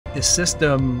the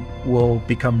system will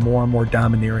become more and more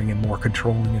domineering and more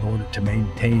controlling in order to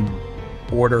maintain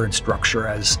order and structure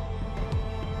as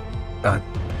the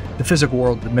physical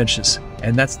world diminishes.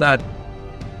 And that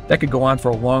could go on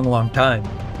for a long, long time.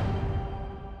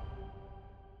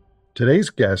 Today's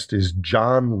guest is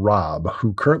John Robb,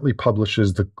 who currently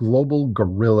publishes the Global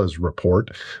Guerrillas Report,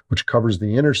 which covers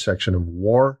the intersection of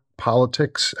war,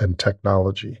 politics, and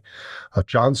technology.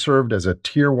 John served as a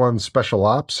Tier 1 special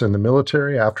ops in the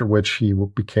military, after which he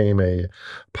became a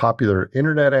popular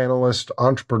internet analyst,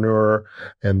 entrepreneur,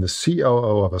 and the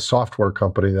COO of a software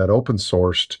company that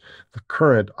open-sourced the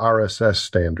current RSS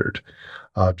standard.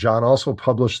 John also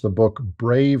published the book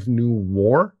Brave New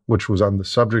War, which was on the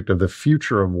subject of the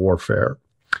future of warfare.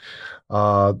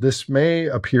 This may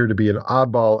appear to be an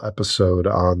oddball episode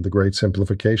on the Great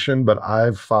Simplification, but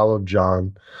I've followed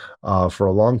John for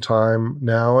a long time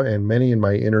now, and many in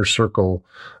my inner circle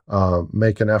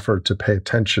make an effort to pay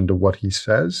attention to what he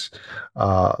says.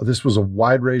 This was a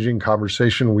wide-ranging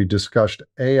conversation. We discussed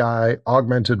AI,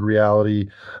 augmented reality,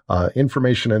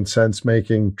 information and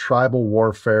sense-making, tribal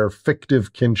warfare,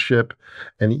 fictive kinship,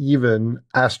 and even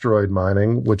asteroid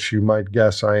mining, which you might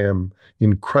guess I am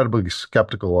incredibly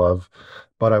skeptical of.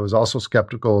 But I was also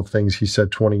skeptical of things he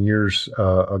said 20 years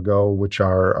ago, which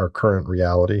are our current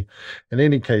reality. In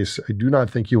any case, I do not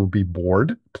think you will be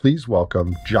bored. Please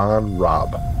welcome John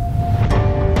Robb.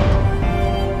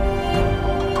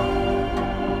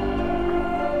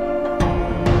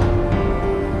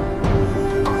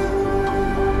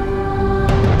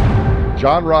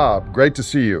 John Robb, great to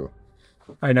see you.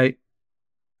 Hi, Nate.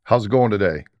 How's it going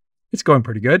today? It's going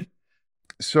pretty good.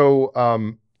 So,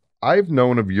 I've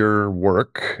known of your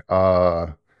work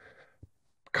kind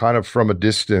of from a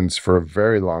distance for a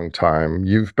very long time.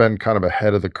 You've been kind of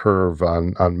ahead of the curve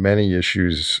on many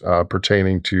issues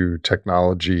pertaining to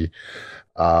technology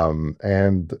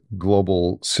and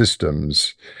global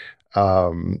systems.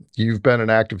 You've been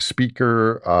an active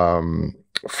speaker on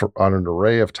an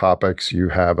array of topics. You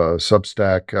have a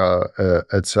Substack,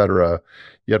 et cetera.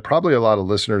 Yet probably a lot of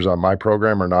listeners on my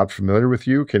program are not familiar with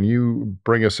you. Can you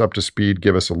bring us up to speed,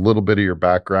 give us a little bit of your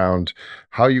background,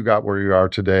 how you got where you are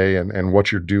today, and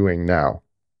what you're doing now?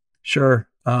 Sure.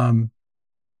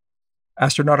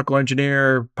 Astronautical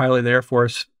engineer, pilot of the Air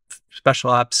Force,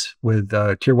 special ops with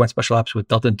Tier 1 special ops with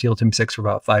Delta and Teal Team 6 for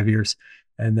about 5 years.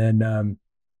 And then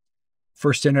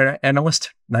first internet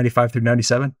analyst, 95 through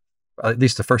 97, at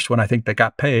least the first one I think that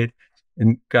got paid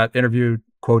and got interviewed,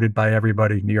 quoted by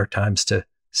everybody, New York Times to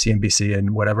CNBC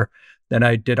and whatever. Then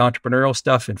I did entrepreneurial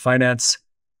stuff in finance.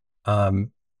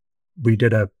 We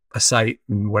did a site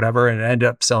and whatever, and it ended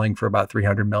up selling for about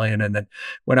 300 million. And then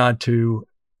went on to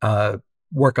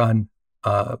work on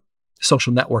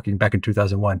social networking back in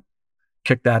 2001.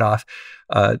 Kicked that off.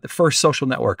 The first social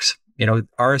networks,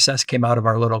 RSS came out of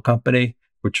our little company,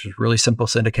 which was really simple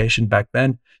syndication back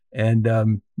then.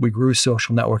 And we grew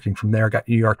social networking from there, got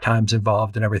New York Times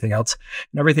involved and everything else.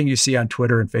 And everything you see on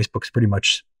Twitter and Facebook is pretty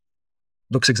much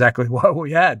looks exactly what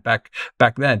we had back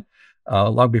then,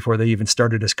 long before they even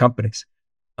started as companies.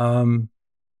 So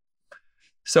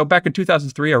back in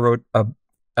 2003,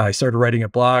 I started writing a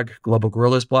blog, Global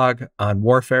Guerrillas blog, on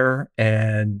warfare.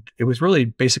 And it was really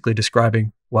basically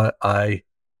describing what I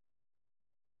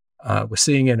was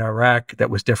seeing in Iraq that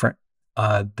was different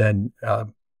than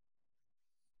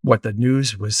what the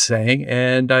news was saying.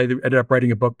 And I ended up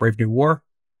writing a book, Brave New War,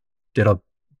 did a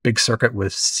big circuit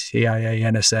with CIA,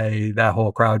 NSA, that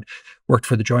whole crowd, worked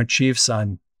for the Joint Chiefs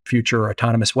on future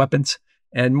autonomous weapons.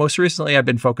 And most recently, I've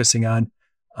been focusing on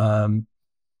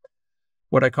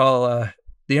what I call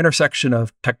the intersection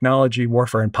of technology,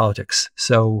 warfare, and politics.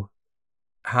 So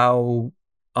how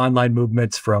online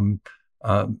movements from,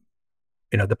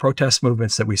 the protest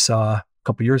movements that we saw a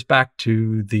couple years back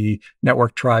to the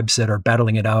network tribes that are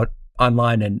battling it out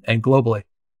online and globally.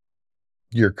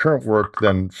 Your current work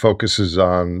then focuses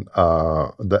on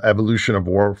the evolution of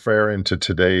warfare into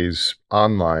today's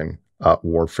online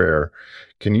warfare.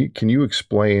 Can you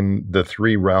explain the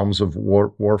three realms of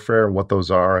warfare, what those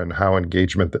are, and how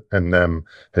engagement in them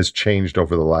has changed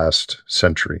over the last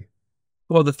century?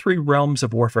 Well, the three realms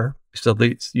of warfare, still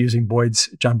using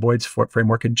John Boyd's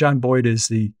framework, and John Boyd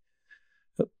is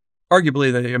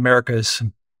arguably America's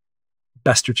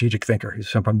best strategic thinker. He's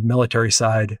from the military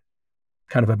side,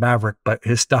 kind of a maverick, but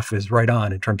his stuff is right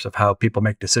on in terms of how people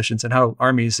make decisions and how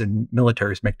armies and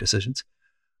militaries make decisions.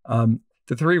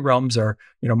 The three realms are,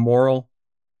 moral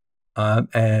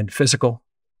and physical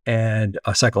and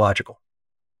psychological.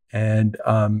 And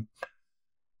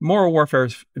moral warfare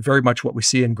is very much what we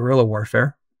see in guerrilla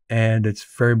warfare, and it's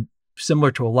very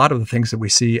similar to a lot of the things that we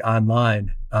see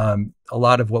online. A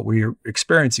lot of what we're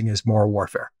experiencing is moral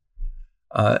warfare.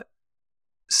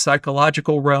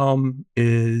 Psychological realm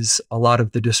is a lot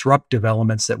of the disruptive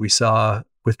elements that we saw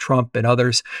with Trump and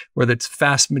others, where it's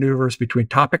fast maneuvers between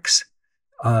topics,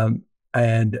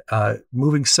 and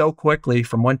moving so quickly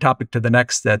from one topic to the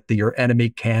next that your enemy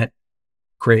can't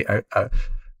create a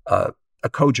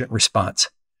cogent response.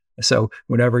 So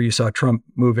whenever you saw Trump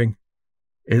moving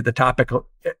the topic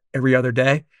every other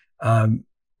day,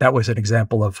 that was an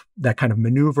example of that kind of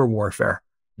maneuver warfare.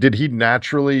 Did he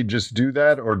naturally just do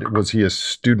that, or was he a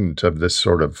student of this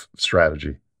sort of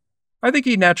strategy? I think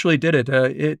he naturally did it.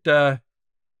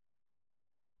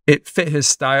 It fit his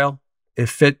style. It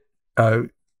fit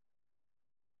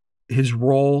his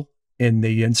role in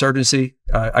the insurgency.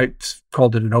 I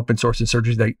called it an open source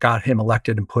insurgency that got him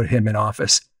elected and put him in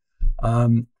office.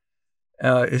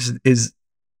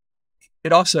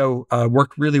 It also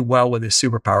worked really well with his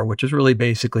superpower, which is really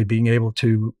basically being able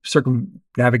to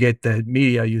circumnavigate the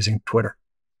media using Twitter.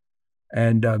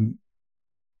 And,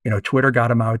 Twitter got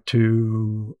him out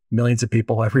to millions of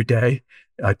people every day,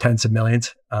 tens of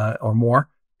millions or more.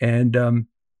 And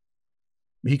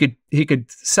he could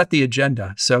set the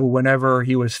agenda. So whenever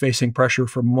he was facing pressure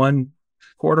from one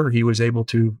quarter, he was able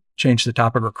to change the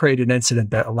topic or create an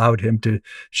incident that allowed him to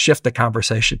shift the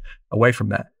conversation away from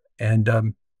that.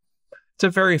 And it's a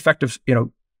very effective,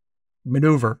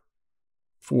 maneuver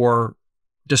for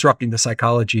disrupting the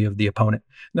psychology of the opponent.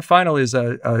 And the final is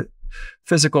a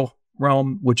physical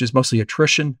realm, which is mostly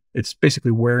attrition. It's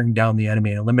basically wearing down the enemy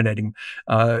and eliminating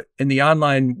them. In the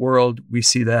online world, we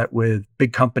see that with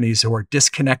big companies who are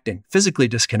physically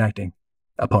disconnecting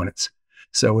opponents.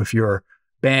 So if you're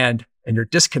banned and you're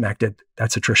disconnected,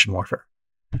 that's attrition warfare.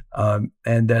 And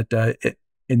that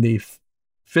in the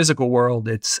physical world,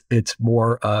 it's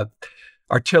more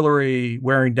artillery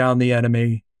wearing down the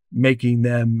enemy, making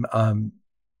them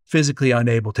physically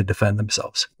unable to defend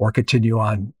themselves or continue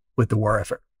on with the war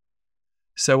effort.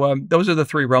 So those are the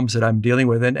three realms that I'm dealing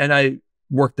with, and I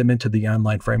work them into the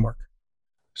online framework.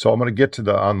 So I'm going to get to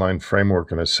the online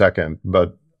framework in a second,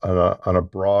 but on a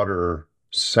broader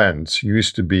sense, you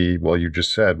used to be, well, you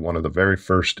just said, one of the very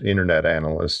first internet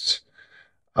analysts.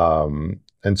 And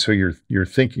so you're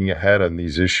thinking ahead on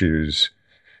these issues.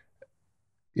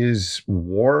 Is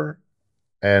war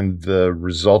and the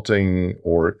resulting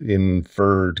or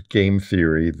inferred game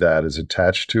theory that is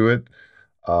attached to it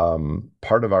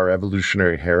part of our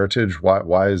evolutionary heritage?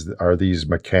 Why are these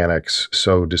mechanics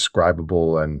so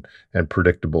describable and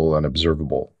predictable and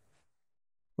observable?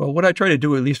 Well, what I try to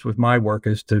do, at least with my work,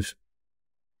 is to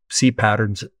see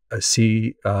patterns,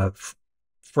 see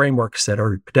frameworks that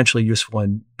are potentially useful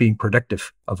in being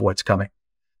predictive of what's coming.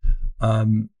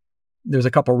 There's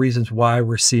a couple of reasons why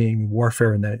we're seeing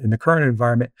warfare in the current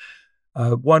environment.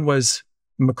 One was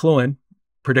McLuhan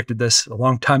predicted this a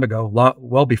long time ago,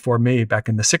 well before me, back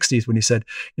in the 60s, when he said,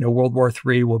 World War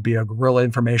III will be a guerrilla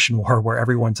information war where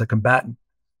everyone's a combatant.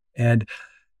 And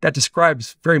that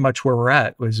describes very much where we're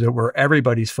at, where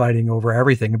everybody's fighting over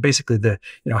everything, and basically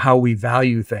how we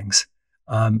value things.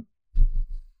 And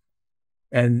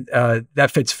that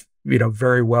fits,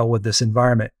 very well with this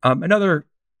environment. Another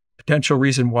potential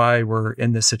reason why we're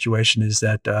in this situation is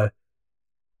that,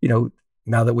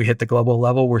 now that we hit the global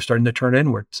level, we're starting to turn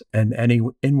inwards, and any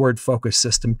inward focused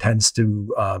system tends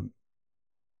to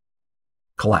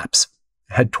collapse,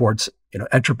 head towards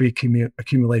entropy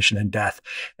accumulation and death.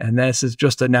 And this is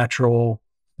just a natural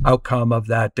outcome of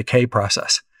that decay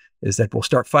process, is that we'll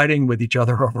start fighting with each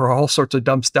other over all sorts of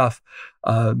dumb stuff.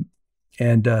 And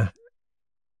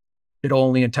it'll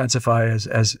only intensify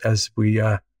as we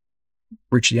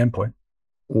reach the endpoint.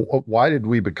 Why did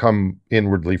we become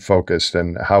inwardly focused,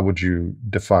 and how would you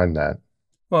define that?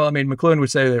 Well, McLuhan would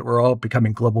say that we're all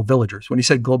becoming global villagers. When he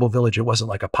said global village, it wasn't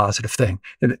like a positive thing.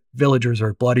 And villagers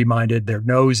are bloody-minded, they're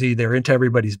nosy, they're into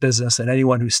everybody's business, and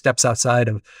anyone who steps outside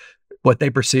of what they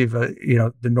perceive,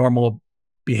 the normal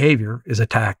behavior is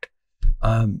attacked.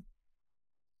 In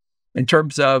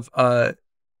terms of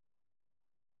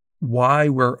why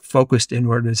we're focused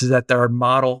inward, is that our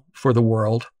model for the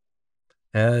world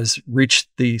has reached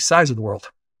the size of the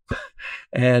world.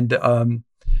 And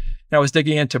I was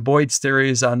digging into Boyd's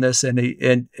theories on this,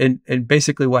 and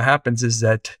basically what happens is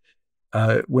that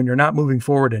when you're not moving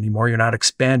forward anymore, you're not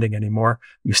expanding anymore,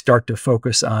 you start to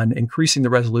focus on increasing the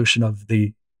resolution of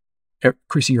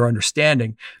increasing your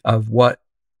understanding of what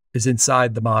is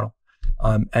inside the model.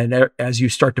 And as you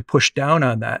start to push down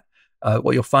on that,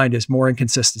 what you'll find is more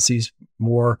inconsistencies,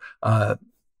 more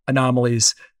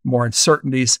anomalies, more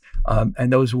uncertainties,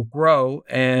 and those will grow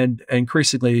and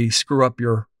increasingly screw up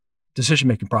your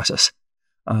decision-making process.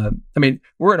 I mean,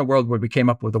 we're in a world where we came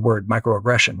up with the word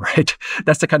microaggression, right?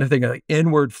 That's the kind of thing, like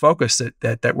inward focus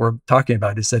that we're talking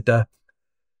about. Is that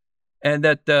and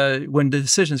that when the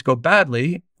decisions go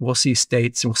badly, we'll see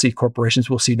states and we'll see corporations,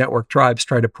 we'll see network tribes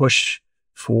try to push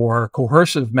for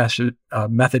coercive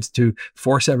methods to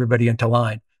force everybody into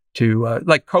line. To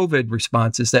like COVID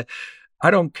responses that I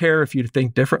don't care if you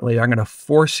think differently. I'm going to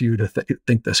force you to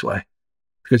think this way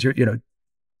because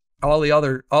all the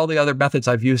other methods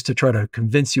I've used to try to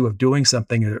convince you of doing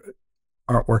something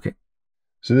aren't working.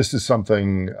 So this is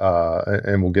something,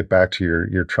 and we'll get back to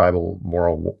your tribal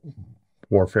moral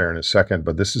warfare in a second,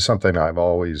 but this is something I've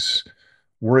always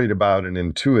worried about and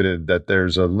intuited, that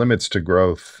there's a limits to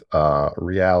growth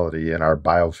reality in our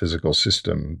biophysical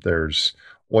system. There's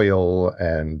oil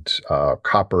and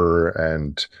copper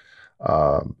and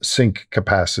sink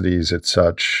capacities and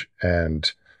such.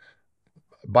 And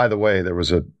by the way, there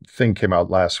was a thing came out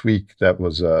last week that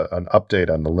was an update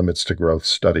on the limits to growth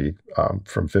study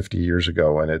from 50 years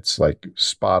ago, and it's like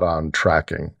spot on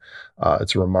tracking.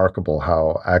 It's remarkable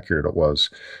how accurate it was.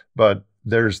 But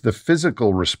there's the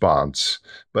physical response,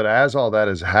 but as all that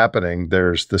is happening,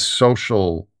 there's the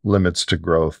social limits to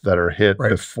growth that are hit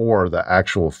before the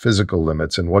actual physical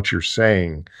limits. And what you're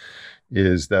saying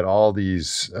is that all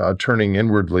these turning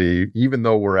inwardly, even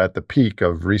though we're at the peak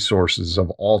of resources of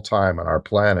all time on our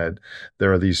planet,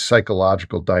 there are these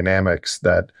psychological dynamics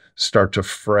that start to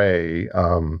fray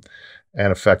and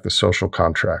affect the social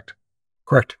contract.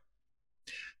 Correct.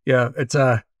 Yeah, it's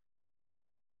a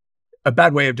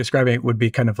bad way of describing it would be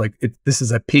kind of like this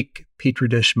is a peak petri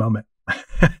dish moment.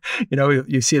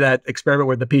 You see that experiment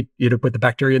where put the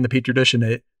bacteria in the petri dish and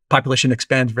the population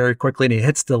expands very quickly and it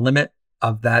hits the limit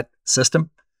of that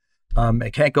system.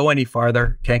 It can't go any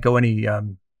farther, can't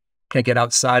get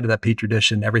outside of that petri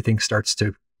dish, and everything starts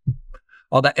to,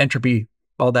 all that entropy,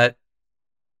 all that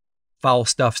foul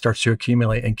stuff starts to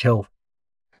accumulate and kill.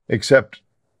 Except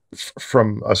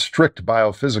from a strict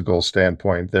biophysical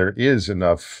standpoint, there is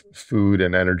enough food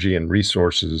and energy and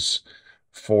resources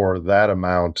for that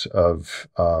amount of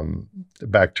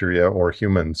bacteria or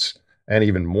humans, and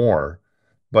even more.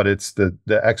 But it's the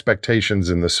expectations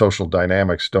and the social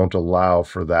dynamics don't allow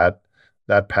for that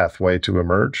pathway to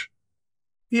emerge.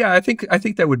 Yeah, I think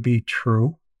that would be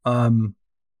true. But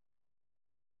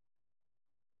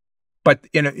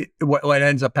what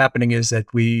ends up happening is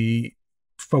that we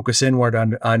focus inward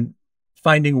on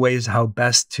finding ways how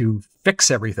best to fix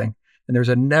everything, and there's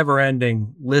a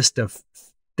never-ending list of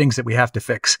things that we have to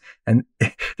fix, and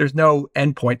there's no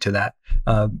end point to that.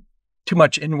 Too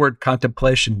much inward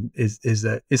contemplation is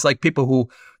like people who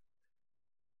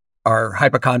are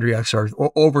hypochondriacs or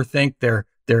overthink their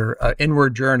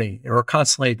inward journey, or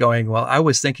constantly going, well, I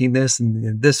was thinking this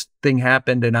and this thing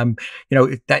happened, and I'm,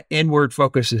 that inward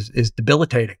focus is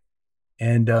debilitating,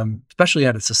 and especially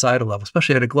at a societal level,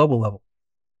 especially at a global level,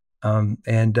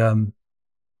 and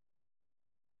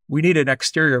we need an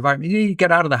exterior environment. You need to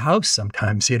get out of the house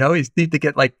sometimes. You need to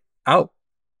get out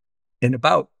and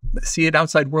about, see an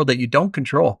outside world that you don't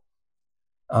control,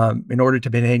 in order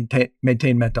to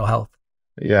maintain mental health.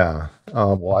 Yeah.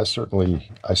 Well, I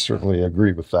certainly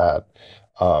agree with that.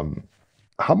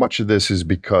 How much of this is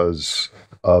because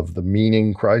of the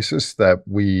meaning crisis that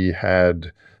we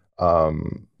had,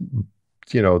 the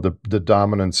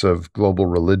dominance of global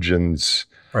religions,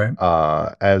 right,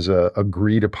 as a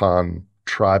agreed upon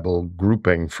tribal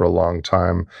grouping for a long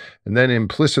time. And then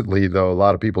implicitly, though, a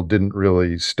lot of people didn't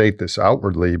really state this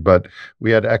outwardly, but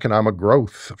we had economic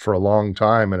growth for a long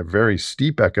time, and a very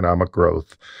steep economic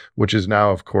growth, which is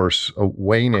now, of course,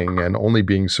 waning and only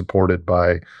being supported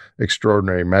by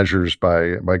extraordinary measures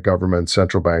by governments,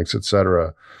 central banks, et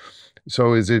cetera.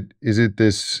 So is it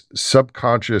this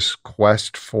subconscious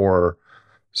quest for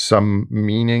some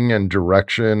meaning and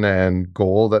direction and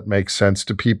goal that makes sense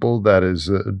to people that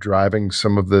is driving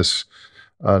some of this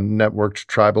networked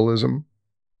tribalism?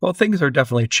 Well, things are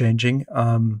definitely changing.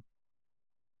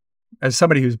 As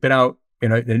somebody who's been out,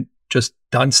 and just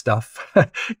done stuff, a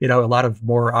lot of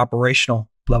more operational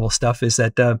level stuff, is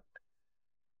that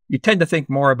you tend to think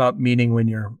more about meaning when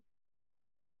you're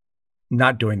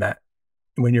not doing that,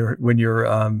 when you're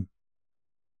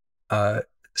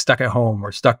stuck at home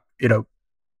or stuck,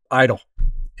 idle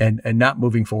and not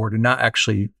moving forward and not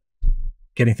actually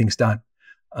getting things done.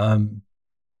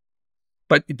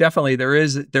 But definitely there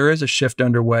is a shift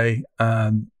underway.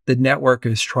 The network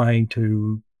is trying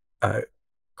to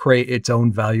create its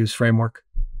own values framework,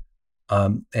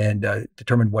 and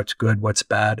determine what's good, what's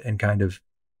bad, and kind of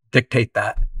dictate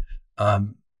that.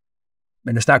 And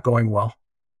it's not going well.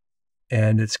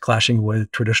 And it's clashing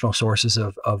with traditional sources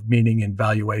of meaning and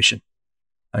valuation.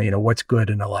 What's good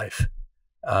in a life.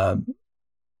 Um,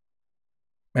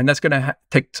 and that's going to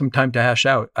take some time to hash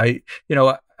out. I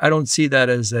don't see that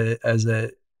as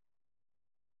a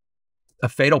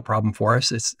fatal problem for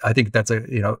us. I think that's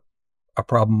a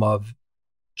problem of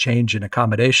change and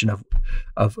accommodation of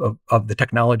the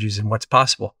technologies and what's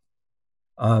possible.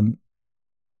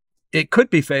 It could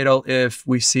be fatal if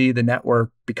we see the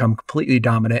network become completely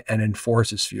dominant and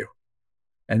enforce its view.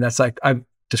 And that's like, I've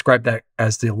described that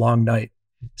as the long night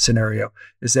scenario,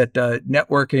 is that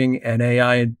networking and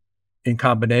AI in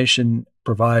combination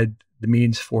provide the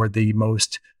means for the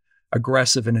most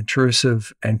aggressive and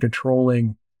intrusive and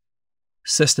controlling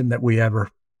system that we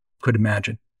ever could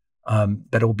imagine.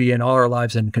 That will be in all our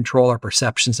lives and control our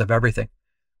perceptions of everything.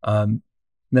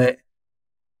 That,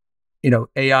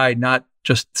 AI not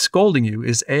just scolding you,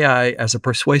 is AI as a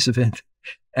persuasive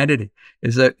entity.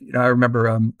 Is that, I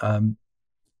remember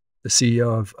the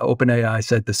CEO of OpenAI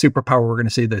said the superpower we're going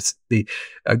to see, the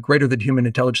greater than human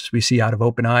intelligence we see out of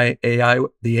OpenAI,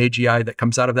 the AGI that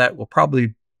comes out of that will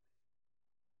probably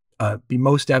be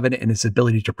most evident in its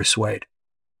ability to persuade,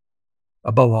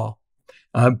 above all.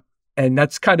 And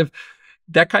that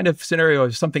kind of scenario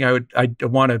is something I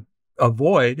want to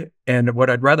avoid. And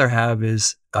what I'd rather have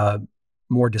is a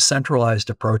more decentralized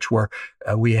approach where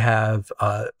we have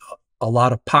a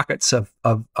lot of pockets of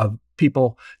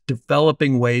people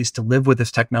developing ways to live with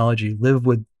this technology, live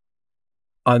with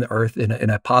on Earth in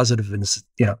a positive and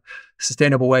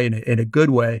sustainable way, in a good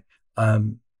way.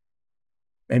 And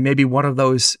maybe one of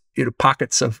those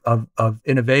pockets of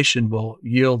innovation will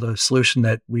yield a solution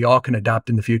that we all can adopt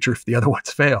in the future if the other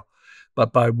ones fail.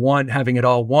 But by having it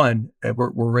all we're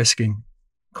risking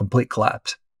complete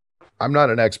collapse. I'm not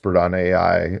an expert on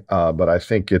AI, but I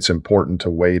think it's important to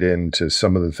wade into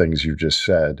some of the things you just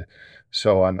said.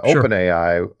 So on Sure.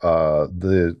 OpenAI,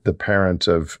 the parent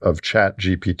of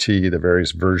ChatGPT, the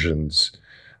various versions,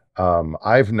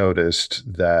 I've noticed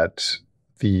that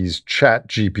these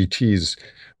ChatGPTs,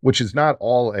 which is not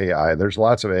all AI, there's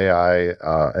lots of AI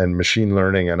and machine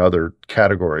learning and other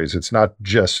categories. It's not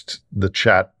just the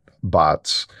chat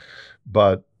bots,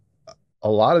 but a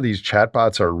lot of these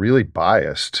chatbots are really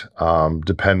biased,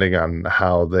 depending on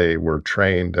how they were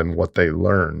trained and what they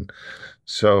learn.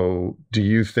 So do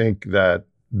you think that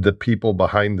the people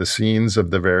behind the scenes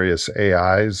of the various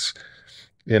AIs,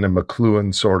 in a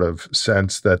McLuhan sort of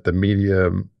sense that the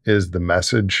medium is the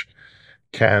message,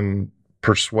 can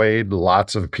persuade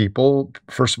lots of people?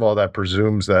 First of all, that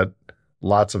presumes that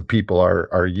lots of people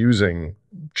are using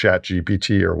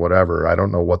ChatGPT or whatever. I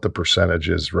don't know what the percentage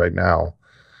is right now.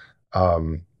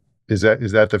 Is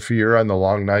that the fear on the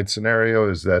long night scenario?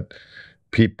 Is that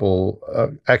people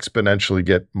exponentially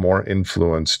get more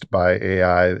influenced by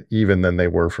AI even than they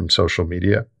were from social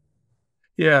media?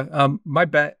 Yeah, my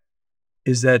bet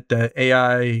is that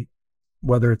AI,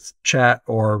 whether it's chat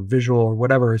or visual or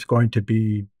whatever, is going to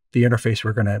be the interface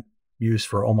we're going to use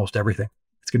for almost everything.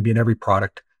 It's going to be in every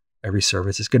product, every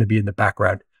service. It's going to be in the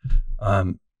background.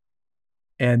 And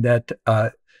that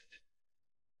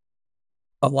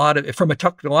a lot of, from a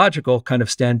technological kind of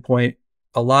standpoint,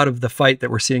 a lot of the fight that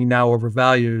we're seeing now over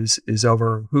values is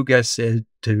over who gets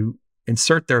to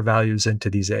insert their values into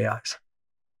these AIs.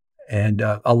 And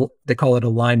they call it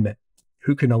alignment.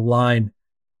 Who can align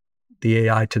the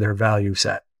AI to their value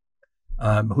set?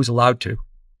 Who's allowed to?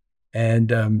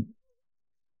 And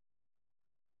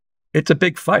it's a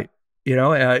big fight.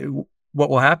 What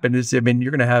will happen is, you're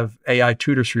going to have AI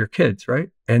tutors for your kids, right?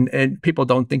 And people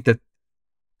don't think that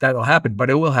that'll happen,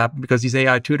 but it will happen, because these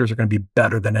AI tutors are going to be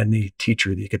better than any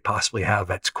teacher that you could possibly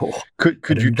have at school.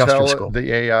 Could you tell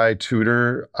the AI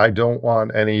tutor, I don't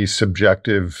want any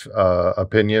subjective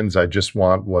opinions. I just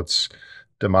want what's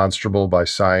demonstrable by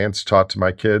science taught to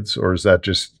my kids? Or is that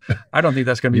just I don't think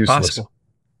that's going to be possible.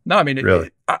 No, I mean,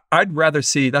 really? I'd rather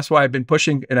see, that's why I've been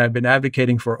pushing and I've been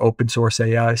advocating for open source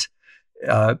AIs,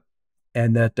 and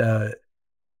that,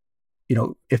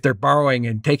 if they're borrowing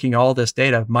and taking all this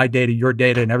data, my data, your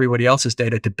data, and everybody else's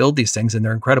data to build these things, and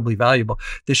they're incredibly valuable,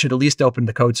 they should at least open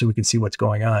the code so we can see what's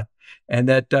going on. And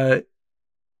that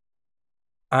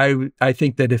I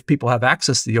think that if people have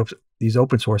access to these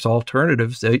open source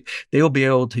alternatives, they will be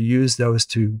able to use those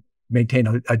to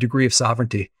maintain a degree of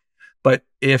sovereignty. But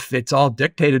if it's all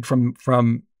dictated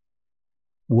from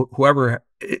whoever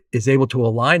is able to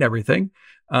align everything,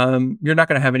 you're not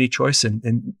going to have any choice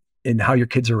in how your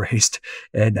kids are raised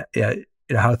and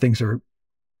how things are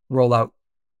roll out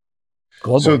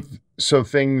globally. So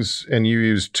things, and you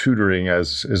use tutoring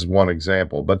as one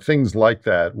example, but things like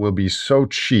that will be so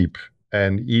cheap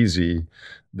and easy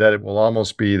that it will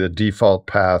almost be the default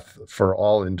path for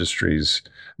all industries. I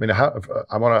mean,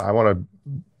 I want to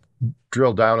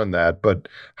drill down on that, but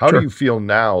how do Sure. you feel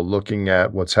now looking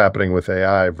at what's happening with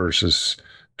AI versus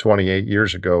 28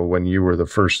 years ago when you were the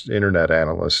first internet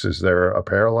analyst? Is there a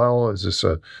parallel? Is this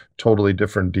a totally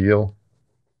different deal?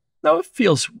 No, it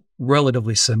feels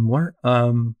relatively similar.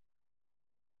 I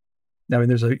mean,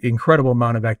 there's an incredible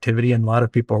amount of activity, and a lot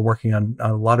of people are working on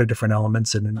a lot of different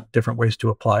elements and in different ways to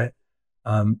apply it.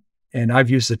 Um, and I've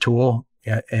used the tool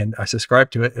and I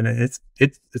subscribe to it, and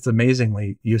it's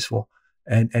amazingly useful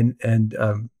and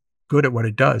good at what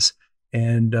it does.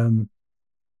 And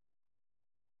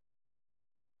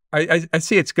I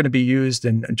see it's going to be used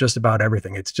in just about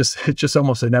everything. It's just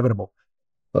almost inevitable.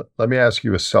 Let me ask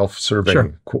you a Sure.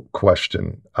 self-serving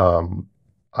question.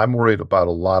 I'm worried about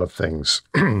a lot of things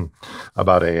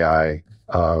about AI,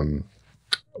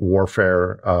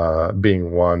 warfare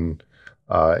being one,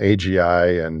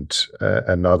 AGI and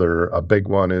another. A big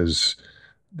one is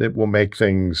that will make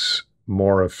things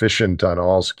more efficient on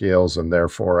all scales and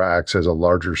therefore acts as a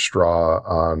larger straw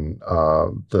on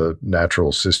the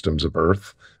natural systems of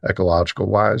Earth, ecological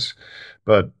wise.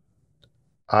 But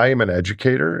I am an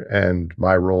educator, and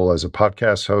my role as a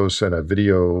podcast host and a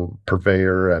video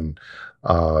purveyor and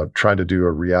trying to do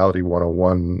a reality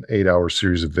 101 8-hour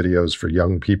series of videos for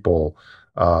young people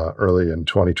early in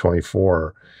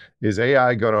 2024. Is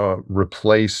AI going to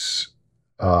replace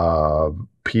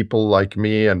people like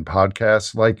me and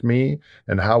podcasts like me?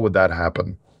 And how would that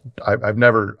happen? I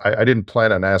didn't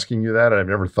plan on asking you that, and I've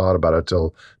never thought about it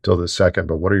till this second.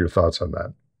 But what are your thoughts on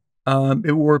that?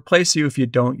 It will replace you if you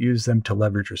don't use them to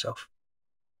leverage yourself.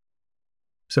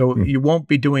 So Hmm. you won't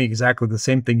be doing exactly the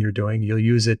same thing you're doing. You'll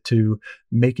use it to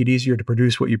make it easier to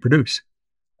produce what you produce.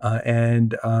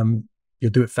 And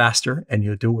you'll do it faster, and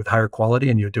you'll do it with higher quality,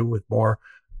 and you'll do it with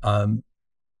um,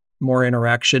 more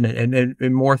interaction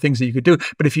and more things that you could do.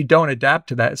 But if you don't adapt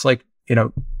to that, it's like,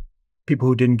 people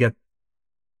who didn't get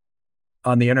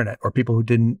on the internet or people who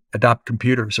didn't adopt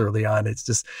computers early on.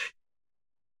 It's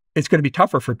going to be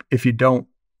tougher for if you don't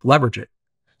leverage it.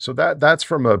 So that's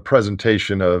from a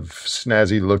presentation of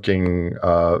snazzy looking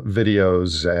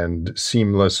videos and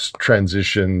seamless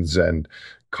transitions and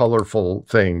colorful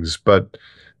things. But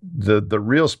the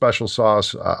real special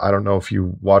sauce, I don't know if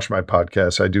you watch my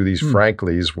podcast. I do these Hmm,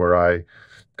 Franklies where I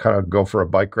kind of go for a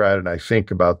bike ride and I think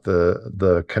about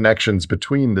the connections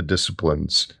between the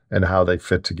disciplines and how they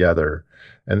fit together.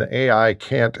 And the AI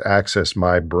can't access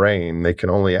my brain. They can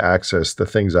only access the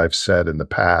things I've said in the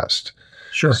past.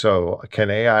 sure. So, can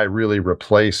AI really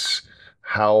replace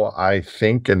how I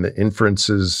think and the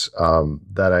inferences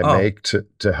that I Oh, make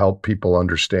to help people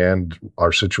understand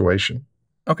our situation?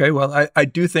 okay. Well, I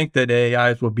do think that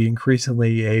AIs will be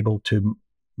increasingly able to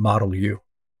model you.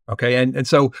 Okay. And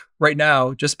so right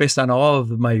now, just based on all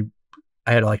of I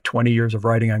had like 20 years of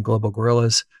writing on global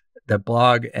gorillas, that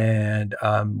blog, and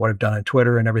what I've done on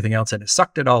Twitter and everything else, and it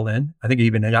sucked it all in. I think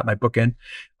even I got my book in.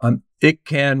 It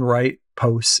can write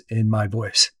posts in my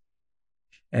voice,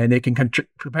 and it can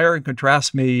compare and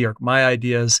contrast me or my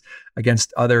ideas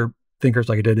against other thinkers,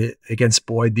 like I did it against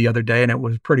Boyd the other day, and it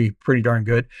was pretty darn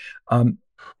good. Um,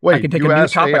 I Wait, can take a you new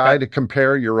asked topic. AI to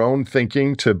compare your own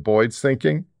thinking to Boyd's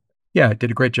thinking? Yeah, it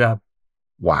did a great job.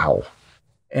 Wow.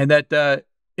 And that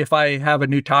if I have a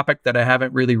new topic that I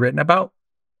haven't really written about,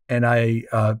 and I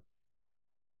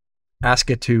ask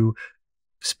it to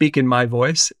speak in my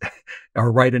voice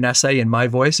or write an essay in my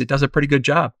voice, it does a pretty good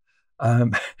job.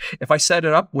 Um, if I set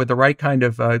it up with the right kind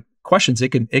of questions, it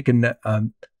can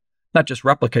not just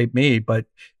replicate me, but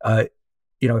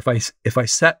if I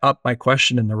set up my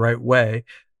question in the right way,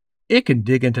 it can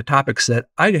dig into topics that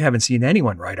I haven't seen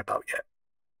anyone write about yet.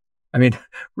 I mean,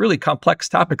 really complex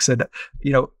topics that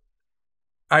you know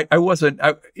I wasn't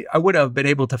I wouldn't have been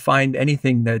able to find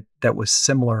anything that was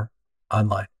similar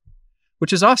online,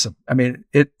 which is awesome. I mean,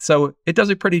 it does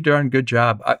a pretty darn good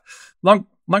job. Long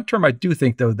term, I do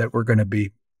think though that we're going to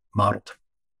be modeled.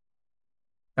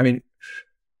 I mean,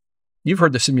 you've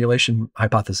heard the simulation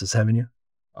hypothesis, haven't you?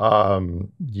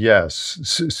 Yes,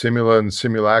 simula and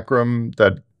simulacrum.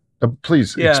 That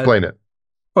please Yeah. explain it.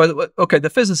 Well, okay. The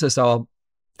physicists all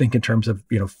think in terms of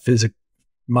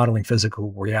modeling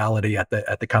physical reality at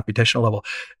the computational level.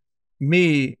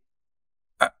 Me,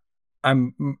 I,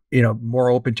 I'm more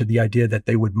open to the idea that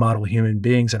they would model human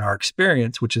beings in our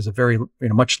experience, which is a very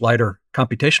much lighter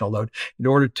computational load, in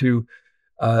order to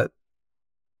uh,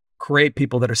 create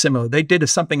people that are similar. They did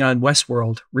something on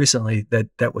Westworld recently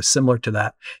that was similar to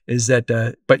that. Is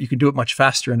that but you can do it much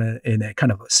faster in a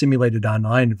kind of a simulated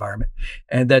online environment,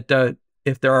 and that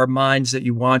if there are minds that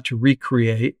you want to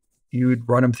recreate, you would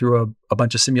run them through a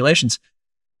bunch of simulations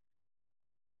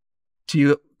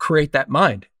to create that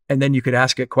mind. and then you could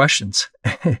ask it questions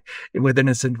within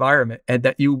its environment and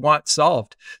that you want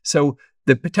solved. So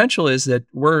the potential is that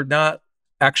we're not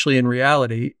actually in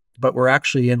reality, but we're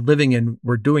actually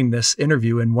we're doing this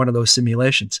interview in one of those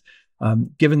simulations.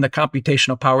 Given the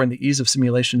computational power and the ease of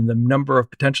simulation, the number of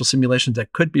potential simulations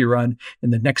that could be run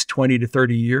in the next 20 to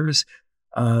 30 years,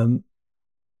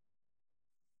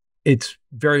 it's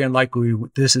very unlikely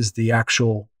this is the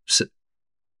actual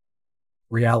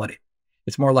reality.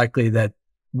 It's more likely that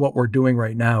what we're doing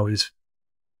right now is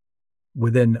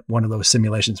within one of those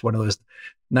simulations, one of those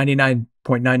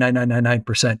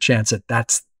 99.99999% chance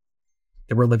that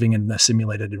we're living in a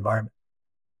simulated environment.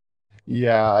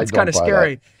 Yeah, I It's kind don't of buy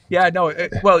scary. that. Yeah, no.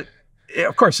 Well,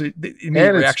 of course, the immediate And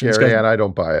it's reaction is scary, and I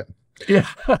don't buy it. yeah,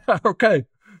 okay.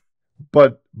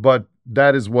 But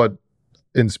that is what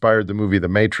inspired the movie The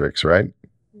Matrix, right?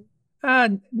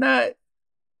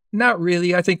 Not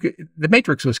really. I think the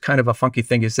Matrix was kind of a funky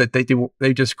thing. Is that they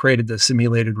just created the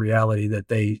simulated reality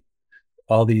that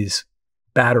all these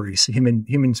batteries,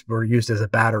 humans were used as a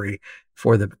battery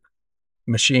for the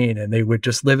machine, and they would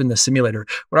just live in the simulator.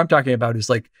 What I'm talking about is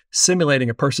like simulating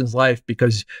a person's life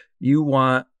because you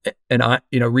want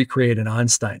recreate an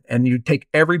Einstein, and you take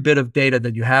every bit of data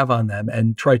that you have on them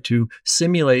and try to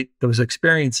simulate those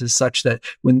experiences such that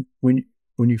when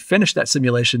you finish that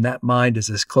simulation, that mind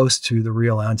is as close to the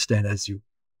real Einstein as you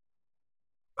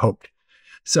hoped.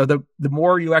 So the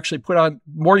more you actually put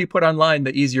online,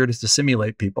 the easier it is to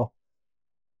simulate people.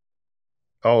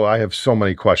 Oh, I have so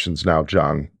many questions now,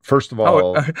 John. First of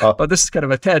all, but this is kind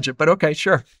of a tangent, but okay,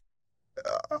 sure.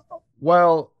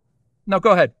 Well, no,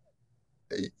 go ahead.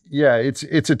 Yeah,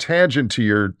 it's a tangent to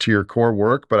your core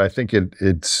work, but I think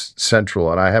it's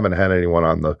central. And I haven't had anyone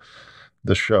on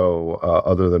the show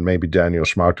other than maybe Daniel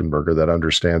Schmachtenberger that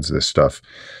understands this stuff.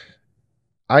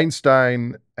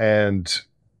 Einstein and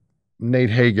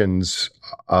Nate Hagen's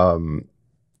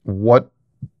what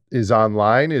is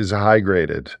online is high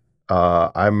graded.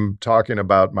 I'm talking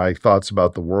about my thoughts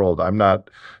about the world. I'm not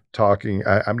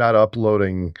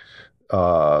uploading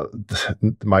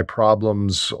my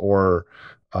problems or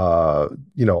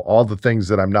all the things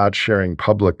that I'm not sharing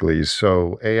publicly.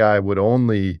 So AI would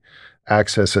only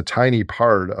access a tiny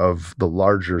part of the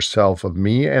larger self of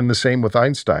me, and the same with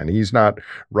Einstein. He's not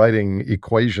writing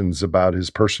equations about his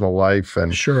personal life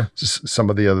and sure. some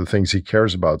of the other things he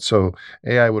cares about. So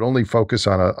AI would only focus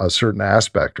on a certain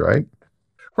aspect, right?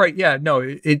 Right. Yeah. No,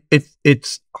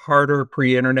 it's harder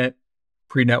pre-internet,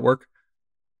 pre-network.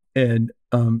 And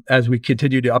as we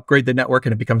continue to upgrade the network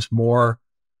and it becomes more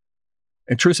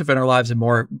intrusive in our lives and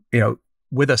more,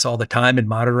 with us all the time and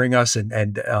monitoring us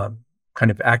and kind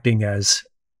of acting as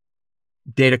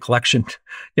data collection,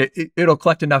 it'll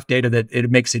collect enough data that it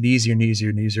makes it easier and easier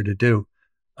and easier to do.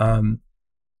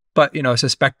 But, I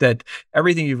suspect that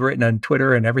everything you've written on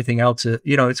Twitter and everything else,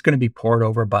 it's going to be poured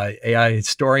over by AI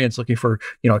historians looking for,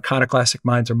 iconoclastic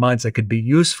minds or minds that could be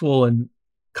useful in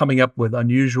coming up with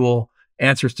unusual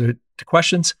answers to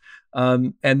questions.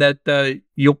 And that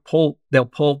they'll pull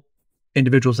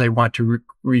individuals they want to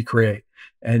recreate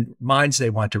and minds they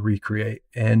want to recreate.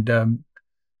 And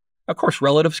of course,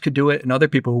 relatives could do it and other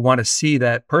people who want to see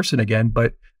that person again.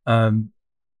 But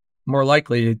more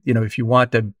likely, if you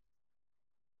want to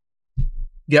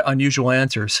get unusual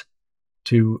answers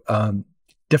to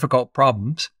difficult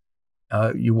problems,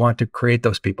 you want to create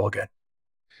those people again.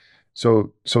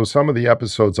 So some of the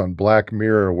episodes on Black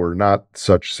Mirror were not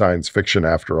such science fiction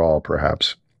after all,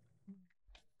 perhaps.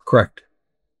 Correct.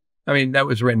 I mean, that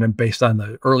was written based on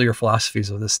the earlier philosophies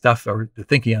of this stuff or the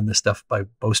thinking on this stuff by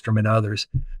Bostrom and others.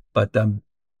 But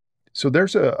so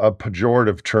there's a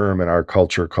pejorative term in our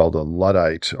culture called a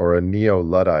Luddite or a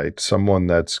neo-Luddite, someone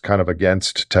that's kind of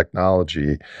against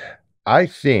technology. I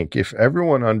think if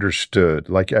everyone understood,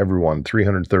 like everyone,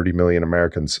 330 million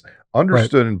Americans,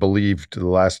 understood and believed the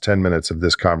last 10 minutes of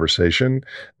this conversation,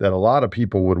 that a lot of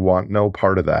people would want no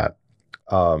part of that.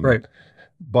 Right.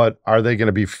 But are they going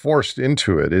to be forced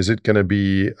into it? Is it going to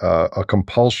be a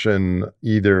compulsion,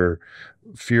 either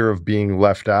fear of being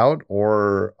left out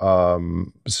or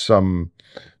some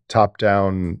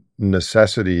top-down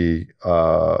necessity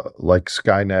like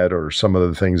Skynet or some of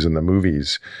the things in the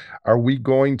movies? Are we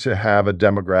going to have a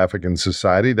demographic in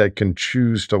society that can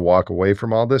choose to walk away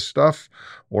from all this stuff,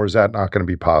 or is that not going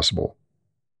to be possible?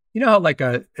 How like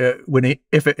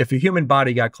if a human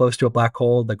body got close to a black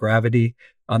hole, the gravity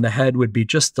on the head would be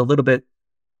just a little bit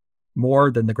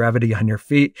more than the gravity on your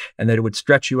feet, and that it would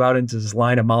stretch you out into this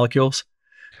line of molecules.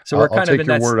 So we're kind I'll of take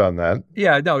your word on that.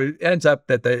 Yeah, no, it ends up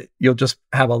that you'll just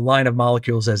have a line of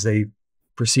molecules as they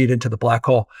proceed into the black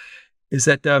hole. Is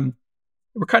that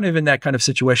we're kind of in that kind of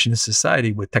situation in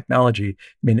society with technology.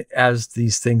 I mean, as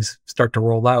these things start to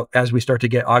roll out, as we start to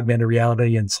get augmented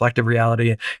reality and selective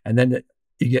reality, and then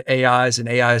you get AIs and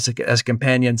AIs as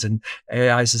companions and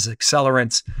AIs as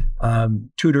accelerants,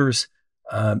 tutors,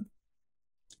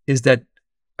 is that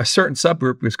a certain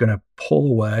subgroup is going to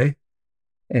pull away,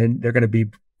 and they're going to be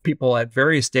people at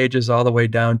various stages all the way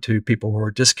down to people who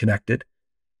are disconnected.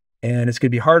 And it's going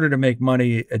to be harder to make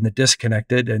money in the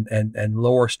disconnected and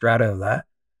lower strata of that.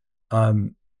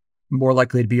 More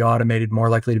likely to be automated,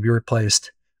 more likely to be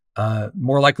replaced,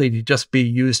 more likely to just be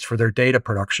used for their data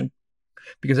production.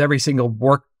 Because every single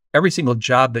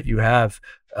job that you have,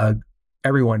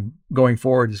 everyone going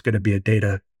forward is going to be a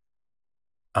data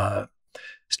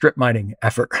strip mining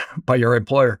effort by your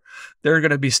employer. They're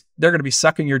going to be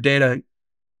sucking your data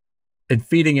and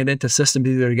feeding it into systems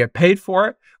either to get paid for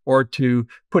it or to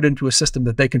put into a system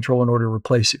that they control in order to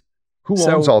replace you. Who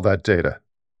owns all that data?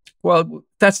 Well,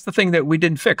 that's the thing that we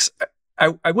didn't fix.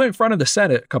 I went in front of the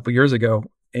Senate a couple of years ago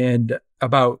and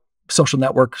about social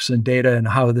networks and data and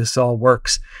how this all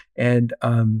works. And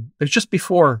it was just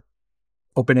before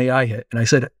OpenAI hit. And I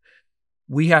said,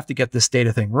 we have to get this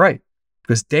data thing right,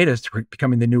 because data is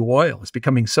becoming the new oil. It's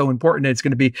becoming so important. And it's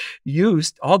going to be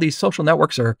used. All these social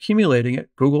networks are accumulating it,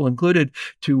 Google included,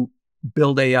 to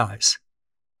build AIs.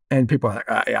 And people are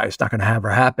like, AI is not going to ever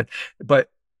happen. But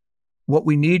what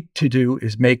we need to do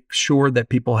is make sure that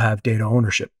people have data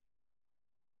ownership,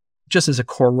 just as a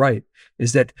core right.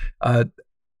 Is that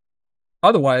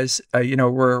otherwise,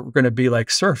 we're going to be like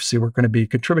serfs. We're going to be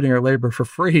contributing our labor for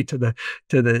free to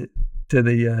the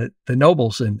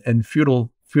nobles and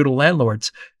feudal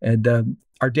landlords, and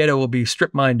our data will be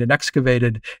strip mined and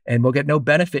excavated, and we'll get no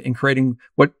benefit in creating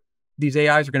what these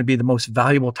AIs are going to be the most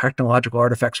valuable technological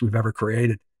artifacts we've ever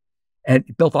created,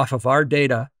 and built off of our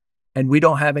data. And we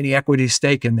don't have any equity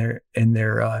stake in their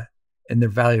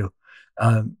value.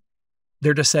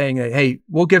 They're just saying, hey,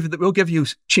 we'll give you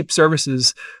cheap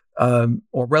services, or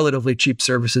relatively cheap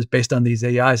services based on these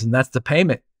AIs, and that's the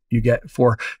payment you get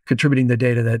for contributing the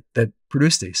data that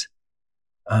produce these.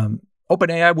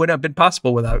 OpenAI wouldn't have been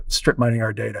possible without strip mining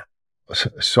our data.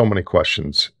 So many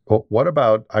questions. Well, what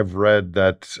about, I've read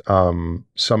that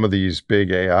some of these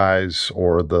big AIs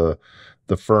or the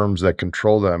firms that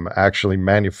control them actually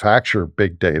manufacture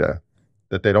big data,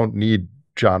 that they don't need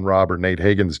John Robb or Nate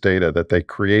Hagen's data, that they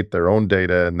create their own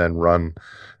data and then run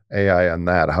AI on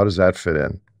that. How does that fit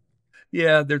in?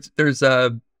 Yeah, there's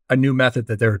a new method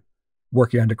that they're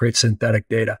working on to create synthetic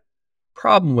data.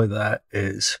 Problem with that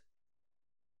is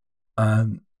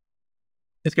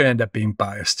it's going to end up being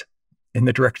biased in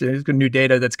the direction. It's going to new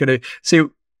data that's going to see.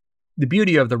 The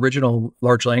beauty of the original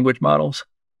large language models,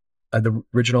 the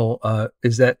original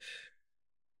is that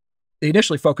they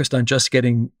initially focused on just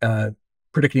getting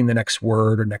predicting the next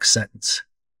word or next sentence,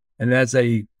 and as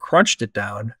they crunched it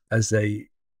down, as they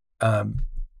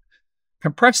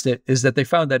compressed it, is that they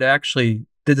found that it actually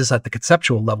did this at the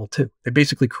conceptual level too. They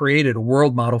basically created a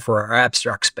world model for our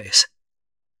abstract space,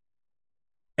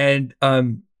 and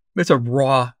it's a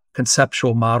raw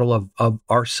conceptual model of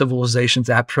our civilization's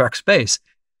abstract space.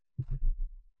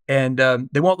 And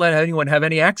they won't let anyone have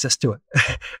any access to it.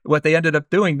 What they ended up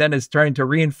doing then is trying to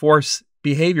reinforce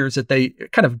behaviors that they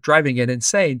kind of driving it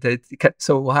insane.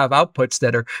 So we'll have outputs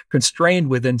that are constrained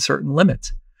within certain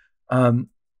limits.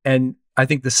 And I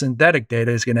think the synthetic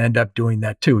data is going to end up doing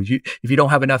that too. If you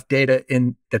don't have enough data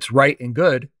that's right and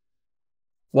good,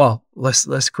 well,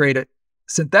 let's create it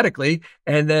synthetically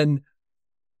and then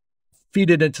feed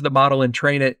it into the model and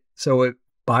train it so it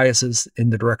biases in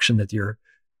the direction that you're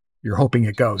hoping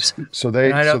it goes. So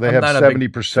they have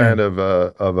 70%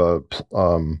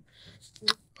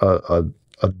 of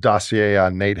a dossier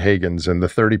on Nate Hagen's, and the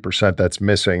 30% that's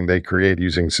missing, they create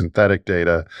using synthetic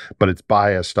data, but it's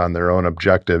biased on their own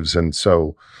objectives. And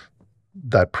so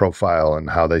that profile and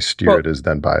how they steer it is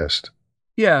then biased.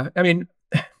 Yeah. I mean,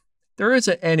 there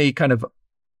isn't any kind of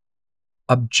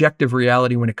objective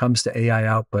reality when it comes to AI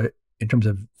output in terms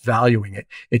of valuing it.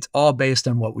 It's all based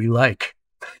on what we like.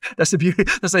 That's the beauty.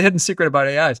 That's the hidden secret about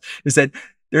AIs, is that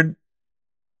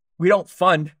we don't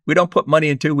put money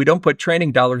into, we don't put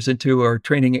training dollars into, or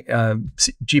training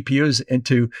GPUs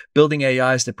into building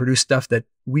AIs that produce stuff that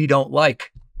we don't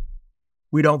like,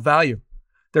 we don't value.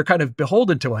 They're kind of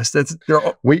beholden to us. It's a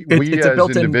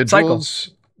built-in cycle.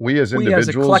 We as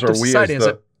individuals, or we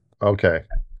as okay.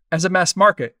 As a mass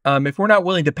market, if we're not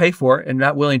willing to pay for it and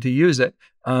not willing to use it,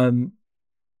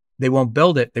 they won't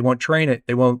build it, they won't train it,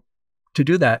 they won't to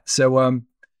do that. So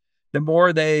the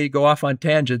more they go off on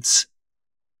tangents,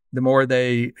 the more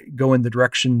they go in the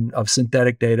direction of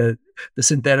synthetic data. The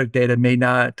synthetic data may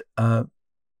not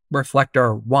reflect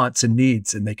our wants and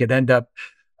needs, and they could end up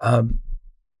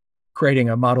creating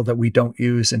a model that we don't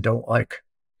use and don't like.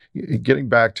 Getting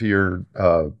back to your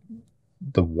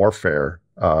the warfare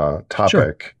Sure.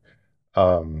 topic,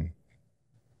 um,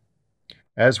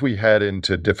 as we head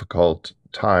into difficult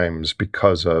times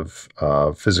because of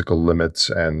physical limits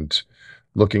and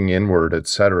looking inward, et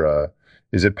cetera,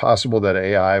 is it possible that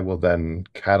AI will then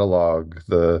catalog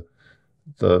the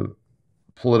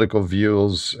political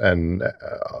views and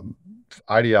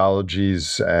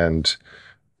ideologies and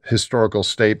historical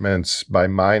statements by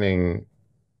mining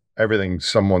everything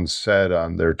someone said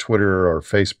on their Twitter or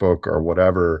Facebook or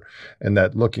whatever, and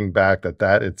that looking back,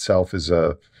 that itself is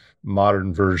a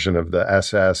modern version of the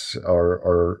SS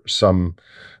or some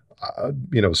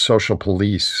social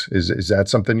police? Is that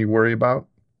something you worry about?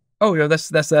 Oh, that's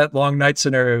that long night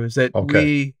scenario. Is that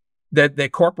Okay.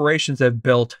 that corporations have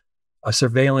built a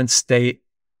surveillance state.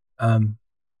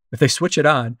 If they switch it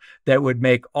on, that would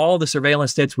make all the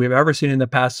surveillance states we've ever seen in the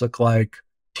past look like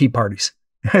tea parties.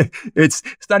 it's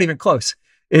not even close.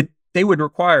 They would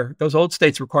require, those old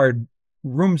states required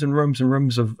rooms and rooms and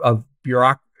rooms of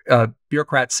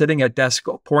bureaucrats sitting at desks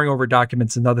poring over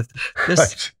documents and other.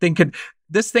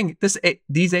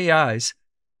 These AIs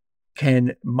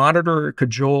can monitor,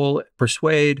 cajole,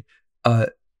 persuade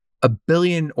a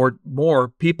billion or more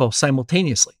people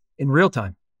simultaneously in real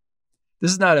time.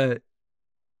 This is not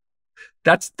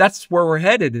that's where we're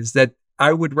headed, is that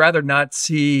I would rather not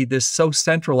see this so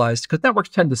centralized, because networks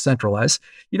tend to centralize.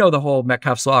 You know, the whole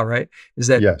Metcalfe's law, right? Is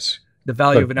that Yes, the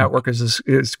value but of a network is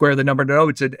square the number of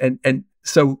nodes. And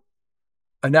so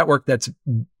a network that's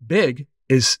big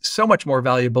is so much more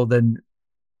valuable than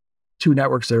two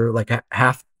networks that are like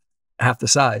half the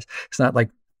size. It's not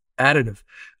like additive.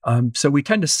 So we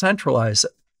tend to centralize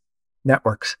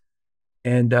networks.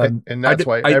 And that's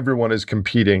why everyone is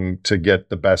competing to get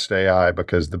the best AI,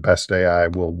 because the best AI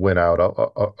will win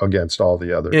out against all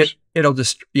the others. It'll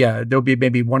just, there'll be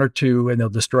maybe one or two, and they'll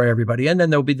destroy everybody. And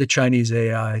then there'll be the Chinese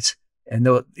AIs, and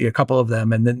a couple of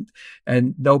them,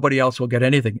 and nobody else will get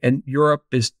anything. And Europe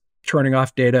is turning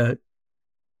off data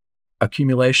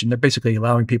accumulation. They're basically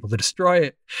allowing people to destroy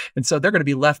it, and so they're going to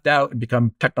be left out and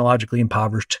become technologically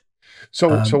impoverished. So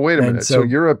wait a minute. So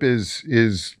Europe is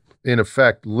in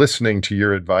effect listening to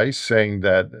your advice, saying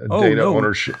that data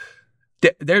ownership.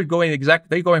 They're going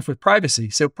for privacy.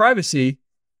 So privacy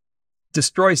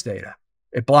destroys data.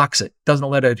 It blocks it, doesn't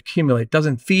let it accumulate,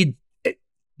 doesn't feed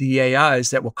the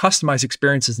AIs that will customize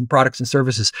experiences and products and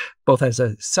services, both as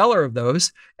a seller of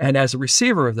those and as a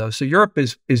receiver of those. So Europe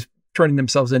is turning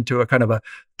themselves into a kind of a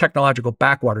technological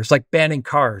backwater. It's like banning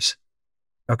cars.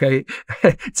 Okay.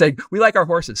 It's like, we like our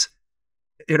horses.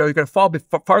 You're going to fall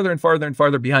farther and farther and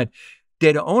farther behind.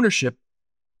 Data ownership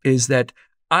is that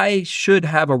I should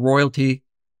have a royalty.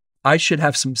 I should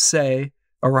have some say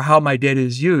over how my data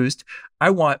is used. I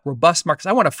want robust markets.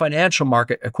 I want a financial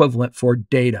market equivalent for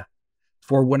data.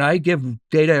 For when I give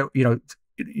data,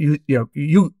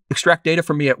 you extract data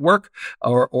from me at work,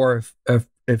 or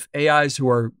if AIs who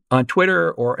are on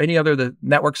Twitter or any other the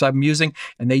networks I'm using,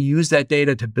 and they use that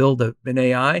data to build an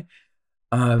AI,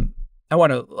 I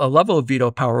want a level of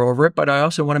veto power over it, but I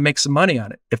also want to make some money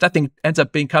on it. If that thing ends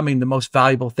up becoming the most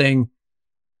valuable thing,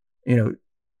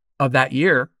 of that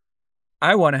year,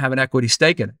 I want to have an equity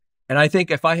stake in it. And I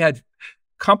think if I had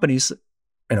companies,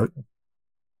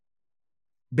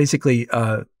 basically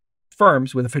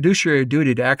firms with a fiduciary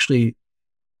duty to actually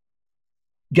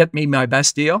get me my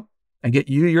best deal and get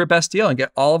you your best deal and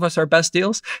get all of us our best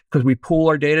deals, because we pool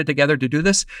our data together to do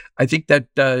this, I think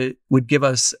that would give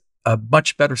us a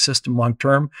much better system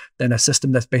long-term than a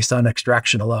system that's based on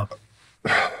extraction alone.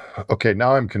 Okay,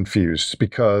 now I'm confused,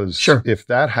 because Sure. If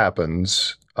that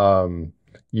happens,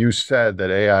 you said that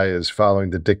AI is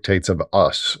following the dictates of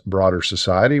us, broader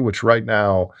society, which right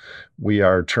now we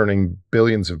are turning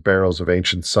billions of barrels of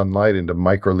ancient sunlight into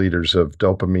microliters of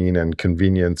dopamine and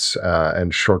convenience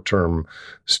and short-term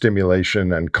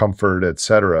stimulation and comfort, et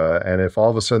cetera. And if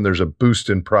all of a sudden there's a boost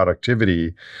in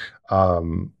productivity,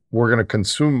 we're going to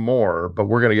consume more, but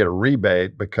we're going to get a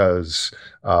rebate because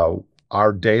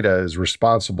our data is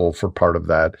responsible for part of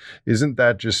that. Isn't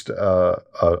that just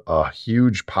a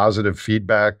huge positive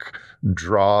feedback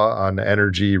draw on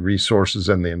energy, resources,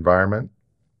 and the environment?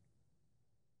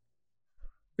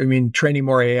 I mean, training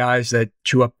more AIs that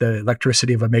chew up the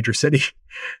electricity of a major city.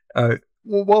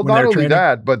 Well, not only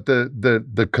that, but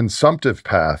the consumptive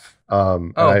path.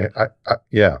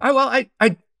 Yeah.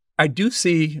 I do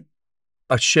see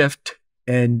a shift,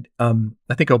 and I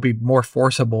think it'll be more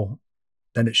forcible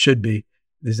than it should be,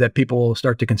 is that people will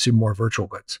start to consume more virtual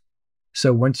goods.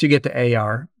 So once you get to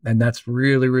AR, and that's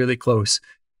really, really close,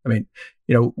 I mean,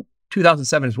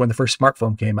 2007 is when the first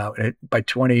smartphone came out. By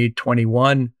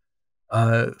 2021,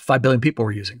 5 billion people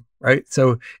were using, right?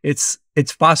 So it's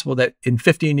possible that in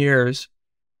 15 years,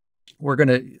 we're going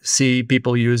to see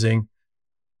people using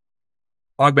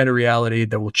augmented reality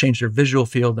that will change their visual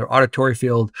field, their auditory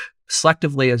field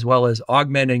selectively, as well as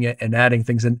augmenting it and adding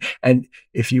things. And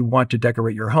if you want to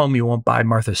decorate your home, you won't buy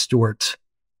Martha Stewart's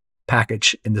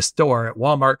package in the store at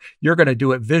Walmart. You're going to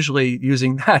do it visually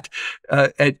using that.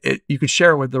 You could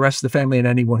share it with the rest of the family and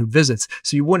anyone who visits.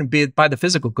 So you wouldn't buy the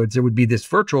physical goods. There would be this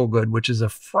virtual good, which is a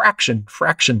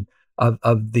fraction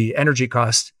of the energy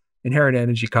cost, inherent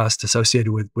energy cost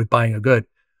associated with buying a good.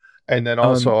 And then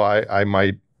also I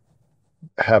might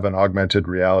have an augmented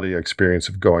reality experience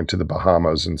of going to the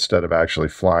Bahamas instead of actually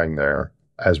flying there,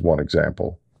 as one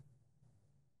example.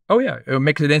 Oh yeah, it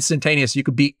makes it instantaneous. You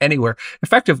could be anywhere.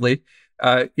 Effectively,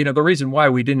 the reason why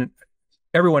we didn't,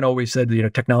 everyone always said,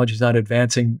 technology is not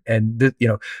advancing, and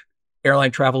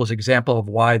airline travel is an example of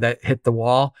why that hit the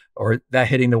wall, or that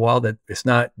hitting the wall, that it's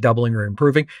not doubling or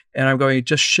improving. And I'm going, it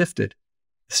just shifted.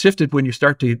 Shifted when you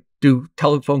start to do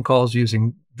telephone calls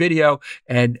using video,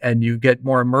 and you get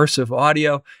more immersive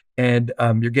audio, and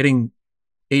you're getting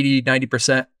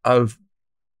 80-90% of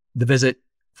the visit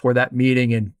for that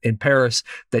meeting in Paris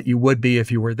that you would be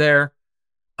if you were there.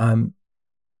 And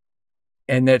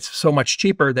that's so much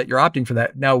cheaper that you're opting for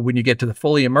that. Now, when you get to the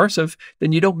fully immersive,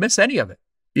 then you don't miss any of it.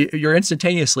 You're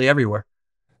instantaneously everywhere.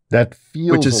 That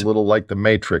feels a little like the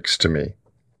Matrix to me.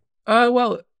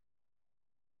 Well,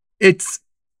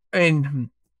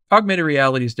 augmented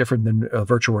reality is different than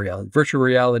virtual reality. Virtual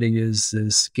reality is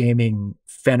this gaming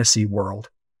fantasy world,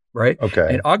 right? Okay.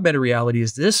 And augmented reality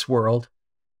is this world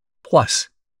plus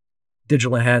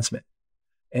digital enhancement.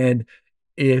 And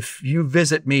if you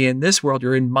visit me in this world,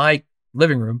 you're in my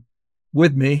living room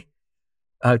with me,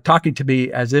 talking to me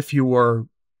as if you were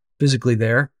physically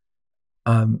there.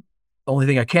 Only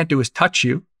thing I can't do is touch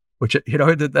you, which,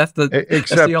 that's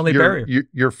the only barrier.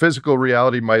 Your physical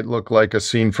reality might look like a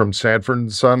scene from Sanford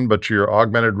and Son, but your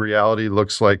augmented reality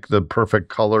looks like the perfect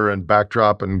color and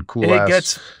backdrop and cool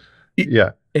ass.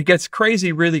 It gets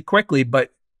crazy really quickly,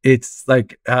 but it's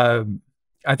like,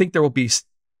 I think there will be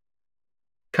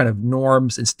kind of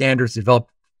norms and standards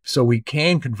developed so we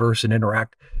can converse and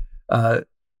interact.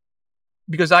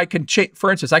 Because I can change, for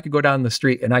instance, I could go down the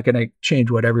street and I can change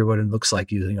what everyone looks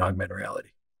like using augmented reality.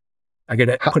 I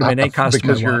could put them in a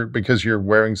costume because you're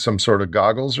wearing some sort of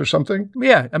goggles or something.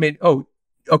 Yeah, I mean,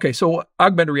 okay. So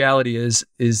augmented reality is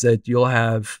that you'll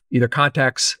have either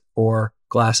contacts or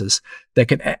glasses that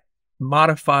can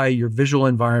modify your visual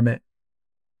environment,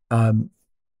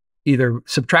 either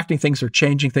subtracting things or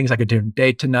changing things, like a different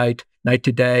day to night, night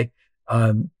to day,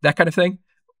 that kind of thing.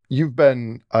 You've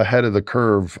been ahead of the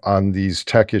curve on these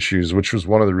tech issues, which was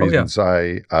one of the reasons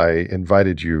I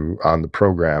invited you on the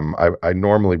program. I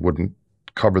normally wouldn't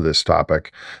cover this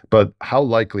topic, but how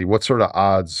likely, what sort of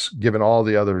odds, given all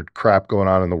the other crap going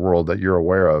on in the world that you're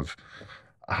aware of,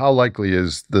 how likely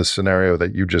is the scenario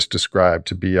that you just described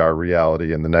to be our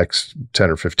reality in the next 10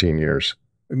 or 15 years?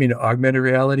 I mean, augmented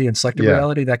reality and selective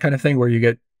reality, that kind of thing, where you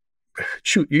get,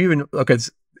 the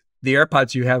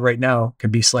AirPods you have right now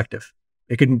can be selective.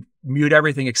 It can mute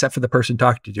everything except for the person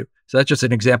talking to you. So that's just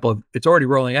an example of, it's already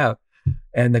rolling out.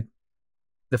 And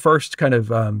the first kind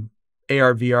of AR,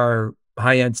 VR,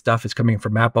 high-end stuff is coming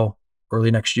from Apple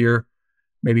early next year,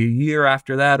 maybe a year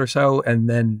after that or so. And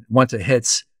then once it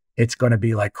hits, it's going to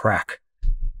be like crack.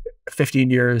 15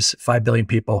 years, 5 billion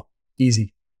people,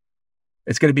 easy.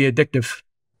 It's going to be addictive.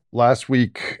 Last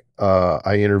week,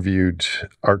 I interviewed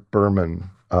Art Berman,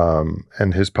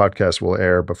 and his podcast will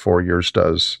air before yours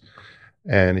does.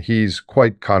 And he's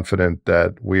quite confident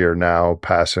that we are now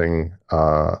passing,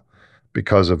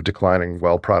 because of declining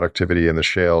well productivity in the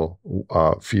shale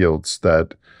fields,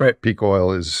 that peak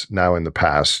oil is now in the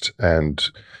past. And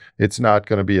it's not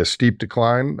going to be a steep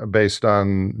decline based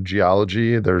on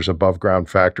geology. There's above ground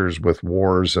factors with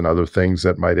wars and other things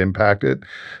that might impact it.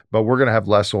 But we're going to have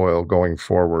less oil going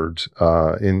forward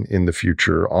in the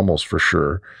future, almost for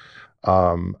sure.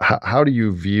 How do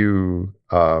you view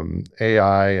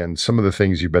AI and some of the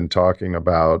things you've been talking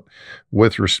about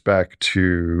with respect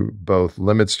to both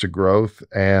limits to growth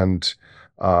and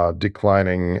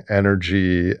declining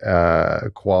energy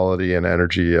quality and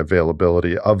energy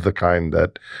availability of the kind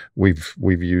that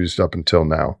we've used up until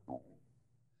now?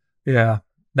 Yeah,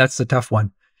 that's the tough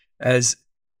one. As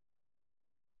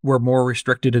we're more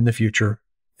restricted in the future,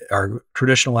 our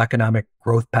traditional economic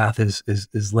growth path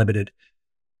is limited.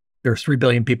 There's 3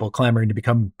 billion people clamoring to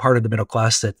become part of the middle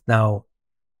class that's now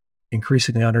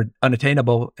increasingly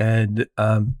unattainable. And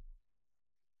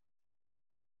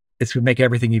it's going to make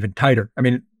everything even tighter. I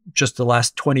mean, just the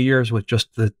last 20 years with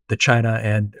just the China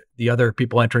and the other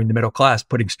people entering the middle class,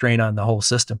 putting strain on the whole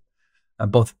system,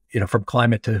 both, from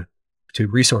climate to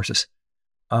resources,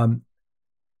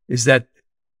 is that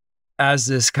as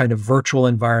this kind of virtual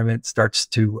environment starts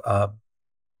to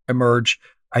emerge,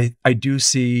 I do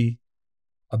see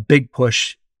a big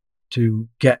push to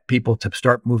get people to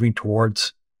start moving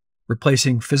towards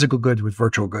replacing physical goods with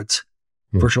virtual goods,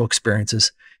 virtual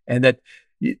experiences. And that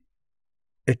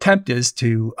attempt is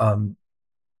to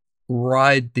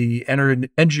ride the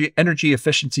energy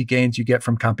efficiency gains you get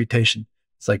from computation.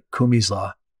 It's like Kumi's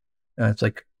law. It's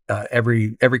like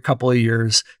every couple of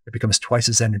years, it becomes twice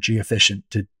as energy efficient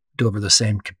to deliver the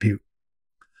same compute.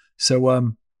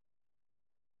 So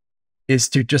is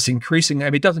to just increasing, I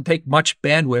mean, it doesn't take much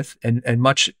bandwidth and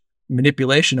much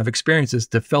manipulation of experiences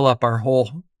to fill up our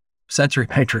whole sensory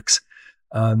matrix.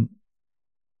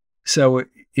 So,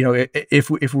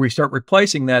 if we start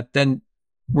replacing that, then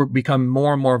we're become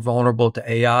more and more vulnerable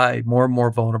to AI, more and more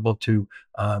vulnerable to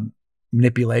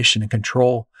manipulation and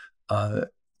control,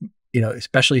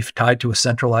 especially if tied to a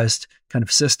centralized kind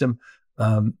of system.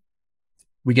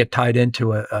 We get tied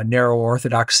into a narrow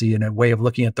orthodoxy and a way of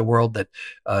looking at the world that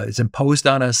is imposed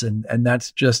on us, and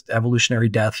that's just evolutionary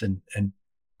death and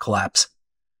collapse.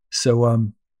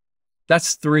 So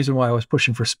that's the reason why I was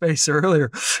pushing for space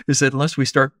earlier, is that unless we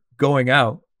start going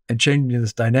out and changing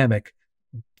this dynamic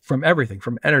from everything,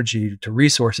 from energy to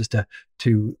resources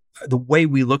to the way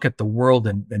we look at the world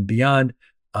and beyond,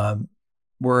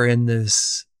 we're in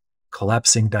this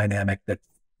collapsing dynamic that's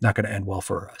not going to end well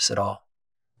for us at all.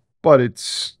 But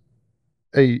it's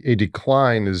a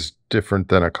decline is different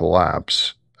than a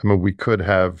collapse. I mean, we could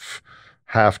have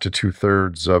half to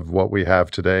 2/3 of what we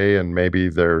have today, and maybe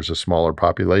there's a smaller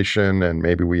population, and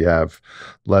maybe we have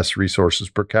less resources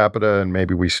per capita, and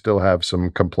maybe we still have some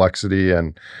complexity.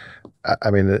 And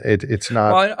I mean, it's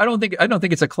not. Well, I don't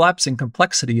think it's a collapsing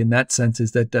complexity in that sense.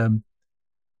 Is that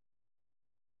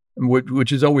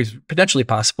which is always potentially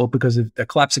possible, because of a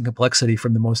collapsing complexity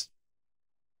from the most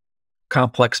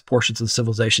complex portions of the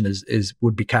civilization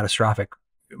would be catastrophic.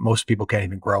 Most people can't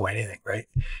even grow anything, right?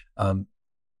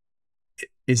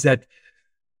 Is that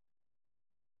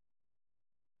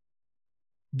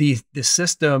the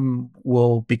system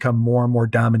will become more and more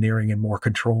domineering and more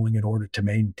controlling in order to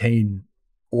maintain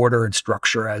order and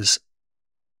structure as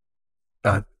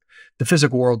the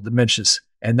physical world diminishes.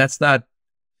 And that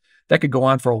could go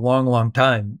on for a long, long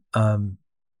time.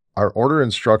 Are order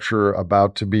and structure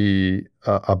about to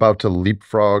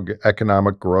leapfrog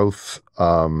economic growth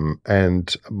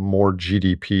and more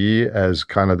GDP as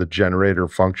kind of the generator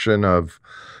function of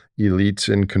elites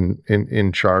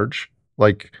in charge?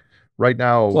 Like right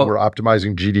now, we're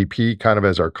optimizing GDP kind of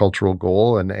as our cultural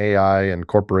goal, and AI and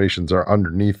corporations are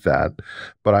underneath that.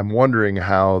 But I'm wondering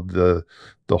how the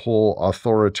whole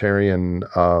authoritarian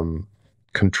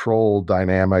control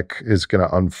dynamic is going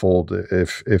to unfold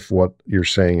if what you're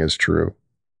saying is true.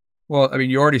 Well, I mean,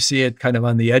 you already see it kind of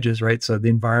on the edges, right? So the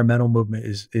environmental movement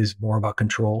is more about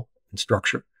control and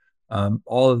structure.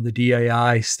 All of the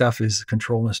DAI stuff is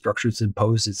control and structure. It's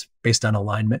imposed. It's based on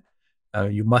alignment.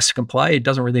 You must comply. It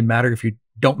doesn't really matter if you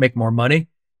don't make more money.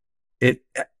 It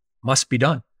must be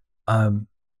done. I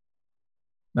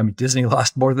mean, Disney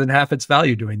lost more than half its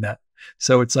value doing that.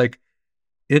 So it's like,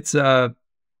 it's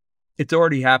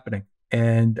already happening.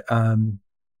 And, I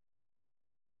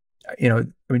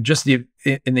mean, just in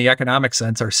the economic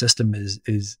sense, our system is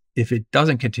if it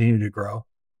doesn't continue to grow,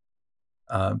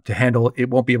 it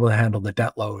won't be able to handle the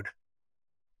debt load.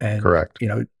 And, correct.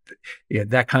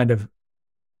 That kind of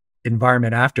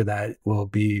environment after that will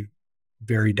be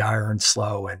very dire and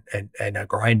slow and a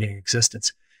grinding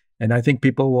existence. And I think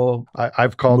people will.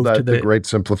 I've called that the great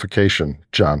simplification,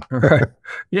 John. Right.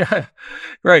 Yeah.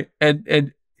 Right.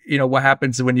 And what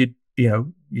happens when you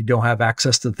don't have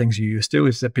access to the things you used to,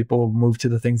 is that people will move to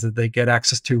the things that they get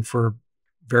access to for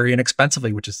very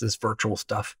inexpensively, which is this virtual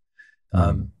stuff.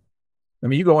 I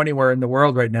mean, you go anywhere in the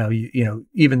world right now,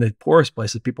 even the poorest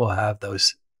places, people have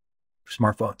those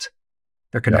smartphones.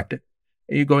 They're connected.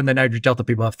 Yeah. You go in the Niger Delta,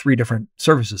 people have 3 different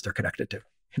services they're connected to,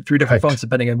 3 different phones,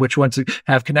 depending on which ones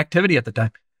have connectivity at the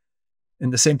time.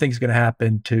 And the same thing is going to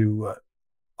happen to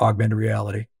augmented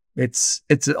reality. It's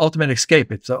an ultimate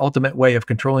escape. It's an ultimate way of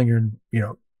controlling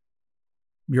your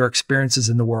experiences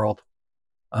in the world.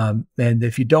 And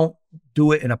if you don't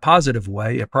do it in a positive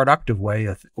way, a productive way,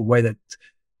 a way that,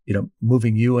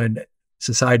 moving you and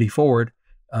society forward,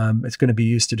 it's going to be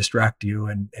used to distract you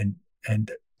and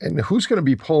who's going to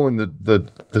be pulling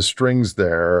the strings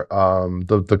there,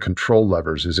 the control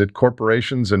levers? Is it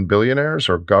corporations and billionaires,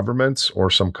 or governments, or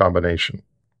some combination?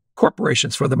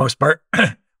 corporations for the most part,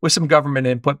 with some government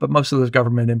input, but most of those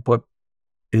government input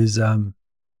is on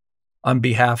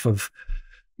behalf of,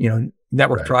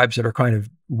 network Right. tribes that are kind of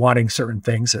wanting certain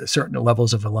things at certain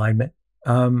levels of alignment.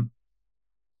 No,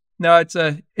 it's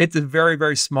a very,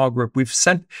 very small group.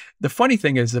 The funny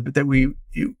thing is that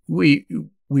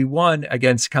we won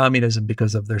against communism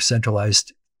because of their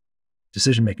centralized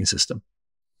decision-making system.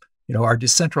 Our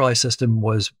decentralized system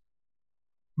was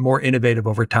more innovative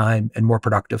over time and more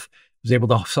productive. It was able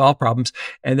to solve problems.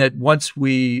 And that once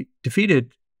we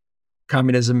defeated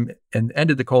communism and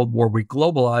ended the Cold War, we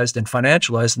globalized and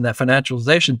financialized, and that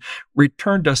financialization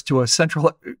returned us to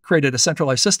created a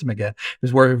centralized system again.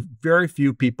 Is where very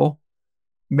few people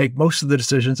make most of the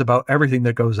decisions about everything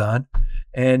that goes on,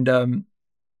 and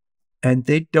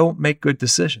they don't make good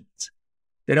decisions.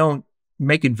 They don't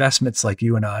make investments like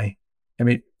you and I. I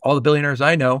mean, all the billionaires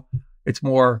I know, it's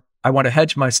more, I want to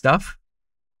hedge my stuff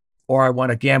or I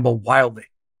want to gamble wildly.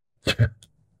 That's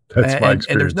my experience.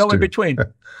 And there's no too. in between.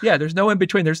 Yeah, there's no in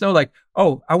between. There's no like,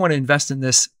 oh, I want to invest in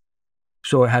this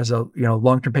so it has a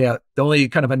long-term payout. The only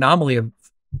kind of anomaly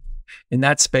in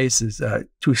that space is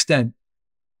to extent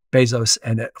Bezos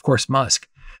and of course Musk.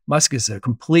 Musk is a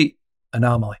complete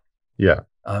anomaly. Yeah.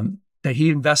 That he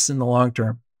invests in the long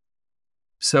term.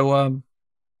 So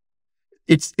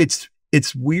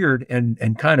it's weird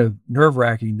and kind of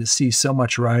nerve-wracking to see so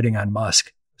much riding on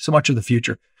Musk, so much of the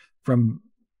future, from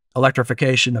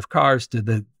electrification of cars to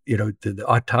the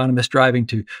autonomous driving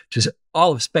to just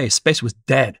all of space. Space was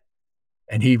dead,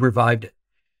 and he revived it.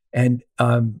 And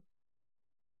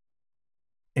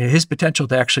his potential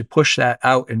to actually push that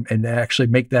out and actually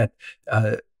make that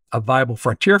a viable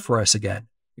frontier for us again,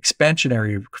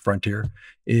 expansionary frontier,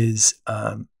 is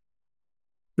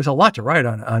there's a lot to write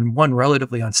on one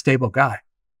relatively unstable guy.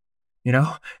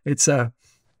 It's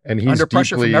and he's under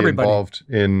pressure deeply from everybody. Involved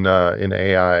in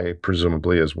AI,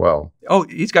 presumably as well. Oh,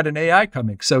 he's got an AI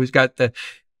coming. So he's got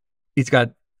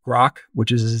Grok,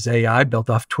 which is his AI built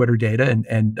off Twitter data,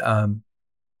 and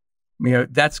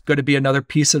that's going to be another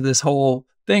piece of this whole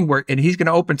thing and he's going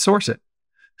to open source it.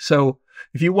 So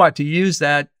if you want to use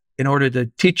that in order to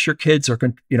teach your kids or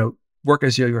work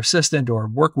as your assistant or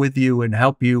work with you and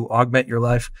help you augment your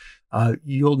life,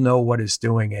 you'll know what it's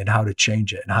doing and how to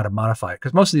change it and how to modify it.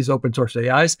 Because most of these open source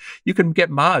AIs, you can get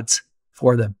mods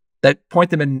for them that point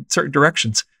them in certain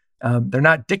directions. They're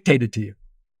not dictated to you.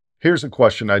 Here's a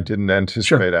question I didn't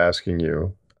anticipate asking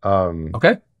you.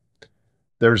 Okay.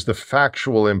 There's the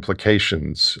factual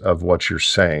implications of what you're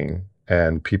saying,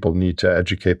 and people need to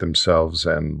educate themselves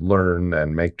and learn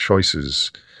and make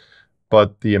choices.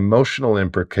 But the emotional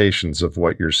implications of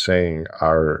what you're saying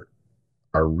are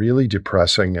really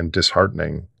depressing and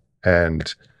disheartening.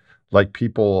 And like,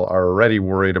 people are already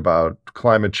worried about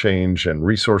climate change and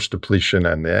resource depletion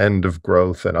and the end of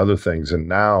growth and other things. And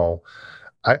now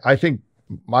I think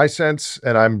my sense,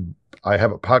 and I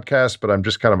have a podcast, but I'm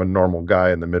just kind of a normal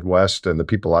guy in the Midwest, and the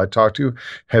people I talk to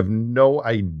have no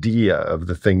idea of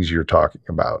the things you're talking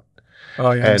about.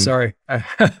 Oh yeah, I'm sorry.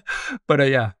 But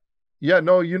yeah. Yeah,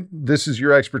 no, this is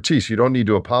your expertise. You don't need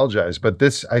to apologize. But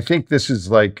I think this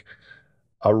is like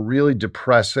a really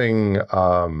depressing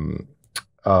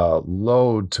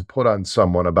load to put on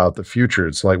someone about the future.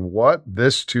 It's like, what?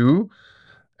 This too?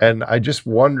 And I just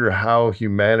wonder how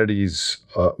humanity's,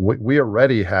 we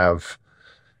already have,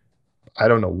 I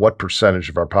don't know what percentage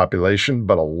of our population,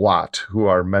 but a lot who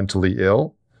are mentally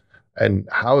ill. And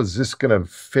how is this going to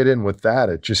fit in with that?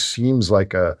 It just seems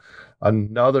like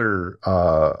another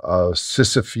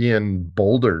Sisyphean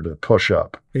boulder to push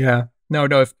up. Yeah.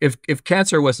 No. If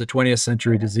cancer was the 20th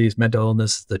century disease, mental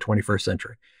illness is the 21st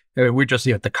century. I mean, we're just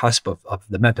at the cusp of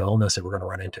the mental illness that we're going to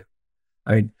run into.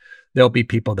 I mean, there'll be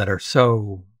people that are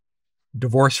so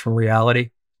divorced from reality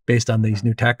based on these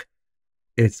new tech.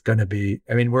 It's going to be,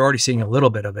 I mean, we're already seeing a little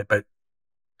bit of it, but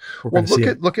well,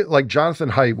 look at like Jonathan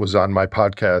Haidt was on my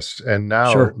podcast, and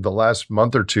now the last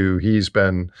month or two, he's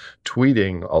been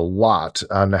tweeting a lot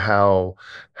on how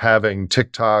having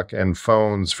TikTok and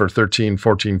phones for 13,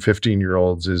 14,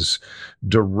 15-year-olds is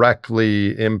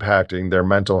directly impacting their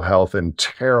mental health in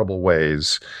terrible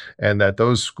ways, and that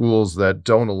those schools that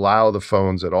don't allow the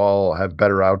phones at all have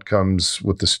better outcomes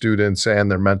with the students and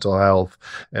their mental health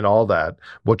and all that.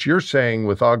 What you're saying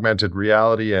with augmented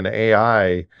reality and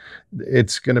AI,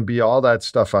 it's going to be all that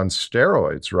stuff on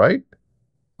steroids, right?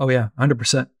 Oh yeah,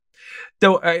 100%.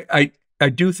 Though I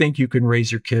do think you can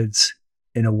raise your kids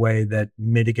in a way that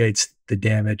mitigates the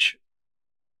damage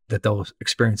that they'll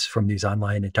experience from these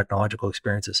online and technological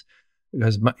experiences.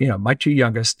 Because my two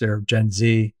youngest, they're Gen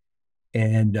Z,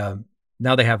 and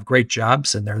now they have great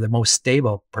jobs and they're the most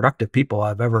stable, productive people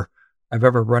I've ever I've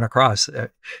ever run across.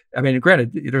 I mean,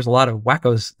 granted, there's a lot of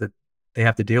wackos that they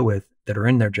have to deal with that are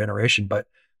in their generation, but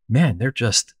man, they're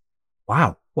just,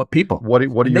 wow, what people. What do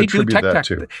And you they do attribute that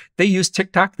TikTok. to? They use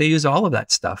TikTok. They use all of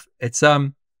that stuff. It's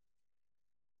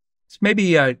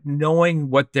maybe knowing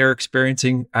what they're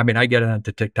experiencing. I mean, I get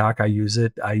onto TikTok. I use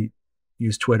it. I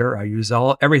use Twitter. I use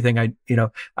everything. I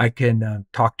can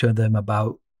talk to them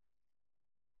about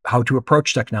how to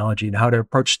approach technology and how to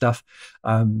approach stuff.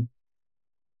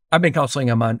 I've been counseling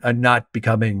them on not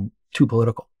becoming too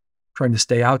political, trying to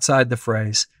stay outside the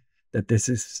phrase that this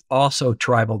is also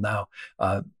tribal now.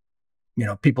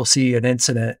 People see an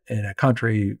incident in a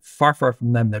country far, far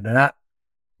from them that they're not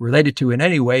related to in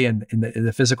any way in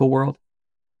the physical world,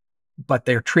 but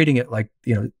they're treating it like,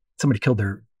 somebody killed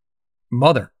their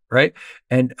mother, right?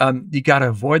 And you got to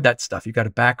avoid that stuff. You got to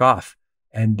back off.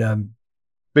 And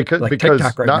Because like because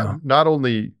TikTok right now. not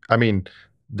only, I mean,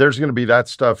 there's going to be that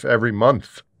stuff every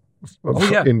month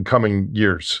in coming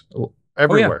years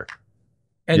everywhere.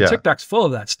 And TikTok's full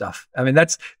of that stuff. I mean,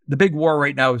 that's the big war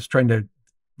right now, is trying to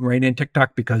rein in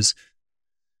TikTok, because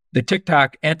the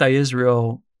TikTok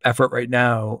anti-Israel effort right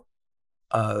now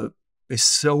is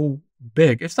so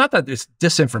big. It's not that it's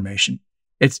disinformation.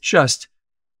 It's just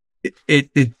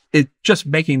it just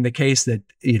making the case that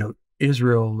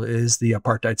Israel is the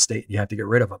apartheid state. You have to get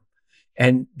rid of them,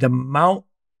 and the amount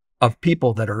of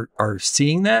people that are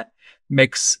seeing that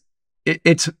makes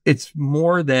it's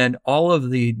more than all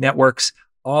of the networks,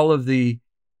 all of the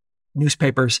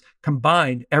newspapers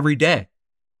combined every day.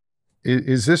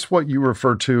 Is this what you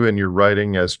refer to in your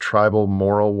writing as tribal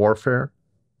moral warfare?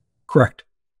 Correct.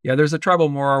 Yeah, there's a tribal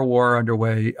moral war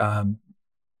underway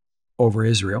over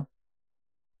Israel,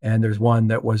 and there's one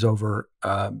that was over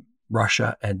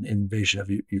Russia and invasion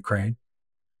of Ukraine.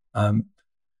 I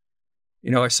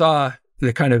saw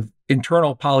the kind of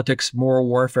internal politics, moral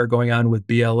warfare going on with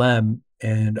BLM,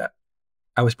 and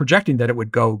I was projecting that it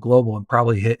would go global and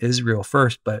probably hit Israel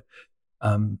first. But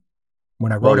when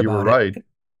I wrote you were about right. it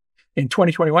in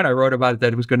 2021, I wrote about it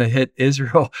that it was going to hit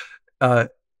Israel,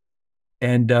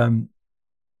 and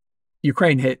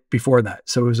Ukraine hit before that.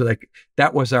 So it was like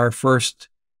that was our first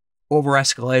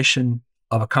over-escalation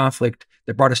of a conflict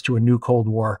that brought us to a new Cold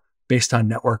War based on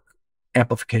network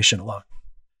amplification alone.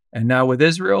 And now with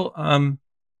Israel,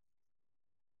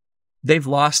 they've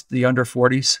lost the under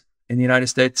 40s in the United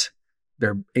States.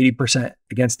 They're 80%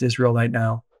 against Israel right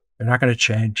now. They're not going to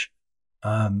change.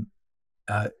 And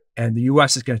the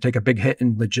U.S. is going to take a big hit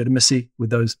in legitimacy with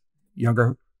those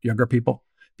younger people,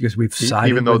 because we've sided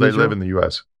even though with they Israel. live in the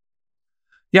U.S.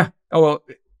 Yeah. Oh, well,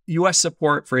 U.S.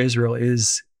 support for Israel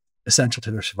is essential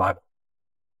to their survival.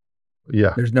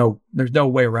 Yeah. There's no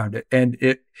way around it. And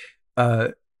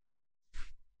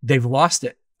they've lost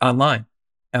it online.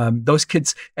 Those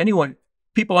kids,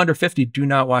 people under 50 do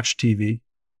not watch TV.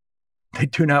 They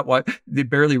do not watch, they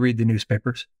barely read the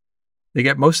newspapers. They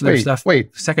get most of their stuff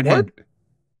secondhand.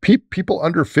 People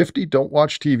under 50 don't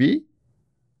watch TV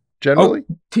generally?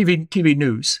 Oh, TV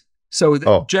news.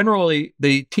 So generally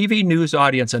the TV news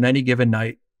audience on any given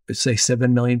night is, say,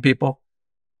 7 million people.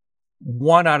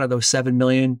 1 out of those 7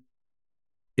 million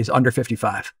is under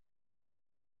 55.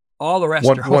 All the rest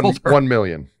are older. 1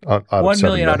 million. Out of 1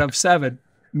 million 7 out of 7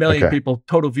 million people,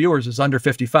 total viewers, is under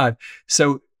 55.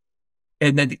 So,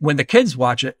 and then when the kids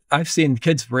watch it, I've seen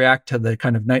kids react to the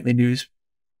kind of nightly news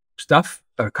stuff,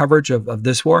 coverage of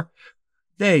this war.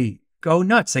 They go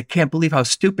nuts. They can't believe how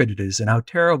stupid it is and how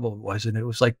terrible it was. And it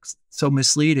was like so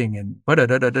misleading and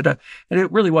and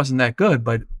it really wasn't that good,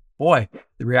 but boy,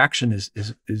 the reaction is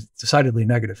decidedly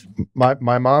negative. My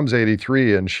mom's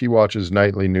 83 and she watches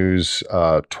nightly news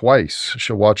twice.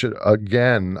 She'll watch it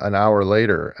again an hour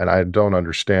later, and I don't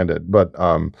understand it. But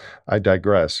I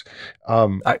digress. I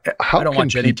don't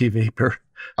watch any TV.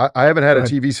 I haven't had a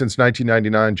TV since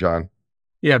 1999, John.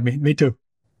 Yeah, me too.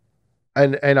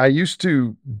 And I used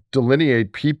to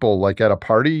delineate people, like at a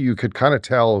party, you could kind of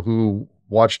tell who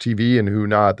watched TV and who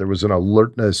not. There was an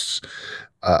alertness.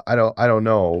 I don't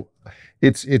know.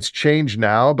 It's changed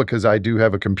now because I do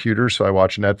have a computer, so I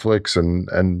watch Netflix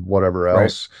and whatever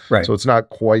else. Right. So it's not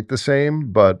quite the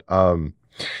same, but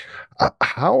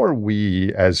how are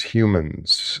we as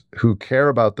humans who care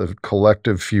about the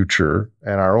collective future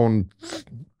and our own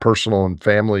personal and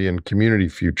family and community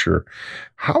future,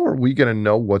 how are we going to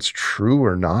know what's true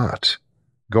or not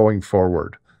going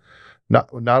forward?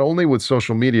 Not only with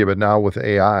social media, but now with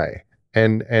AI.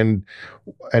 And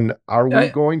are we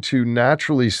going to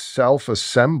naturally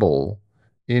self-assemble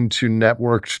into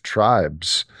networked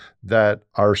tribes that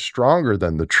are stronger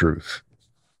than the truth?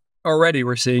 Already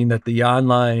we're seeing that the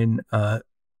online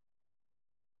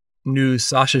news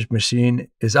sausage machine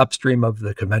is upstream of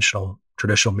the conventional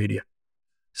traditional media.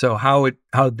 So how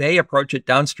they approach it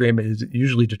downstream is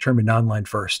usually determined online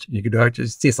first. You could actually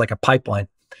see it's like a pipeline.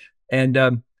 And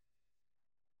the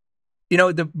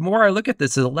more I look at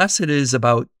this, the less it is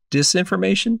about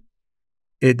disinformation,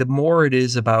 the more it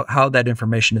is about how that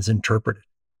information is interpreted.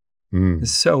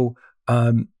 So,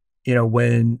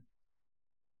 when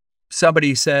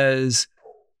somebody says,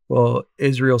 well,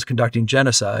 Israel's conducting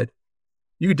genocide,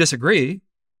 you could disagree,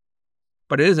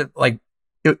 but it isn't like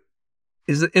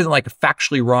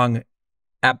factually wrong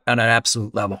on an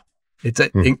absolute level. It's a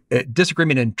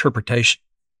disagreement in interpretation,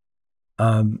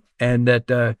 and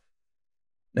that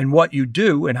and what you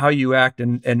do and how you act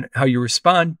and how you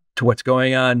respond to what's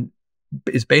going on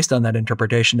is based on that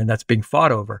interpretation, and that's being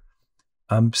fought over.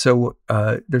 So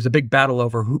there's a big battle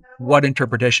over what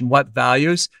interpretation, what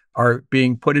values are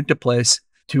being put into place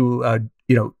to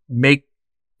make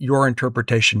your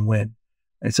interpretation win.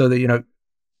 And so the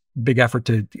big effort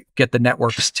to get the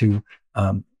networks to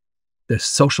the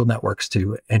social networks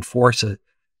to enforce a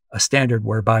standard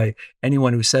whereby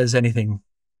anyone who says anything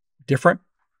different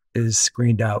is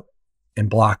screened out and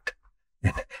blocked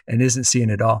and isn't seen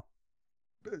at all.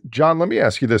 John, let me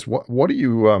ask you this: what do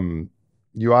you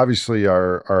you obviously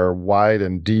are wide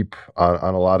and deep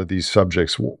on a lot of these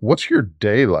subjects. What's your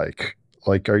day like?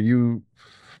 Like, are you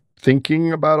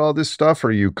thinking about all this stuff?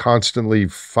 Are you constantly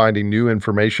finding new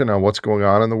information on what's going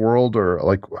on in the world? Or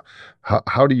like,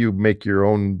 how do you make your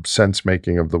own sense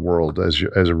making of the world as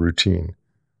a routine?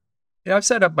 Yeah, I've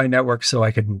set up my network so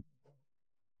I can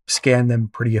scan them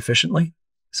pretty efficiently.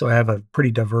 So I have a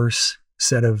pretty diverse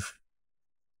set of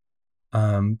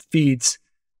feeds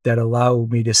that allow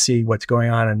me to see what's going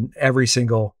on in every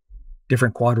single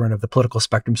different quadrant of the political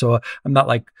spectrum. So I'm not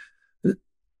like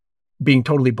being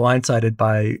totally blindsided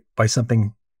by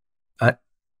something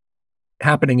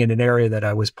happening in an area that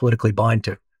I was politically blind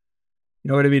to. You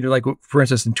know what I mean? Like, for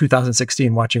instance, in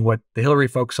 2016, watching what the Hillary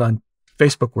folks on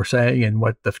Facebook were saying and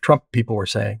what the Trump people were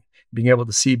saying, being able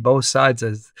to see both sides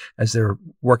as they're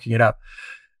working it out.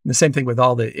 And the same thing with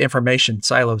all the information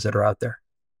silos that are out there.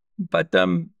 But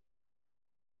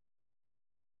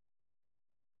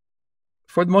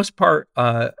for the most part,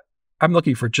 I'm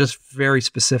looking for just very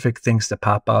specific things to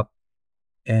pop up.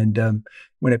 And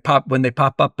when they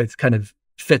pop up, it kind of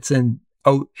fits in.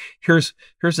 Oh, here's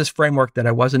this framework that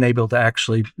I wasn't able to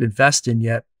actually invest in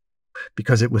yet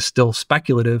because it was still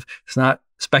speculative. It's not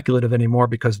speculative anymore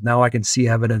because now I can see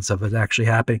evidence of it actually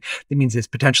happening. It means it's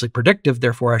potentially predictive,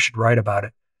 therefore I should write about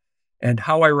it. And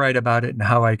how I write about it and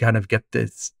how I kind of get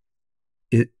this,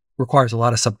 it requires a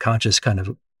lot of subconscious kind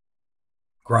of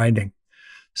grinding.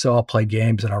 So I'll play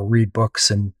games and I'll read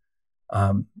books and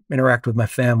interact with my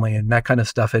family and that kind of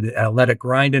stuff. And I'll let it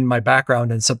grind in my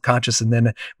background and subconscious. And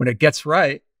then when it gets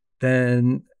right,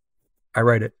 then I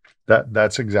write it.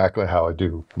 That's exactly how I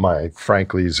do my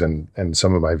Franklies and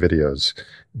some of my videos.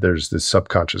 There's this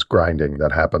subconscious grinding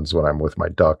that happens when I'm with my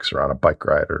ducks or on a bike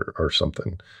ride or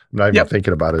something. I'm not even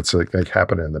thinking about it. It's like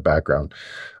happening in the background.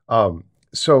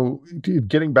 So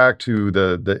getting back to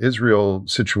the Israel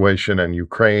situation and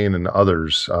Ukraine and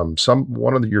others,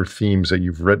 one of your themes that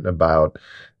you've written about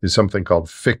is something called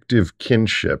fictive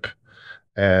kinship.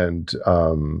 And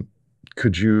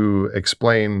could you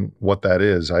explain what that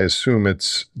is? I assume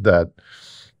it's that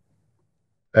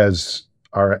as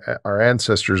our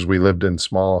ancestors, we lived in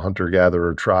small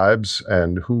hunter-gatherer tribes,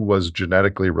 and who was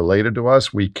genetically related to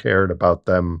us, we cared about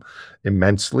them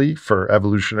immensely for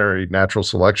evolutionary natural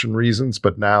selection reasons.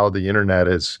 But now the internet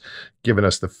has given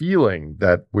us the feeling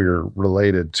that we're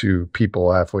related to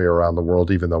people halfway around the world,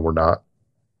 even though we're not.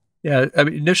 Yeah, I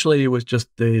mean, initially it was just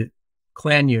the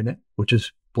clan unit, which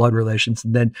is blood relations.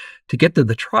 And then to get to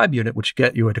the tribe unit, which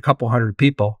get you at a couple hundred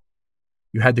people,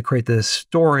 you had to create this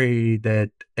story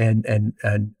that and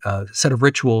a set of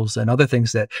rituals and other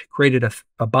things that created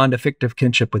a bond of fictive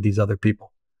kinship with these other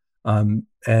people, and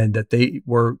that they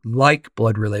were like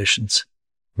blood relations,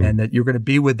 and that you're going to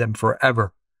be with them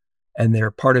forever, and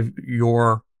they're part of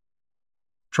your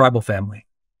tribal family,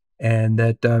 and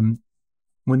that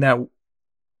when that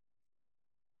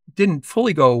didn't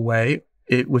fully go away,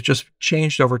 it was just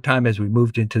changed over time as we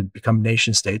moved into become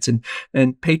nation states, and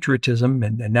patriotism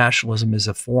and nationalism is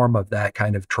a form of that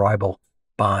kind of tribal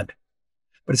bond,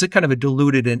 but it's a kind of a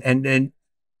diluted and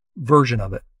version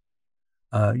of it.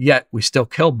 Yet we still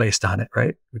kill based on it,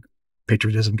 right?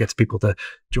 Patriotism gets people to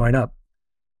join up.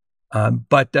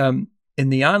 But in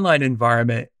the online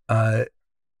environment, there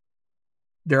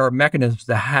are mechanisms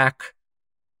to hack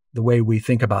the way we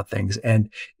think about things. And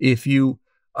if you,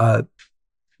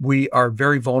 we are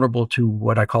very vulnerable to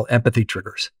what I call empathy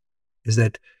triggers, is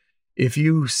that if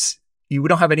you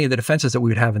don't have any of the defenses that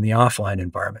we would have in the offline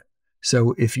environment.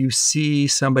 So if you see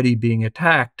somebody being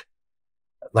attacked,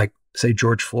 like say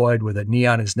George Floyd with a knee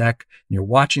on his neck, and you're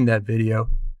watching that video,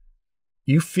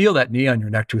 you feel that knee on your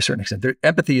neck to a certain extent.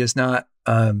 Empathy is not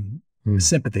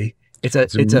sympathy. It's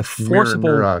a forcible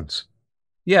neurons.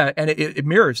 Yeah, and it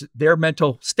mirrors their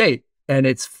mental state, and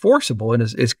it's forcible, and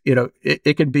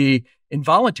it can be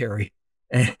involuntary,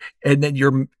 and then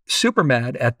you're super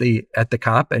mad at the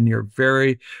cop, and you're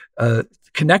very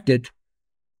connected.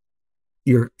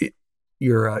 You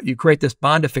create this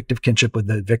bond affective kinship with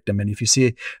the victim, and if you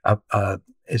see a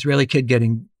Israeli kid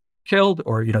getting killed,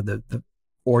 or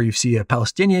or you see a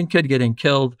Palestinian kid getting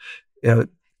killed,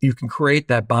 you can create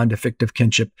that bond affective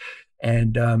kinship,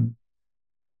 and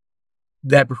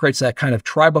that creates that kind of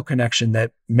tribal connection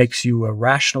that makes you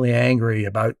irrationally angry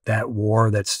about that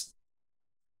war that's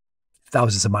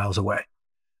thousands of miles away.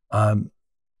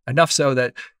 Enough so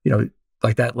that,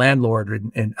 like that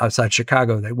landlord in outside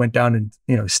Chicago, they went down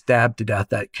and, stabbed to death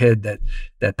that kid,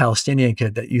 that Palestinian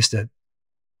kid that used to,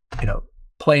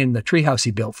 play in the treehouse he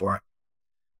built for him.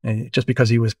 And just because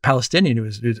he was Palestinian, he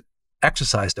was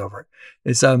exercised over it.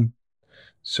 It's,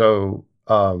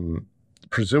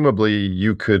 presumably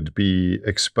you could be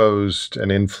exposed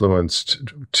and influenced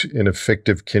in a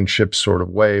fictive kinship sort of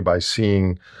way by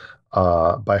seeing,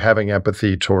 by having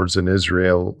empathy towards an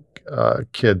Israel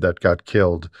kid that got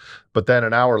killed. But then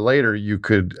an hour later, you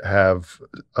could have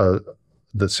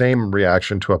the same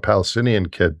reaction to a Palestinian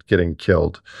kid getting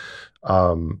killed.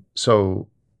 So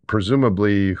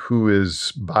presumably who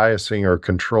is biasing or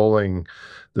controlling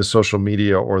the social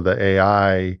media or the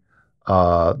AI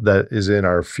that is in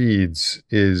our feeds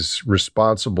is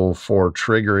responsible for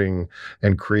triggering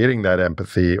and creating that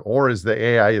empathy, or is the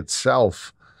AI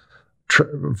itself,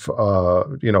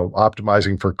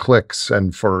 optimizing for clicks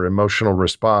and for emotional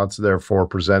response, therefore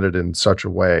presented in such a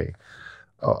way?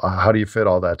 How do you fit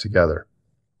all that together?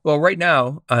 Well, right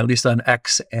now, at least on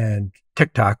X and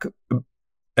TikTok,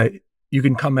 you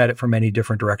can come at it from many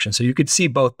different directions. So you could see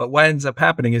both, but what ends up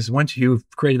happening is once you've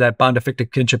created that bond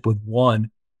affective kinship with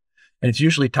one, and it's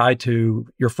usually tied to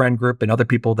your friend group and other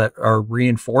people that are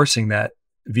reinforcing that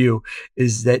view,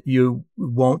 is that you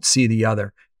won't see the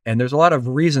other. And there's a lot of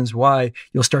reasons why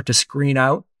you'll start to screen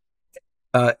out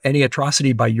any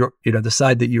atrocity by the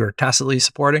side that you are tacitly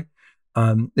supporting.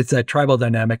 It's that tribal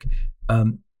dynamic.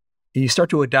 You start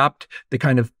to adopt the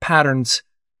kind of patterns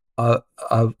of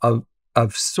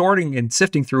sorting and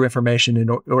sifting through information in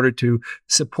order to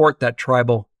support that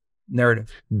tribal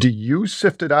narrative. Do you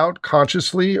sift it out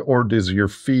consciously, or does your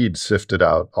feed sift it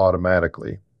out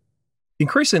automatically?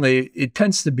 Increasingly, it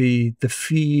tends to be the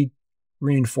feed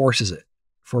reinforces it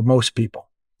for most people.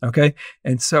 Okay.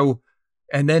 And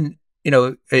then,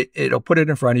 it'll put it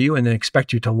in front of you and then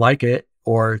expect you to like it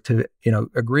or to,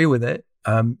 agree with it.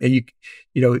 And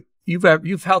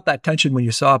you've felt that tension when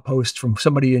you saw a post from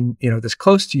somebody that's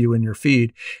close to you in your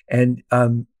feed, and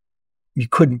you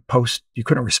couldn't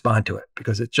respond to it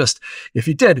because if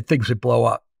you did, things would blow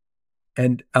up.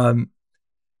 And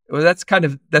that's kind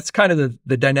of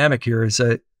the dynamic here is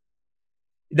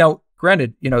now,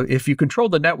 granted, if you control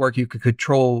the network, you could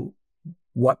control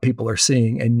what people are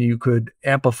seeing, and you could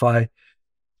amplify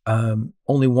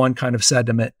only one kind of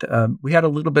sentiment. We had a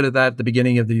little bit of that at the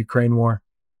beginning of the Ukraine war.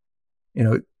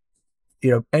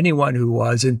 Anyone who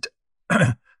wasn't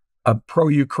a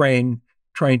pro-Ukraine,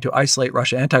 trying to isolate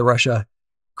Russia, anti-Russia,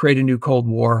 create a new Cold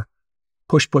War,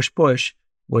 push,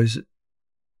 was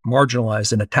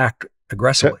marginalized and attacked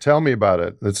aggressively. Tell me about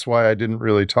it. That's why I didn't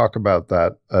really talk about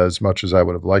that as much as I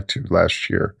would have liked to last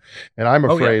year. And I'm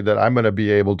afraid that I'm going to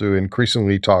be able to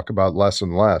increasingly talk about less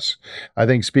and less. I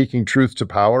think speaking truth to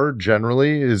power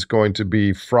generally is going to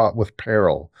be fraught with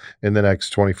peril in the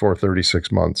next 24,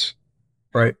 36 months.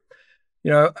 Right.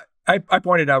 I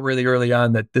pointed out really early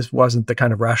on that this wasn't the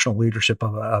kind of rational leadership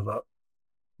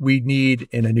we need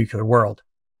in a nuclear world.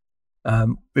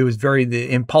 It was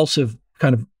the impulsive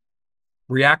kind of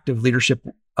reactive leadership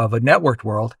of a networked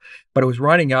world, but it was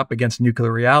running up against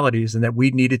nuclear realities, and that we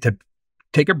needed to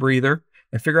take a breather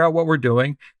and figure out what we're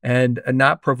doing and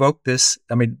not provoke this.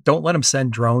 I mean, don't let them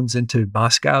send drones into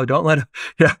Moscow. Don't let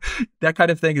them, that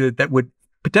kind of thing that would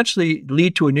potentially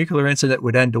lead to a nuclear incident that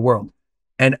would end the world.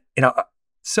 And,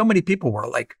 so many people were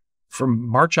like, from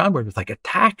March onward, was like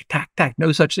attack.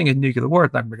 No such thing as nuclear war.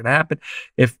 It's not going to happen.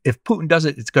 If Putin does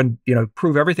it, it's going to,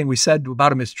 prove everything we said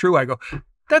about him is true. I go,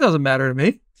 that doesn't matter to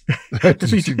me.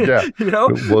 It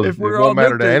won't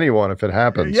matter to anyone if it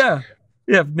happens. Yeah.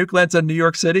 If nuke lands on New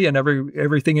York City and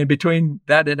everything in between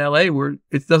that and LA,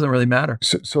 it doesn't really matter.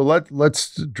 So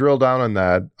let's drill down on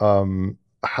that.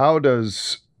 How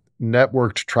does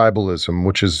networked tribalism,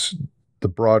 which is the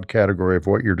broad category of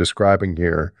what you're describing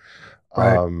here,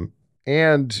 Right.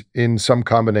 And in some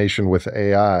combination with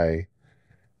AI.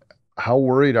 How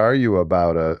worried are you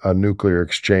about a nuclear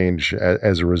exchange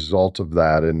as a result of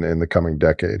that in the coming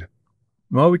decade?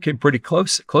 Well, we came pretty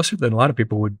closer than a lot of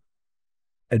people would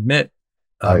admit.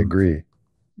 I Um, agree.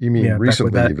 You mean yeah, in fact, with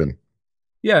recently that, even?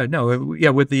 yeah, no, yeah,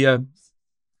 with the and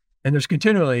there's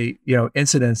continually,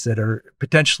 incidents that are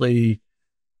potentially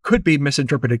could be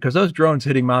misinterpreted because those drones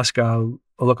hitting Moscow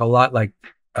look a lot like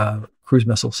cruise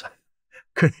missiles.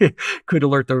 could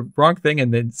alert the wrong thing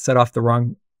and then set off the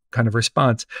wrong kind of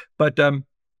response. But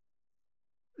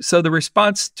so the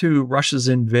response to Russia's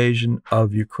invasion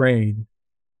of Ukraine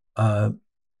uh,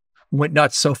 went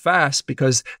nuts so fast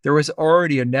because there was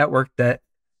already a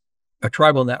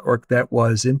tribal network that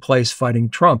was in place fighting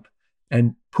Trump,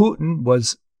 and Putin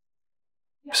was,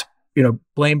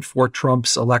 blamed for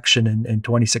Trump's election in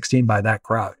 2016 by that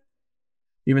crowd,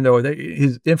 even though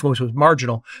his influence was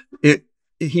marginal.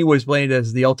 He was blamed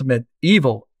as the ultimate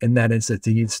evil in that instance.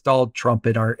 He installed Trump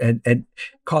and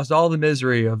caused all the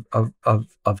misery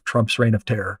of Trump's reign of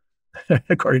terror,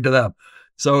 according to them.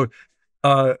 So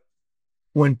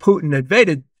when Putin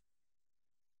invaded,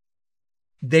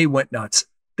 they went nuts.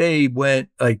 They went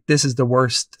like, this is the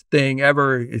worst thing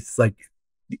ever. It's like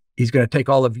he's going to take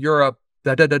all of Europe.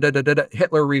 Da, da, da, da, da, da.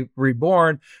 Hitler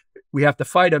reborn. We have to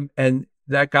fight him. And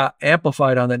that got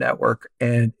amplified on the network,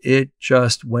 and it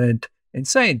just went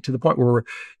insane to the point where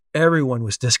everyone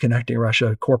was disconnecting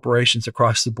Russia, corporations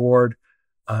across the board,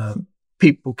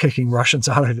 people kicking Russians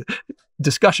out of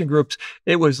discussion groups.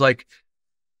 It was like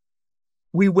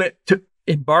we went to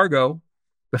embargo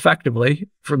effectively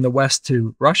from the West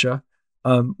to Russia,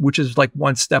 which is like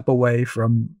one step away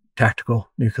from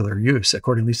tactical nuclear use,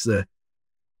 according at least to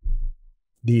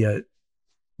the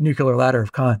nuclear ladder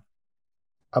of Khan.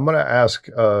 I'm going to ask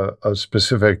a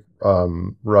specific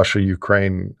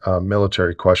Russia-Ukraine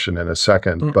military question in a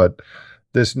second, but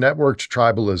this networked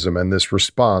tribalism and this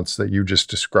response that you just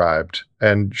described,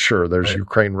 and sure, there's Right.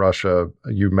 Ukraine, Russia,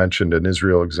 you mentioned an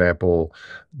Israel example.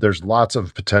 There's lots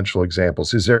of potential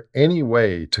examples. Is there any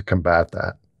way to combat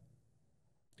that?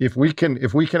 If we can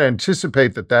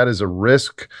anticipate that that is a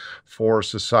risk for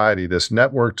society, this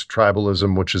networked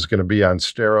tribalism, which is going to be on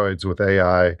steroids with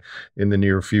AI in the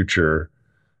near future.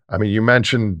 I mean, you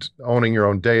mentioned owning your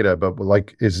own data, but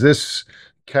like, is this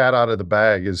cat out of the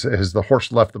bag? Has the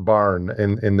horse left the barn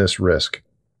in this risk?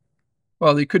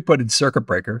 Well, you could put in circuit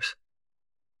breakers.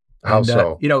 How And,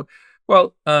 so?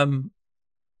 well,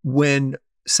 when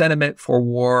sentiment for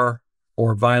war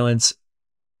or violence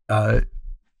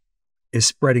is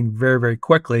spreading very, very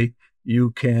quickly,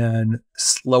 you can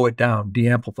slow it down,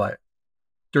 de-amplify it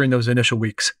during those initial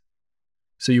weeks.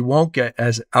 So you won't get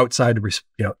as outsized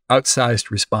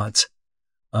response.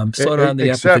 Slow down the amplitude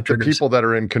Except the triggers. people that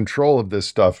are in control of this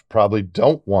stuff probably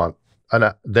don't want,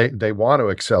 they want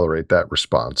to accelerate that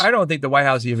response. I don't think the White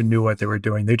House even knew what they were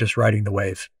doing. They're just riding the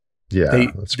wave. Yeah,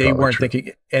 they weren't true.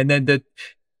 thinking. And then the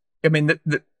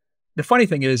funny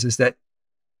thing is that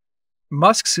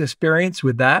Musk's experience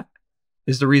with that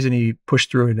is the reason he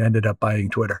pushed through and ended up buying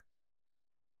Twitter.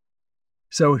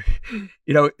 So,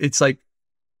 it's like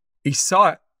he saw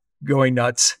it going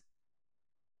nuts,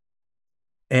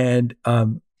 and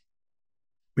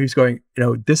he was going,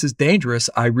 this is dangerous.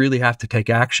 I really have to take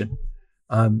action.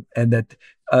 And that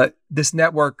this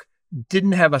network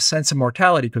didn't have a sense of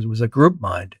mortality because it was a group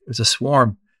mind. It was a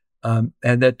swarm. And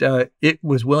that it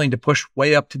was willing to push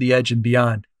way up to the edge and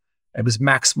beyond. It was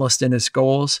maximalist in its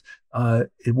goals.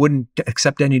 It wouldn't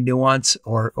accept any nuance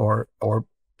or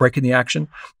breaking the action.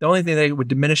 The only thing that would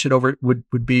diminish it over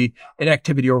would be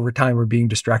inactivity over time or being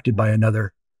distracted by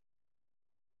another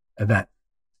event.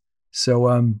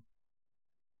 So,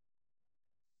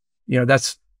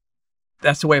 that's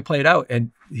the way it played out.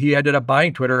 And he ended up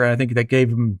buying Twitter, and I think that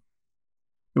it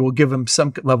will give him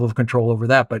some level of control over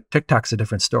that. But TikTok's a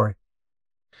different story.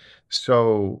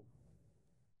 So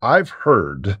I've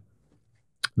heard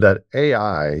that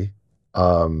AI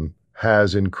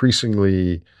has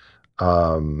increasingly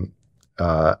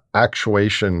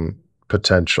actuation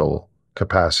potential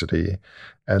capacity,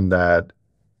 and that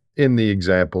in the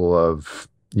example of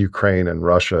Ukraine and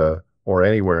Russia or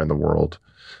anywhere in the world,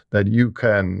 that you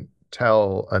can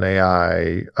tell an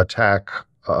AI attack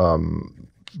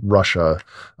Russia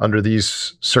under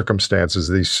these circumstances,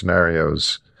 these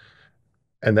scenarios,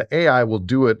 and the AI will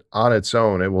do it on its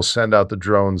own. It will send out the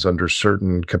drones under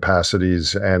certain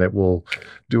capacities, and it will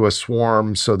do a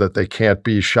swarm so that they can't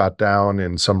be shot down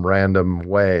in some random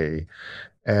way.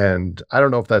 And I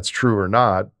don't know if that's true or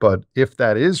not, but if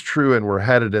that is true and we're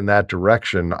headed in that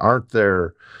direction, aren't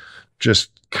there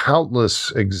just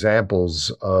countless examples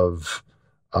of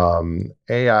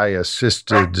AI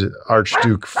assisted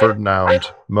Archduke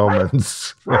Ferdinand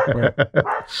moments. Right.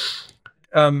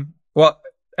 Well,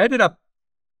 I ended up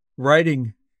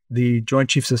writing the Joint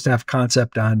Chiefs of Staff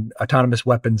concept on autonomous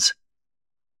weapons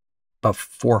about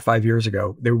 4 or 5 years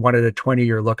ago. They wanted a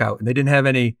 20-year lookout, and they didn't have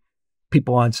any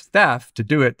people on staff to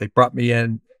do it. They brought me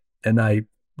in, and I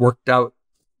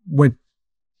went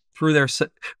through their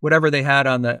whatever they had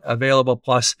on the available,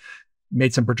 plus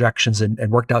made some projections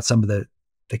and worked out some of the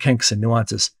kinks and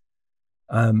nuances.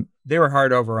 They were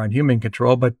hard over on human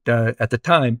control, but at the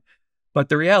time. But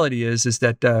the reality is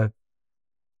that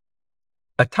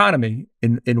autonomy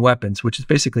in weapons, which is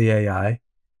basically AI,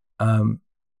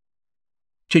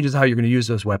 changes how you're going to use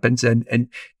those weapons and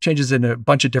changes in a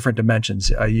bunch of different dimensions.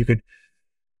 You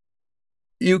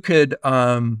could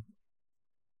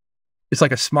it's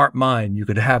like a smart mind. You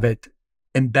could have it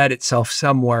embed itself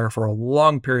somewhere for a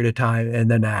long period of time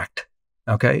and then act,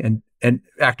 okay, and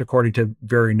act according to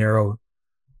very narrow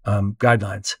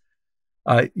guidelines.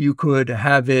 You could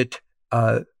have it.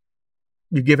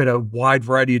 You give it a wide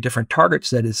variety of different targets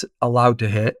that is allowed to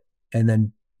hit, and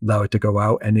then allow it to go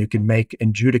out, and you can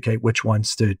adjudicate which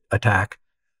ones to attack.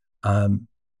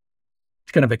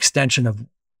 It's kind of extension of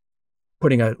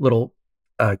putting a little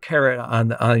carrot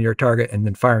on your target and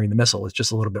then firing the missile. It's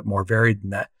just a little bit more varied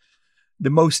than that. The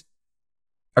most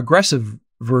aggressive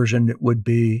version would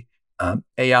be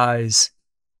AIs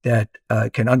that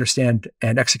can understand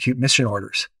and execute mission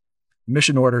orders.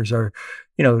 Mission orders are,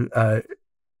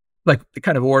 like the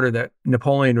kind of order that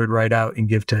Napoleon would write out and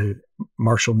give to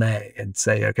Marshal Ney and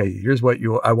say, okay, here's what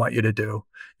I want you to do.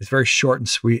 It's very short and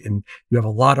sweet, and you have a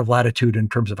lot of latitude in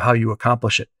terms of how you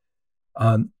accomplish it.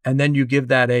 And then you give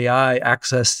that AI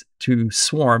access to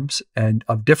swarms and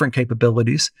of different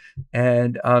capabilities,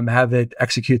 and have it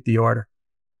execute the order.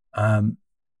 Now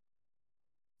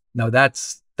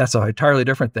that's an entirely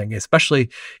different thing, especially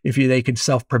if they can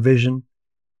self-provision,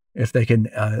 if they can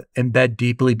embed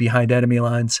deeply behind enemy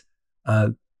lines.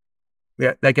 That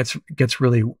gets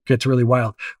really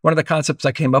wild. One of the concepts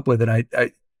I came up with, and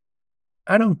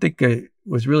I don't think it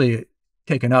was really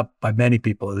taken up by many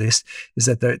people, at least, is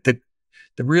that the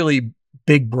really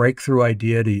big breakthrough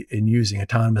idea in using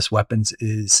autonomous weapons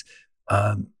is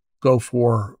go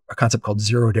for a concept called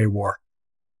zero-day war.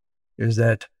 Is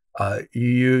that you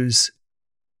use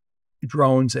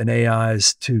drones and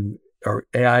AIs or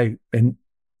AI and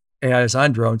AIs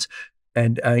on drones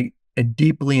and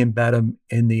deeply embed them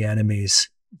in the enemy's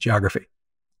geography.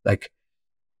 Like,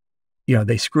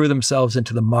 they screw themselves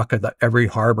into the muck of every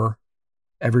harbor,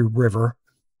 every river,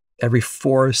 every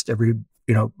forest, every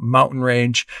mountain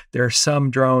range. There are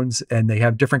some drones, and they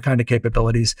have different kind of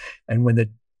capabilities. And when the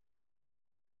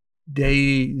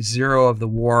day zero of the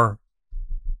war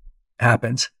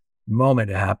happens, the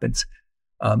moment it happens,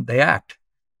 they act.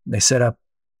 They set up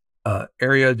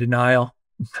area denial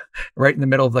right in the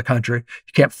middle of the country.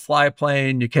 You can't fly a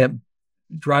plane. You can't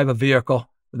drive a vehicle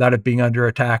without it being under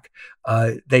attack.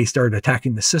 They started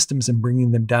attacking the systems and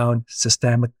bringing them down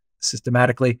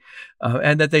systematically,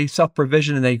 and that they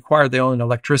self-provision and they acquire their own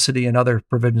electricity and other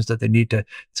provisions that they need to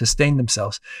sustain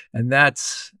themselves. And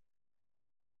that's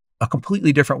a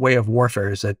completely different way of warfare.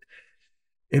 Is that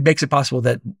it makes it possible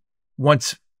that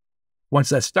once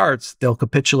that starts, they'll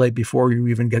capitulate before you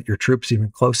even get your troops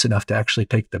even close enough to actually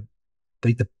take the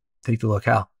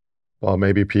locale. Well,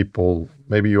 maybe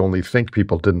you only think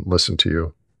people didn't listen to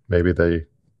you. Maybe they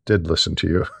did listen to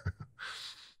you.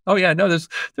 Oh yeah, no, there's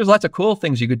lots of cool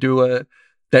things you could do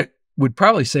that would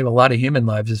probably save a lot of human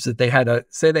lives. Is that they had a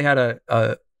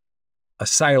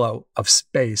silo of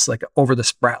space, like over the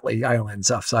Spratly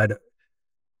Islands off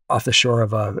the shore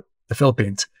of the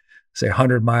Philippines, say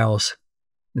 100 miles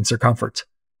in circumference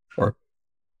or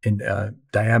in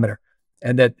diameter,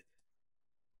 and that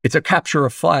it's a capture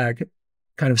a flag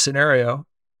kind of scenario,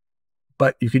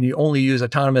 but you can only use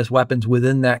autonomous weapons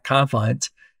within that confines.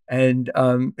 And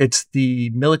it's the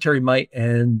military might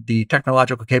and the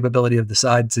technological capability of the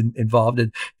sides involved.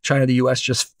 And China and the U.S.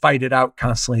 just fight it out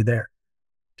constantly there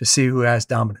to see who has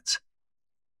dominance.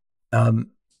 And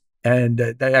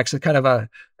that actually kind of a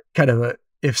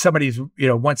if somebody's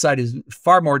one side is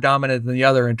far more dominant than the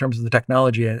other in terms of the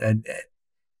technology, and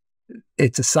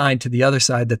it's a sign to the other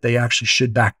side that they actually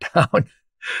should back down,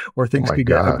 or things could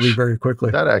get ugly very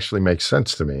quickly. That actually makes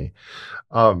sense to me.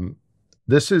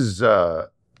 This is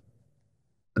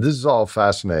all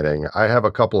fascinating. I have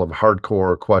a couple of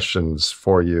hardcore questions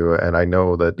for you, and I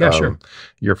know that Sure.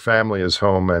 Your family is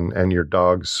home and your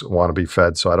dogs want to be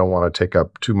fed, so I don't want to take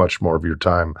up too much more of your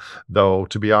time. Though,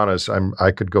 to be honest,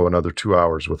 I could go another 2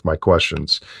 hours with my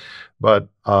questions. But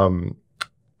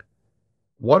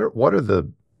what are the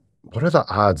what are the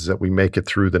odds that we make it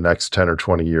through the next 10 or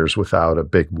 20 years without a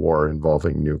big war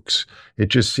involving nukes? It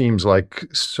just seems like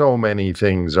so many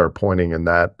things are pointing in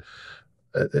that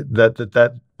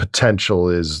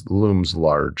potential looms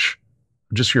large.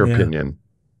 Just your Yeah. opinion.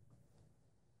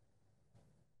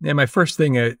 Yeah. The first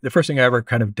thing I ever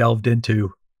kind of delved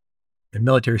into in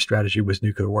military strategy was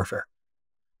nuclear warfare.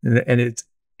 And it's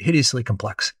hideously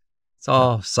complex. It's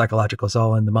all psychological. It's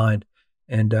all in the mind.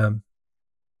 And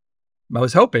I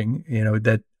was hoping,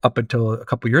 that up until a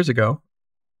couple of years ago,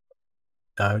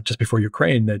 just before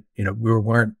Ukraine, that we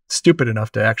weren't stupid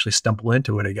enough to actually stumble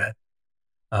into it again.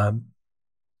 Um,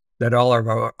 that all of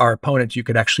our opponents you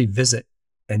could actually visit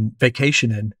and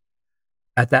vacation in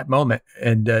at that moment,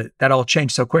 and that all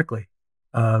changed so quickly.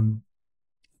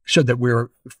 Showed that we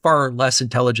were far less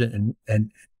intelligent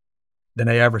and than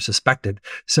I ever suspected.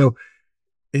 So,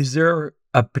 is there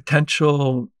a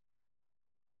potential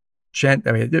chance?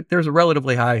 I mean, there's a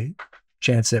relatively high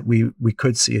chance that we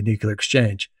could see a nuclear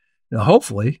exchange. Now,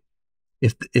 hopefully,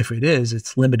 if it is,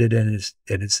 it's limited and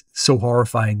it's so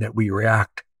horrifying that we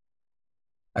react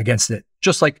against it.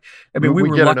 Just like, I mean, we We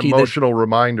were get an lucky that, emotional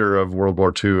reminder of World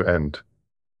War II end.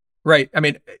 right? I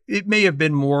mean, it may have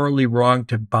been morally wrong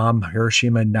to bomb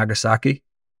Hiroshima and Nagasaki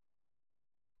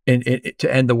and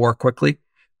to end the war quickly,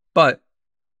 but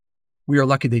we are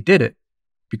lucky they did it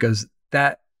because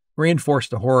that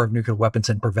reinforced the horror of nuclear weapons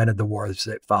and prevented the wars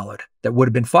that followed that would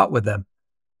have been fought with them.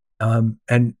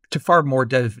 And to far more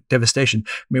devastation.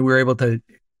 I mean, we were able to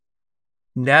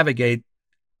navigate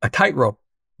a tightrope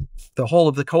the whole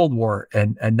of the Cold War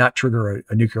and not trigger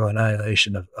a nuclear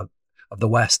annihilation of the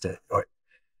West or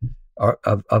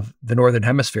of the Northern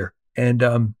Hemisphere.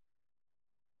 And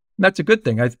that's a good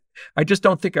thing. I just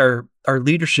don't think our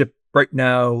leadership right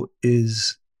now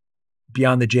is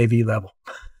beyond the JV level.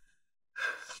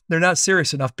 They're not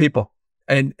serious enough people.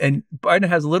 And Biden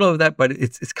has a little of that, but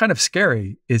it's kind of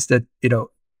scary is that,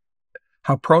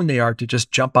 how prone they are to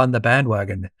just jump on the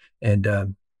bandwagon. And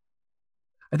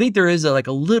I think there is a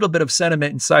little bit of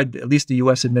sentiment inside at least the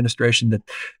U.S. administration that,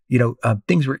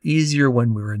 things were easier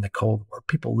when we were in the Cold War.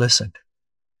 People listened,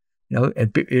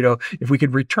 and, if we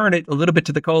could return it a little bit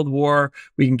to the Cold War,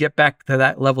 we can get back to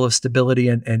that level of stability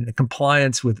and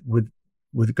compliance with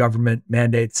government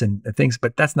mandates and things.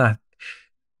 But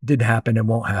didn't happen and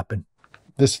won't happen.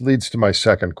 This leads to my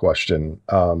second question.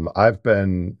 I've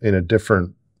been in a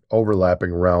different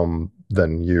overlapping realm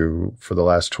than you for the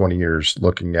last 20 years,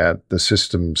 looking at the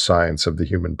system science of the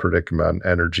human predicament,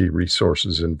 energy,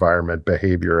 resources, environment,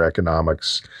 behavior,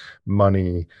 economics,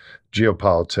 money,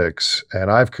 geopolitics.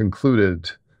 And I've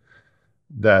concluded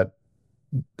that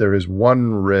there is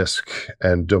one risk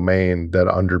and domain that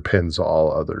underpins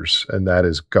all others, and that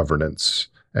is governance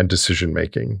and decision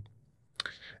making.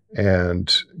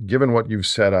 And given what you've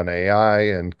said on AI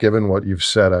and given what you've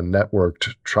said on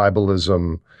networked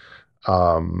tribalism,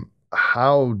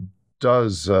 how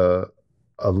does a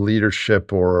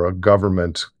leadership or a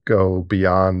government go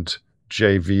beyond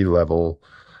JV level?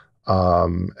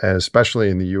 And especially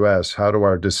in the US, how do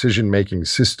our decision-making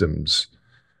systems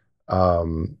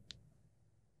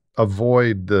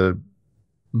avoid the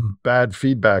bad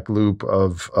feedback loop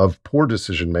of poor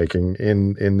decision making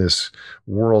in this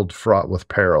world fraught with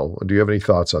peril? Do you have any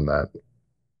thoughts on that?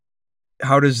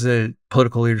 How does the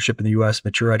political leadership in the U.S.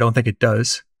 mature? I don't think it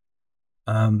does.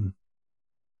 And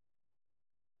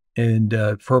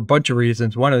for a bunch of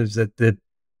reasons. One is that the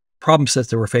problem sets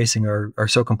that we're facing are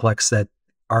so complex that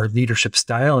our leadership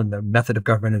style and the method of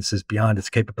governance is beyond its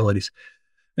capabilities.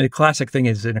 And the classic thing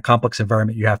is in a complex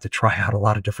environment, you have to try out a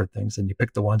lot of different things and you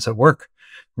pick the ones that work,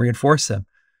 reinforce them.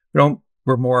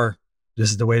 We're more,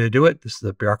 this is the way to do it. This is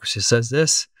the bureaucracy says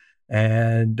this.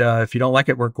 And if you don't like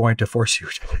it, we're going to force you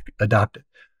to adopt it.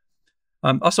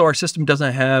 Also, our system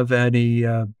doesn't have any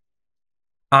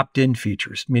opt-in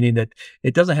features, meaning that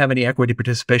it doesn't have any equity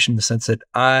participation in the sense that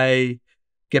I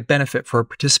get benefit for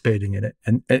participating in it.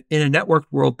 And in a networked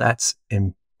world, that's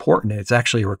important. It's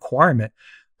actually a requirement.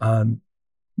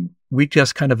 We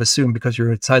just kind of assume because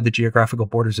you're inside the geographical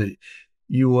borders that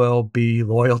you will be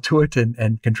loyal to it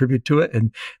and contribute to it.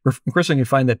 And increasingly, you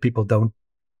find that people don't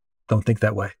think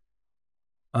that way.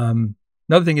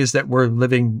 Another thing is that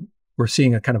we're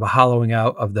seeing a kind of a hollowing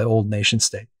out of the old nation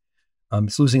state.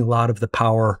 It's losing a lot of the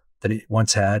power that it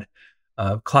once had.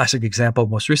 Classic example,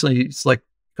 most recently, it's like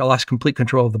it lost complete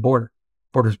control of the border.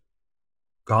 Border's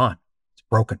gone. It's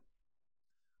broken.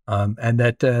 And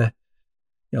that,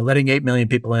 letting 8 million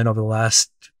people in over the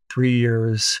last 3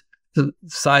 years, the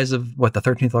size of the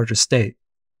 13th largest state,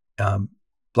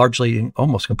 largely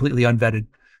almost completely unvetted.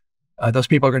 Those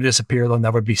people are going to disappear. They'll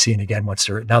never be seen again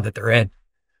now that they're in.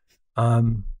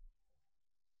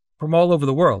 from all over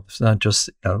the world. It's not just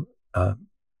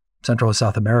Central and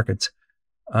South Americans.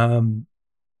 And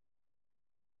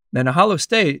a hollow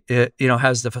state, it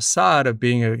has the facade of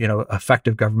being a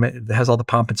effective government. It has all the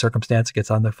pomp and circumstance. It gets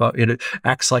on the phone. It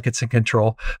acts like it's in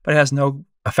control, but it has no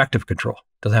effective control.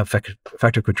 It doesn't have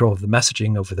effective control of the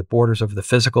messaging, over the borders, over the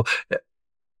physical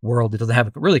world. It doesn't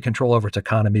have really control over its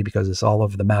economy because it's all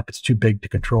over the map. It's too big to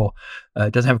control.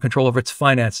 It doesn't have control over its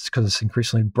finances because it's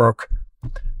increasingly broke.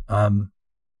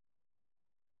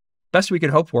 Best we could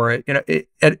hope for it,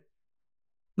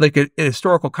 like a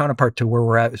historical counterpart to where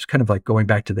we're at, is kind of like going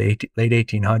back to the late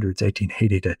 1800s,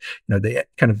 1880 to the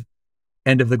kind of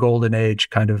end of the golden age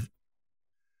kind of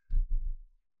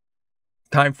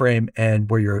time frame, and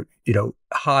where you're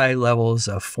high levels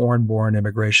of foreign-born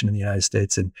immigration in the United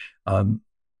States, and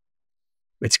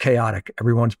it's chaotic.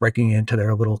 Everyone's breaking into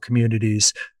their little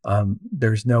communities.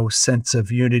 There's no sense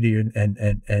of unity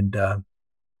and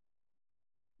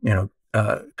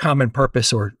common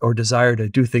purpose or desire to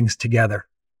do things together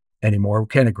anymore. We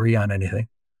can't agree on anything.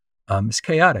 It's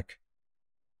chaotic.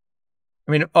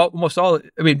 I mean,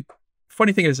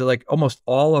 funny thing is that, like, almost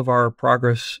all of our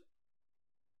progress,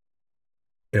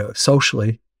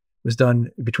 socially, was done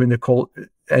between the cold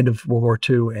end of World War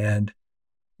II and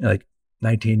like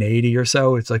 1980 or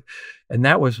so. It's like, and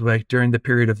that was like during the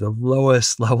period of the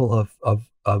lowest level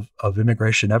of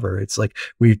immigration ever. It's like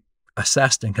we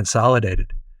assessed and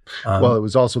consolidated. Well, it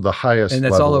was also the highest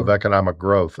level of economic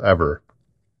growth ever.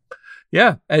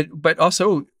 Yeah, but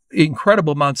also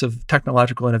incredible amounts of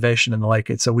technological innovation and the like.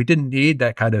 And so we didn't need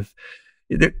that kind of.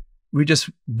 We just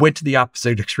went to the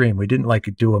opposite extreme. We didn't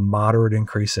like do a moderate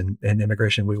increase in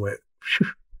immigration. We went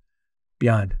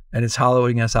beyond, and it's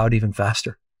hollowing us out even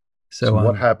faster. So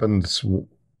what happens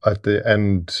at the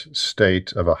end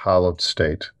state of a hollowed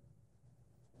state?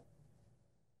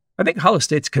 I think hollow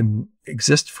states can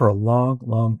exist for a long,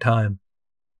 long time.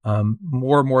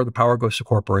 More and more the power goes to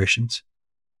corporations.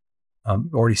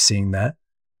 Already seeing that.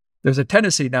 There's a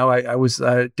tendency now.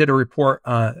 I did a report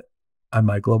on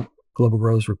my Global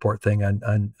Growth report thing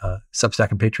on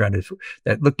Substack and Patreon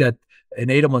that looked at an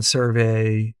Edelman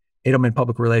survey. Edelman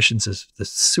Public Relations is the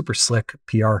super slick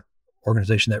PR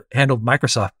organization that handled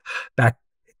Microsoft back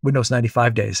Windows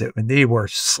 95 days. And they were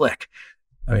slick.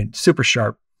 I mean, super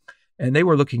sharp. And they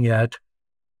were looking at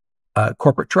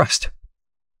corporate trust.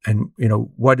 And,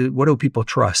 what do people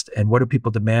trust, and what do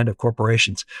people demand of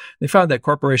corporations? They found that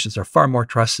corporations are far more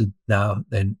trusted now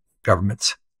than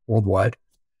governments worldwide,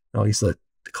 at least the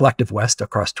collective West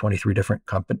across 23 different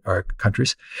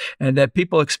countries, and that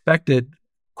people expected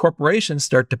corporations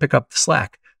start to pick up the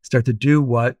slack, start to do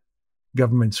what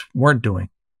governments weren't doing,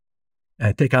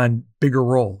 and take on bigger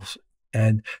roles.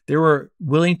 And they were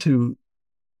willing to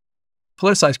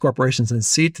politicize corporations and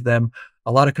cede to them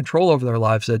a lot of control over their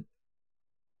lives that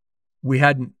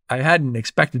I hadn't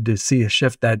expected to see a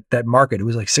shift that market. It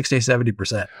was like 60,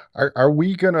 70%. Are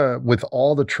we gonna, with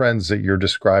all the trends that you're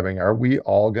describing, are we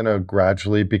all gonna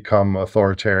gradually become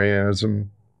authoritarianism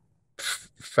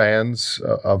fans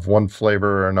of one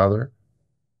flavor or another?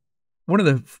 One of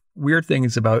the weird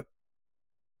things about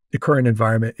the current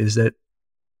environment is that,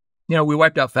 we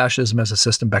wiped out fascism as a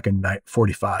system back in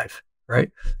 1945,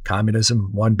 right? Communism,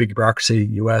 one big bureaucracy,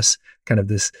 US, kind of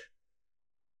this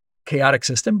chaotic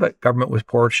system, but government was a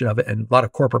portion of it, and a lot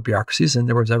of corporate bureaucracies, and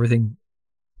everything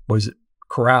was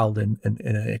corralled in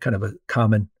a kind of a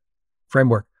common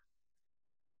framework.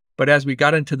 But as we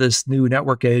got into this new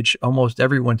network age, almost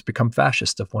everyone's become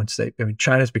fascist of one state. I mean,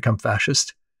 China's become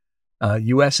fascist.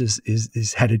 US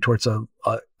is headed towards a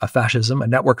fascism, a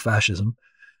network fascism.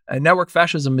 And network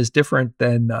fascism is different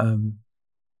than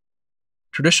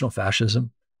traditional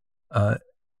fascism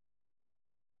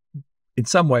in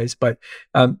some ways, but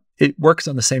it works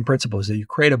on the same principles, that you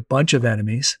create a bunch of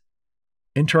enemies,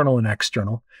 internal and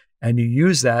external, and you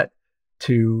use that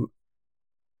to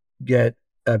get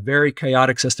a very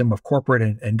chaotic system of corporate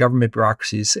and government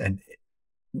bureaucracies and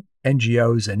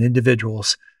NGOs and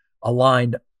individuals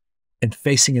aligned and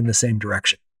facing in the same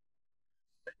direction.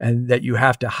 And that you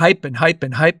have to hype and hype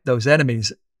and hype those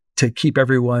enemies to keep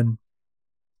everyone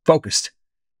focused.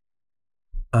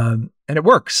 And it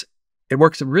works. It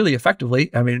works really effectively.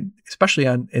 I mean, especially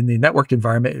in the networked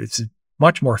environment, it's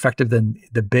much more effective than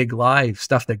the big lie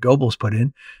stuff that Goebbels put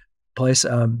in place.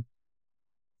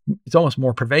 It's almost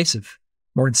more pervasive,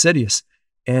 more insidious.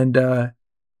 And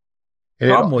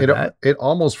it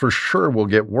almost for sure will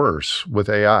get worse with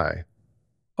AI.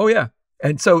 Oh yeah.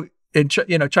 And so,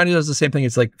 China does the same thing.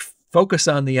 It's like focus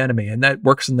on the enemy, and that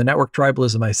works in the network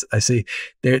tribalism. I see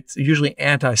it's usually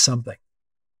anti something,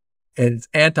 and it's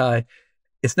anti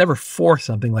it's never for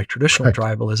something like traditional Right.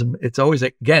 tribalism. It's always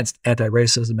against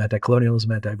anti-racism,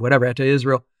 anti-colonialism, anti-whatever,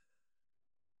 anti-Israel.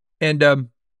 And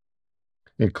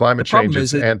In climate the problem change,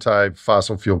 is it's it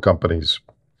anti-fossil fuel companies.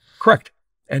 correct.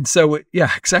 And so,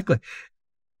 yeah, exactly.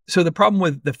 So the problem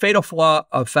with the fatal flaw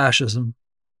of fascism,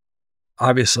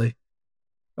 obviously,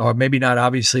 or maybe not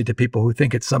obviously to people who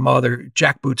think it's some other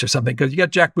jackboots or something, because you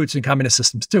got jackboots in communist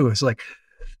systems too. It's like,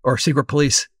 or secret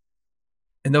police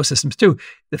in those systems too.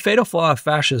 The fatal flaw of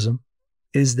fascism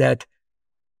is that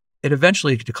it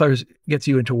eventually gets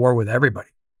you into war with everybody.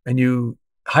 And you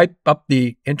hype up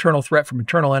the internal threat from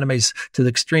internal enemies to the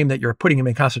extreme that you're putting them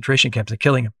in concentration camps and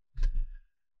killing them.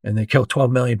 And they kill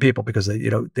 12 million people because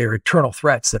they're eternal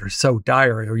threats that are so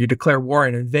dire. Or you declare war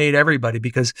and invade everybody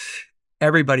because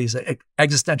everybody's an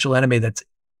existential enemy that's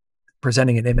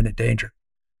presenting an imminent danger.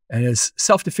 And it's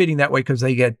self-defeating that way because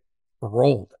they get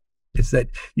rolled. It's that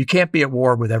you can't be at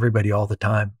war with everybody all the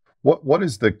time. What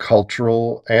is the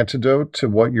cultural antidote to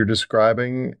what you're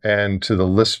describing? And to the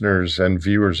listeners and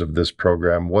viewers of this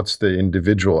program, what's the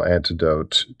individual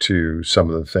antidote to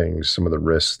some of the things, some of the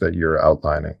risks that you're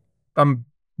outlining? I'm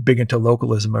big into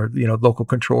localism, or local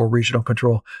control, regional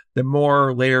control. The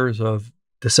more layers of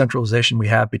decentralization we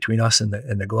have between us and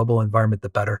the global environment, the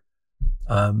better.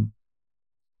 And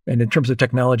in terms of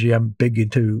technology, I'm big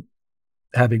into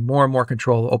having more and more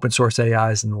control, open source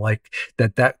AIs and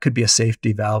that could be a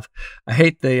safety valve. I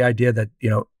hate the idea that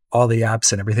all the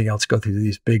apps and everything else go through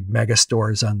these big mega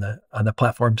stores on the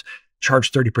platforms,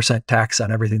 charge 30% tax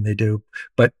on everything they do,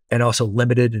 and also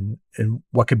limited in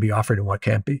what can be offered and what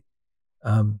can't be.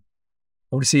 I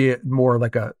want to see it more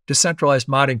like a decentralized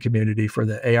modding community for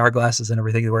the AR glasses and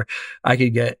everything, where I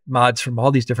could get mods from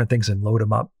all these different things and load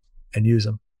them up and use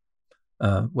them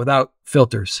without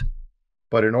filters.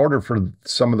 But in order for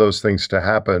some of those things to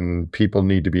happen, people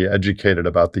need to be educated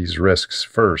about these risks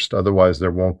first. Otherwise,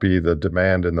 there won't be the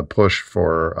demand and the push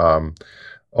for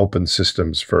open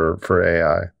systems for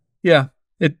AI. Yeah,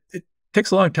 it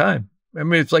takes a long time. I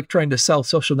mean, it's like trying to sell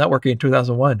social networking in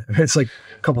 2001. It's like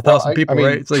a couple thousand people,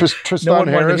 right? It's like Tristan no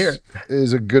one wanted to hear Harris it.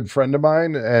 is a good friend of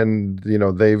mine, and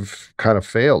they've kind of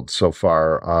failed so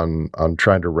far on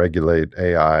trying to regulate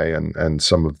AI and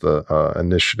some of the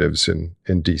initiatives in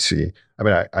DC. I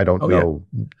mean, I don't know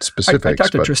specifics. I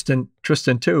talked to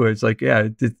Tristan too. It's like, yeah,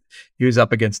 he was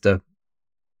up against a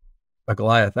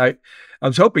Goliath. I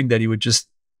was hoping that he would just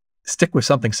stick with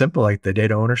something simple like the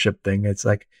data ownership thing. It's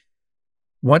like,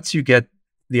 once you get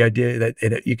the idea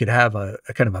that you could have a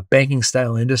kind of a banking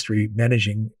style industry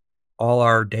managing all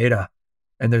our data,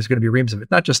 and there's going to be reams of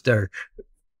it, not just their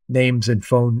names and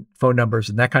phone numbers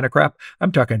and that kind of crap.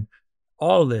 I'm talking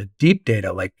all the deep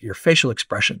data, like your facial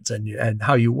expressions and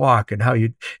how you walk and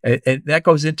and that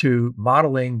goes into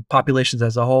modeling populations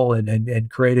as a whole and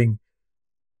creating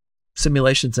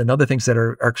simulations and other things that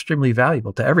are extremely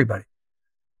valuable to everybody.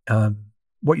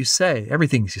 What you say,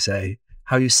 everything you say,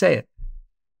 how you say it.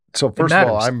 So first of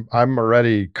all, I'm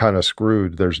already kind of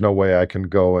screwed. There's no way I can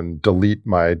go and delete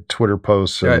my Twitter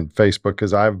posts and Facebook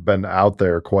because I've been out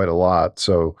there quite a lot.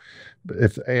 So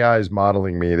if AI is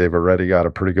modeling me, they've already got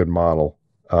a pretty good model.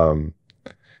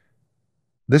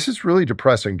 This is really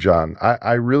depressing, John.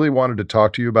 I really wanted to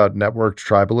talk to you about networked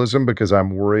tribalism because I'm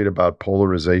worried about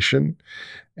polarization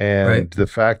and the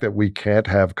fact that we can't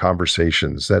have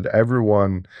conversations, that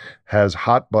everyone has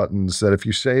hot buttons, that if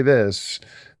you say this,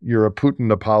 you're a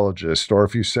Putin apologist, or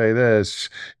if you say this,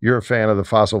 you're a fan of the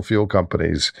fossil fuel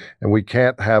companies, and we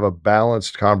can't have a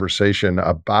balanced conversation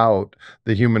about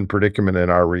the human predicament in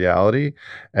our reality.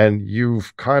 And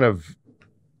you've kind of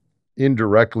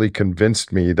indirectly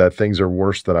convinced me that things are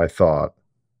worse than I thought.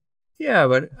 Yeah,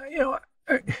 but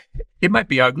it might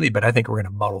be ugly, but I think we're going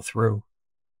to muddle through.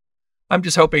 I'm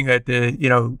just hoping that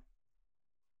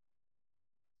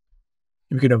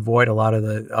we can avoid a lot of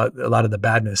the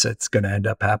badness that's going to end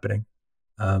up happening.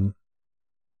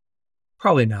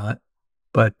 Probably not,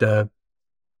 but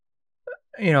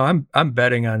I'm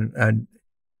betting on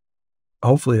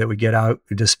hopefully that we get out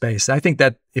into space. I think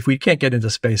that if we can't get into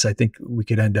space, I think we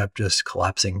could end up just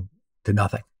collapsing to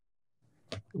nothing.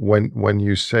 When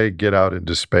you say get out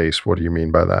into space, what do you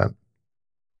mean by that?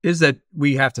 Is that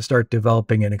we have to start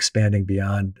developing and expanding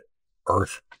beyond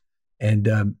Earth.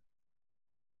 And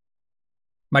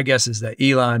my guess is that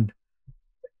Elon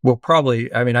will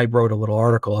probably, I wrote a little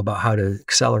article about how to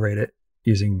accelerate it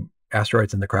using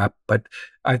asteroids and the crap, but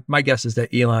my guess is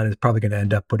that Elon is probably going to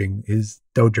end up putting his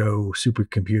Dojo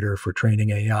supercomputer for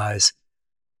training AIs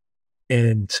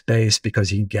in space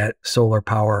because he can get solar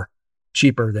power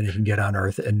cheaper than he can get on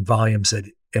Earth in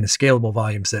scalable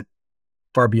volumes that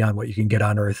far beyond what you can get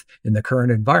on Earth in the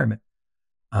current environment.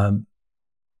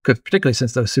 particularly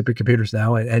since those supercomputers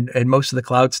now and most of the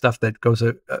cloud stuff that goes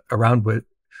around with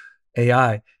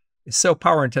AI is so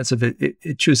power intensive,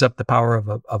 it chews up the power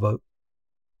of a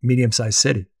medium-sized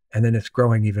city, and then it's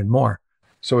growing even more.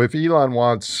 So if Elon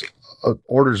wants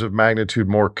orders of magnitude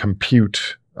more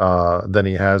compute than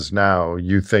he has now,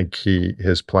 you think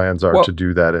his plans are to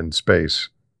do that in space?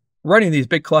 Running these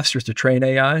big clusters to train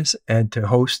AIs and to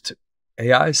host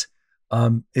AIs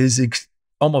is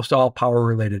almost all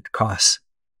power-related costs.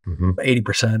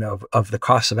 80% of the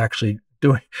costs of actually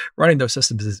running those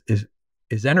systems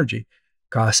is energy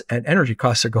costs, and energy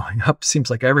costs are going up. Seems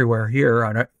like everywhere here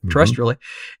on terrestrially,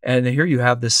 and here you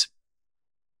have this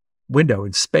window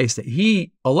in space that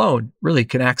he alone really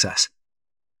can access,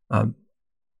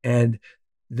 and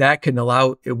that can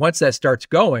allow, once that starts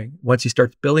going, once he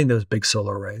starts building those big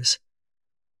solar arrays,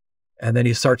 and then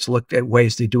he starts to look at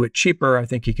ways to do it cheaper, I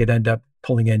think he could end up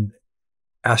pulling in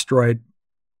asteroid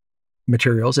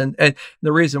materials. And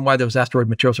the reason why those asteroid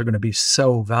materials are going to be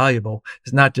so valuable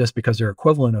is not just because they're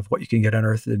equivalent of what you can get on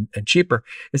Earth and cheaper,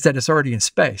 is that it's already in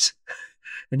space.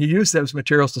 And you use those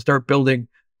materials to start building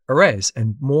arrays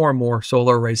and more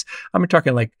solar arrays. I'm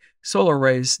talking like solar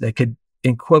arrays that could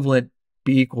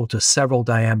be equal to several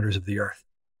diameters of the Earth.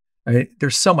 I mean,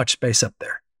 there's so much space up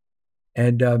there.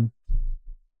 And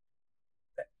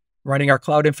running our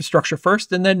cloud infrastructure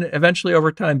first, and then eventually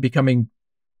over time becoming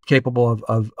capable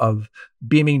of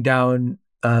beaming down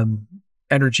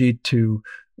energy to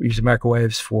use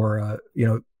microwaves for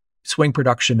swing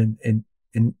production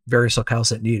in various locales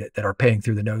that need it, that are paying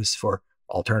through the nose for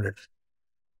alternatives.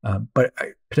 But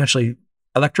potentially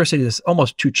electricity is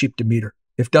almost too cheap to meter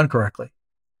if done correctly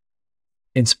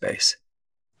in space.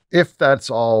 If that's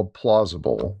all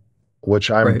plausible,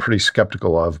 which I'm pretty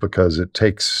skeptical of, because it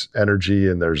takes energy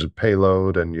and there's a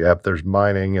payload and there's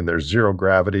mining and there's zero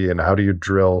gravity, and how do you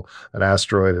drill an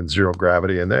asteroid in zero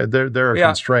gravity? And there are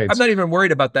constraints. I'm not even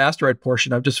worried about the asteroid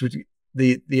portion. I'm just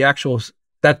the actual,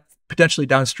 that potentially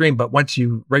downstream, but once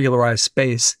you regularize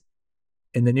space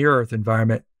in the near Earth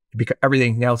environment,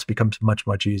 everything else becomes much,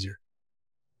 much easier.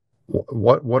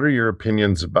 What are your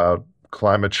opinions about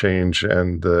climate change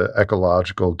and the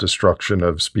ecological destruction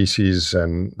of species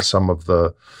and some of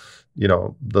the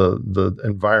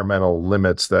environmental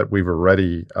limits that we've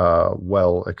already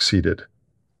well exceeded?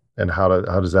 And how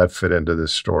does that fit into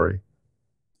this story?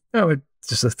 It's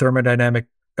just a thermodynamic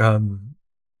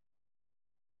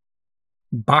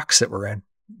box that we're in.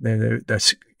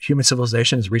 The human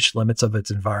civilization has reached limits of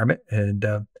its environment and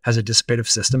has a dissipative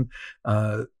system.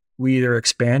 We either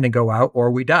expand and go out, or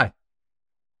we die.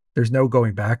 There's no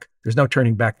going back. There's no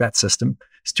turning back that system.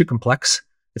 It's too complex.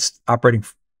 It's operating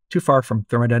too far from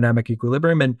thermodynamic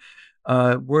equilibrium. And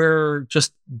we're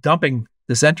just dumping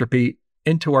this entropy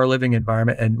into our living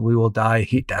environment, and we will die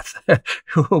heat death.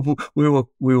 we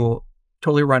will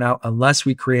totally run out unless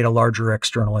we create a larger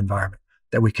external environment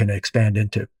that we can expand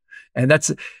into. And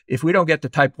that's, if we don't get to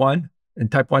type 1,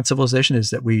 and type 1 civilization is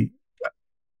that we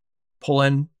pull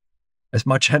in as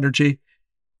much energy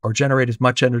or generate as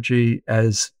much energy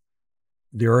as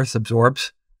the Earth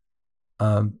absorbs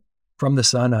from the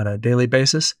sun on a daily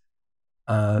basis,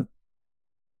 then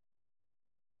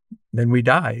we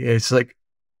die. It's like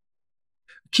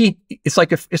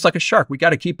a shark. We got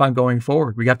to keep on going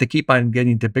forward. We have to keep on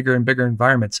getting to bigger and bigger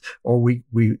environments, or we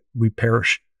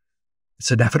perish.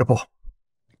 It's inevitable.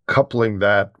 Coupling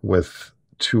that with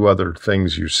two other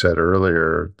things you said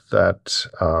earlier, that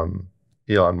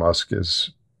Elon Musk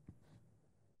is,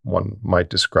 one might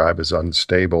describe as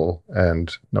unstable,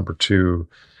 and number two,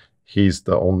 he's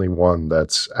the only one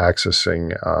that's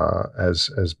accessing,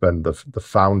 has been the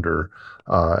founder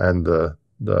and the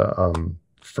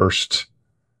first,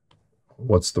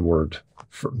 what's the word,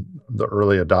 the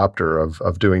early adopter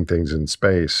of doing things in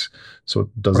space. So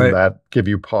doesn't that give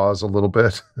you pause a little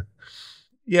bit?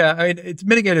 Yeah, I mean, it's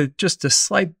mitigated just a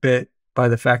slight bit by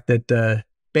the fact that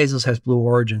Bezos has Blue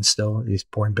Origin still. He's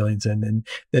pouring billions in, and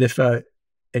that if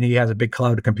and he has a big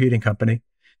cloud computing company,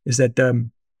 is that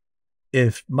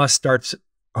if Musk starts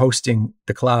hosting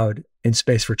the cloud in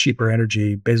space for cheaper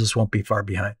energy, Bezos won't be far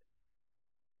behind.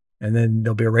 And then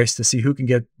there'll be a race to see who can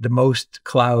get the most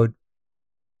cloud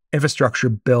infrastructure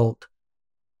built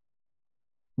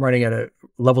running at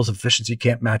levels of efficiency you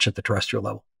can't match at the terrestrial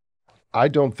level. I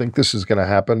don't think this is going to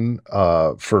happen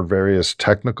for various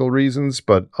technical reasons,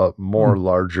 but a more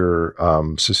larger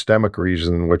systemic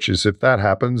reason, which is, if that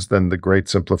happens, then the great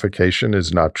simplification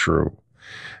is not true,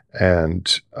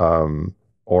 and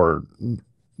or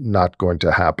not going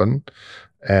to happen.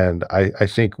 And I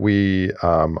think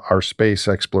our space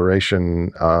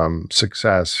exploration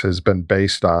success has been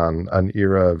based on an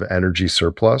era of energy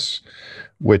surplus,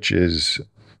 which is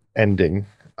ending,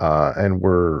 and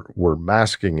we're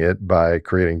masking it by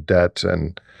creating debt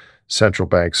and central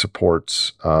bank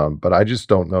supports. But I just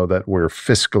don't know that we're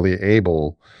fiscally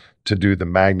able to do the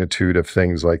magnitude of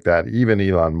things like that. Even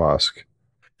Elon Musk.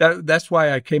 That's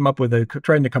why I came up with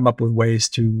trying to come up with ways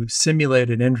to simulate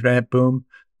an internet boom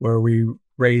where we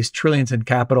raise trillions in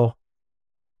capital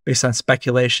based on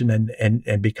speculation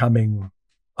and becoming,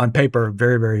 on paper,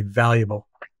 very, very valuable.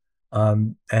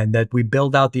 And that we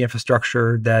build out the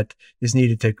infrastructure that is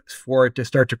needed for it to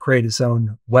start to create its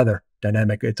own weather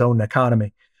dynamic, its own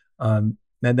economy. And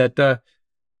that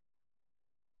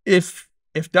if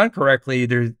done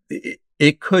correctly,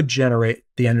 it could generate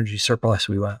the energy surplus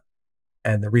we want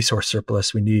and the resource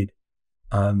surplus we need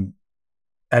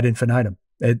ad infinitum.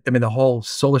 The whole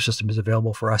solar system is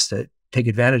available for us to take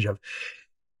advantage of.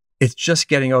 It's just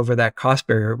getting over that cost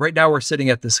barrier. Right now, we're sitting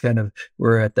at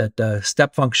we're at that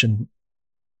step function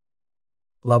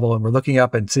level, and we're looking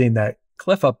up and seeing that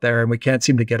cliff up there, and we can't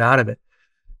seem to get out of it.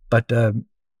 But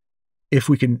if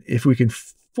we can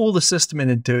fool the system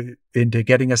into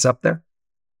getting us up there,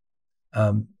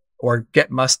 or get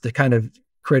Musk to kind of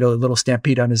create a little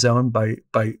stampede on his own by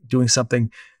doing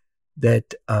something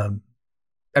that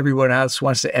everyone else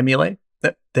wants to emulate,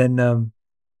 then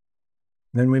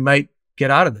we might get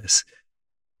out of this.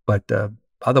 But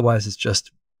otherwise, it's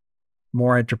just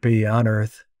more entropy on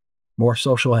Earth, more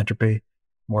social entropy,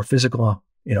 more physical,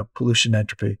 pollution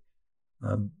entropy,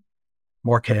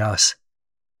 more chaos.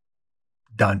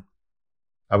 Done.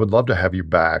 I would love to have you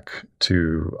back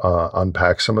to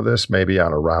unpack some of this, maybe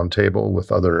on a roundtable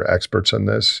with other experts in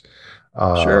this,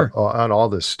 Sure. on all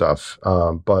this stuff.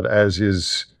 But as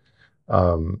is,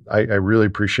 I really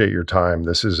appreciate your time.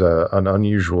 This is an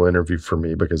unusual interview for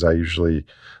me because I usually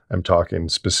am talking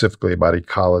specifically about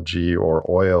ecology or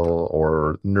oil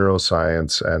or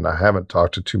neuroscience, and I haven't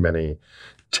talked to too many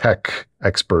tech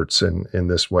experts in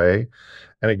this way.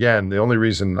 And again, the only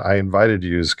reason I invited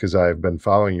you is because I've been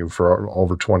following you for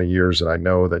over 20 years, and I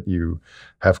know that you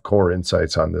have core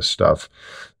insights on this stuff.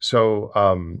 So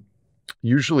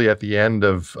usually at the end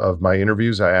of my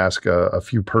interviews, I ask a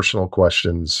few personal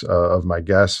questions of my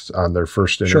guests on their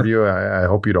first interview. Sure. I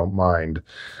hope you don't mind.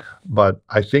 But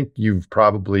I think you've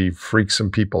probably freaked some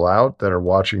people out that are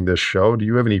watching this show. Do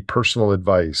you have any personal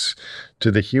advice to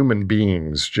the human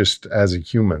beings, just as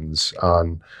humans,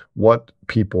 on what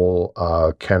people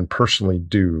can personally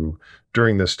do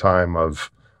during this time of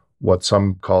what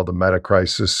some call the meta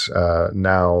crisis,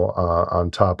 now on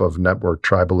top of network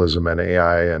tribalism and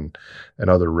AI and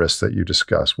other risks that you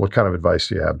discuss? What kind of advice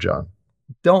do you have, John?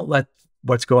 Don't let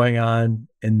what's going on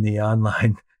in the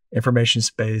online information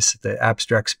space, the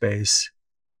abstract space,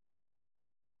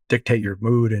 dictate your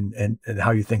mood and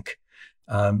how you think.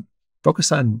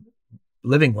 Focus on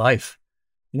living life.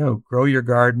 Grow your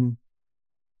garden,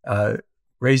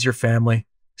 raise your family,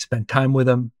 spend time with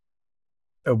them,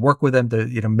 work with them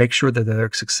to make sure that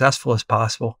they're successful as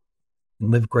possible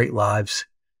and live great lives,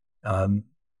 live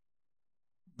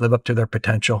up to their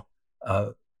potential.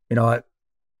 I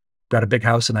got a big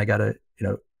house, and I got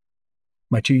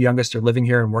my two youngest are living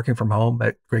here and working from home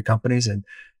at great companies, and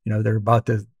they're about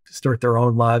to start their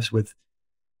own lives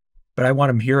but I want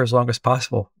them here as long as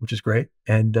possible, which is great.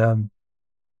 And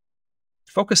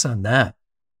focus on that.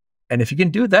 And if you can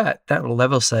do that, that will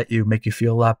level set you, make you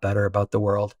feel a lot better about the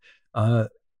world. You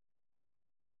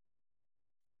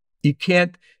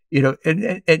can't,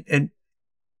 and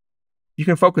you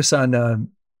can focus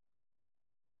on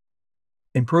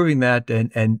improving that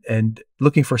and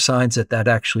looking for signs that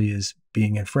actually is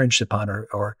being infringed upon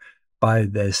or by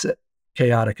this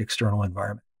chaotic external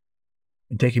environment,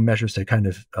 and taking measures to kind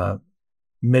of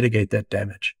mitigate that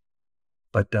damage.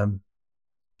 But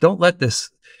don't let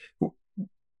this.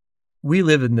 We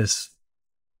live in this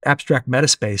abstract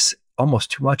metaspace almost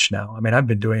too much now. I've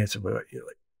been doing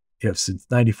it since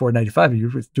 94, 95.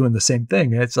 You're doing the same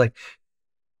thing. And it's like,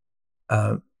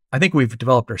 I think we've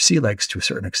developed our sea legs to a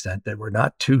certain extent, that we're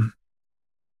not too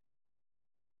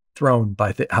thrown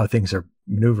by how things are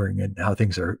maneuvering and how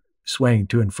things are swaying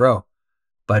to and fro.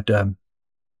 But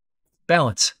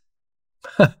balance.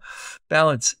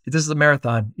 Balance. This is a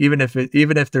marathon. Even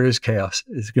if there is chaos,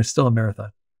 it's still a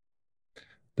marathon.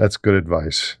 That's good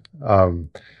advice.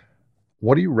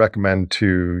 What do you recommend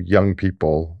to young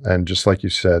people? And just like you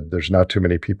said, there's not too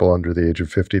many people under the age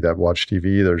of 50 that watch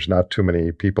TV. There's not too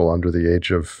many people under the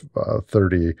age of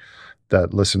 30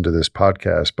 that listen to this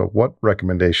podcast. But what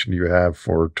recommendation do you have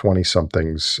for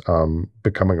 20-somethings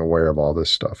becoming aware of all this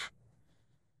stuff?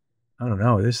 I don't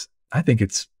know. I think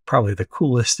it's probably the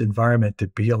coolest environment to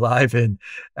be alive in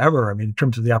ever. In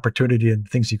terms of the opportunity and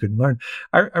things you can learn.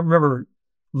 I remember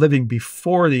living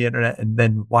before the internet and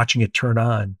then watching it turn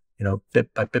on,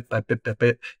 bit by bit by bit by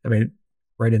bit. I mean,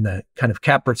 right in the kind of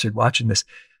catbird watching this,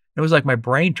 it was like my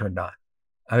brain turned on.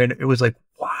 I mean, it was like,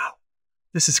 wow,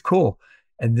 this is cool.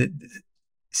 And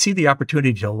see the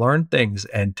opportunity to learn things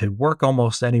and to work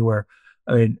almost anywhere.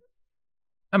 I mean,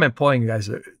 I'm employing guys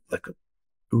like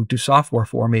who do software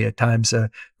for me at times. Who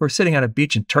are sitting on a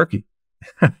beach in Turkey,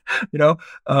 you know,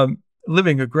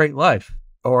 living a great life.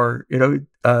 Or,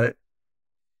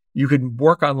 you can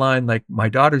work online like my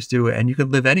daughters do, and you can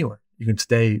live anywhere. You can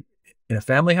stay in a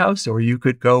family house, or you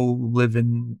could go live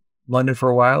in London for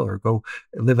a while, or go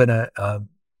live in a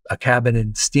cabin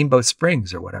in Steamboat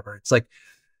Springs or whatever. It's like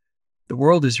the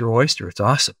world is your oyster. It's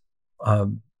awesome.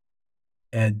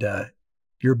 And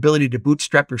your ability to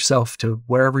bootstrap yourself to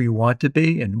wherever you want to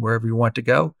be and wherever you want to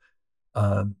go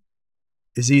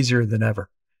is easier than ever.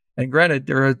 And granted,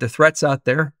 there are the threats out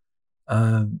there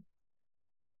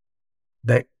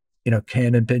that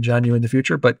can impinge on you in the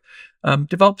future, but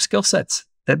develop skill sets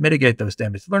that mitigate those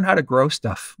damages. Learn how to grow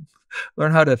stuff.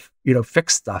 Learn how to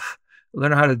fix stuff.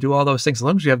 Learn how to do all those things. As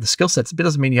long as you have the skill sets, it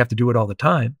doesn't mean you have to do it all the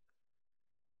time.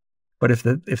 But if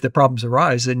the problems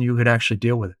arise, then you can actually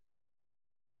deal with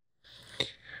it.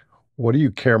 What do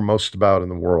you care most about in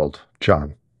the world,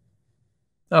 John?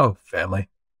 Oh, family.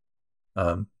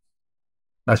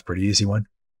 That's a pretty easy one.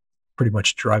 Pretty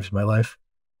much drives my life.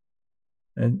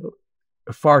 And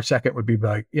a far second would be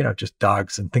like, just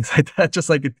dogs and things like that, just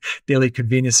like daily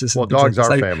conveniences. Well, dogs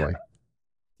are family.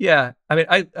 Yeah. I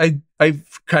mean,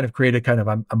 I've kind of created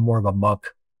I'm more of a monk.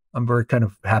 I'm very kind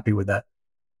of happy with that.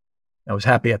 I was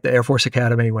happy at the Air Force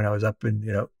Academy when I was up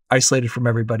and, isolated from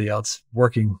everybody else,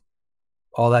 working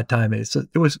all that time. It's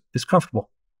comfortable.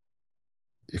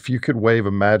 If you could wave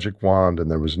a magic wand and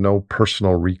there was no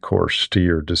personal recourse to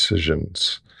your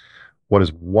decisions, what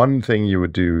is one thing you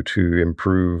would do to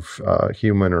improve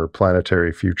human or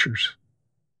planetary futures?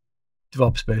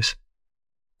 Develop space.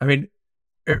 I mean,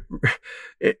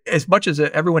 as much as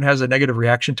everyone has a negative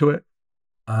reaction to it,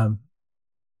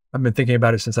 I've been thinking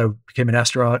about it since I became an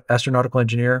astronautical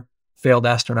engineer, failed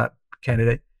astronaut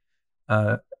candidate,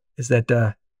 is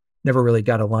that never really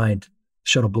got aligned.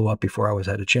 Shuttle blew up before I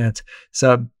had a chance.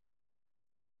 So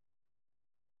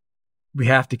we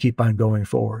have to keep on going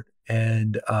forward.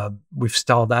 And we've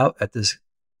stalled out at this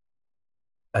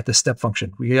step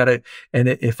function. We got to, and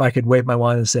if I could wave my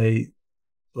wand and say,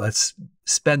 let's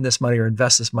spend this money or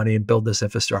invest this money and build this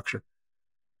infrastructure,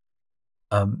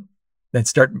 then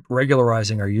start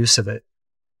regularizing our use of it,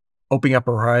 opening up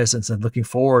our horizons and looking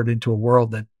forward into a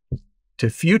world to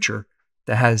future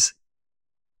that has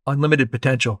unlimited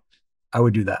potential, I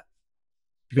would do that.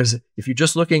 Because if you're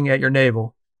just looking at your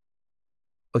navel,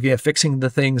 looking at fixing the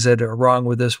things that are wrong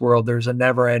with this world, there's a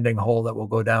never-ending hole that will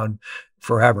go down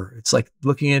forever. It's like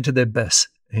looking into the abyss,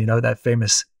 that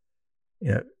famous,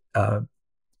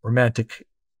 romantic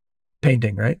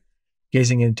painting, right?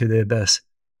 Gazing into the abyss.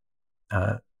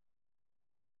 That's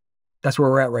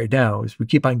where we're at right now, is we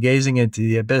keep on gazing into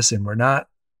the abyss and we're not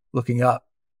looking up.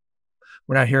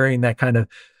 We're not hearing that kind of,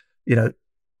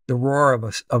 the roar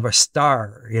of a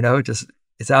star, just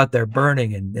it's out there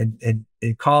burning and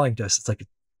calling to us. It's like,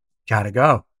 gotta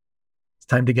go. It's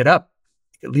time to get up.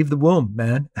 Leave the womb,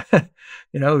 man.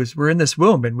 We're in this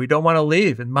womb and we don't want to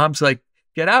leave. And mom's like,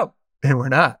 get out. And we're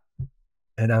not.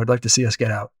 And I would like to see us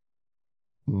get out.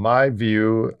 My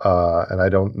view, and I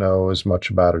don't know as much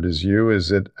about it as you,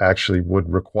 is it actually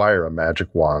would require a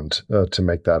magic wand to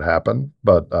make that happen.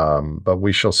 But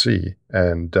we shall see.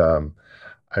 And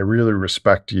I really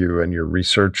respect you and your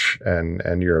research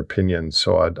and your opinions.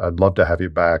 So I'd love to have you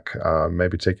back,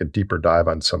 maybe take a deeper dive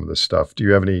on some of this stuff. Do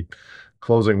you have any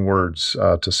closing words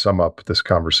to sum up this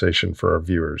conversation for our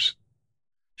viewers?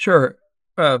 Sure.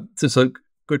 Since a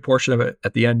good portion of it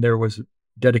at the end there was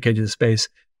dedicated to space,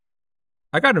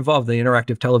 I got involved in the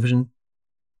interactive television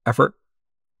effort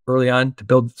early on to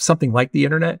build something like the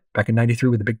internet back in '93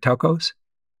 with the big telcos.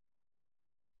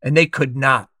 And they could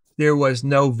not. There was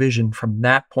no vision from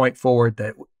that point forward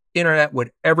that internet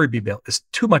would ever be built. It's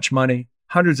too much money,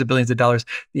 hundreds of billions of dollars.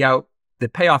 The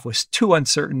payoff was too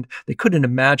uncertain. They couldn't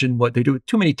imagine what they do.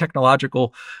 Too many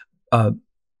technological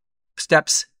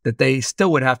steps that they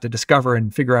still would have to discover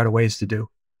and figure out ways to do.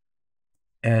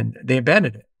 And they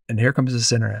abandoned it. And here comes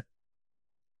this internet.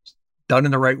 Done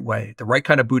in the right way, the right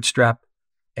kind of bootstrap,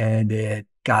 and it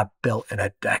got built in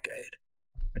a decade.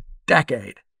 A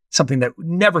decade. Something that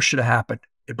never should have happened,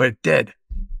 but it did.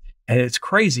 And it's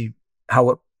crazy how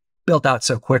it built out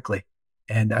so quickly.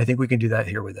 And I think we can do that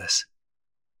here with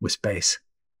space.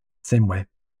 Same way.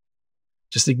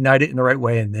 Just ignite it in the right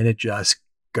way, and then it just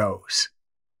goes.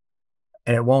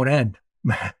 And it won't end.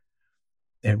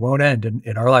 It won't end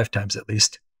in our lifetimes, at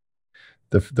least.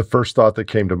 The first thought that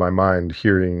came to my mind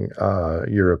hearing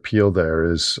your appeal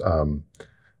there is,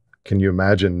 can you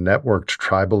imagine networked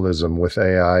tribalism with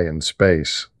AI in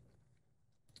space?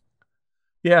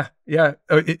 Yeah.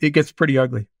 It gets pretty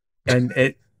ugly,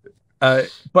 and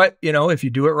but if you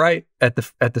do it right at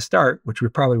the start, which we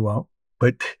probably won't,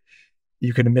 but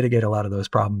you can mitigate a lot of those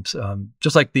problems.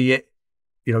 Just like the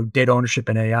data ownership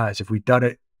in AIs. If we'd done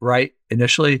it right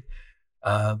initially,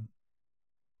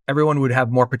 everyone would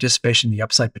have more participation in the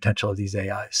upside potential of these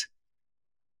AIs.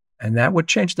 And that would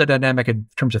change the dynamic in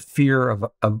terms of fear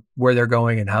of where they're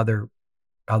going and how they're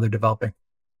developing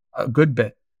a good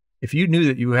bit. If you knew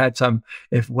that you had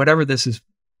if whatever this is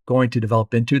going to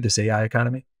develop into, this AI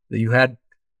economy, that you had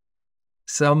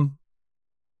some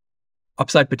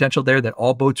upside potential there, that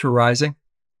all boats were rising,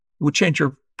 it would change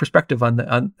your perspective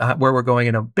on where we're going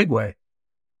in a big way.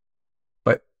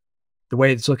 But the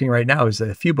way it's looking right now is that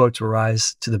a few boats will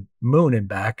rise to the moon and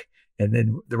back, and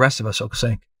then the rest of us will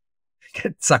sink,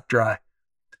 get sucked dry.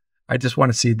 I just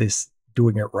want to see this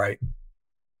doing it right.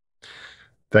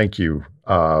 Thank you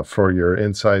for your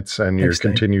insights and your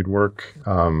continued work.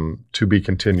 To be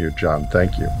continued, John.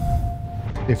 Thank you.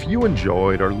 If you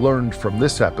enjoyed or learned from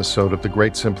this episode of The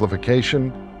Great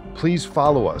Simplification, please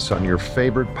follow us on your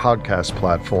favorite podcast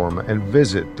platform and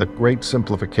visit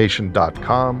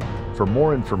thegreatsimplification.com for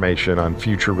more information on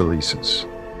future releases.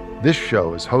 This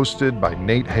show is hosted by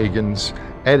Nate Hagens,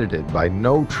 edited by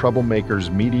No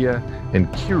Troublemakers Media, and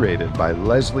curated by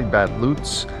Leslie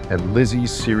Batlutz and Lizzie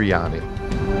Siriani.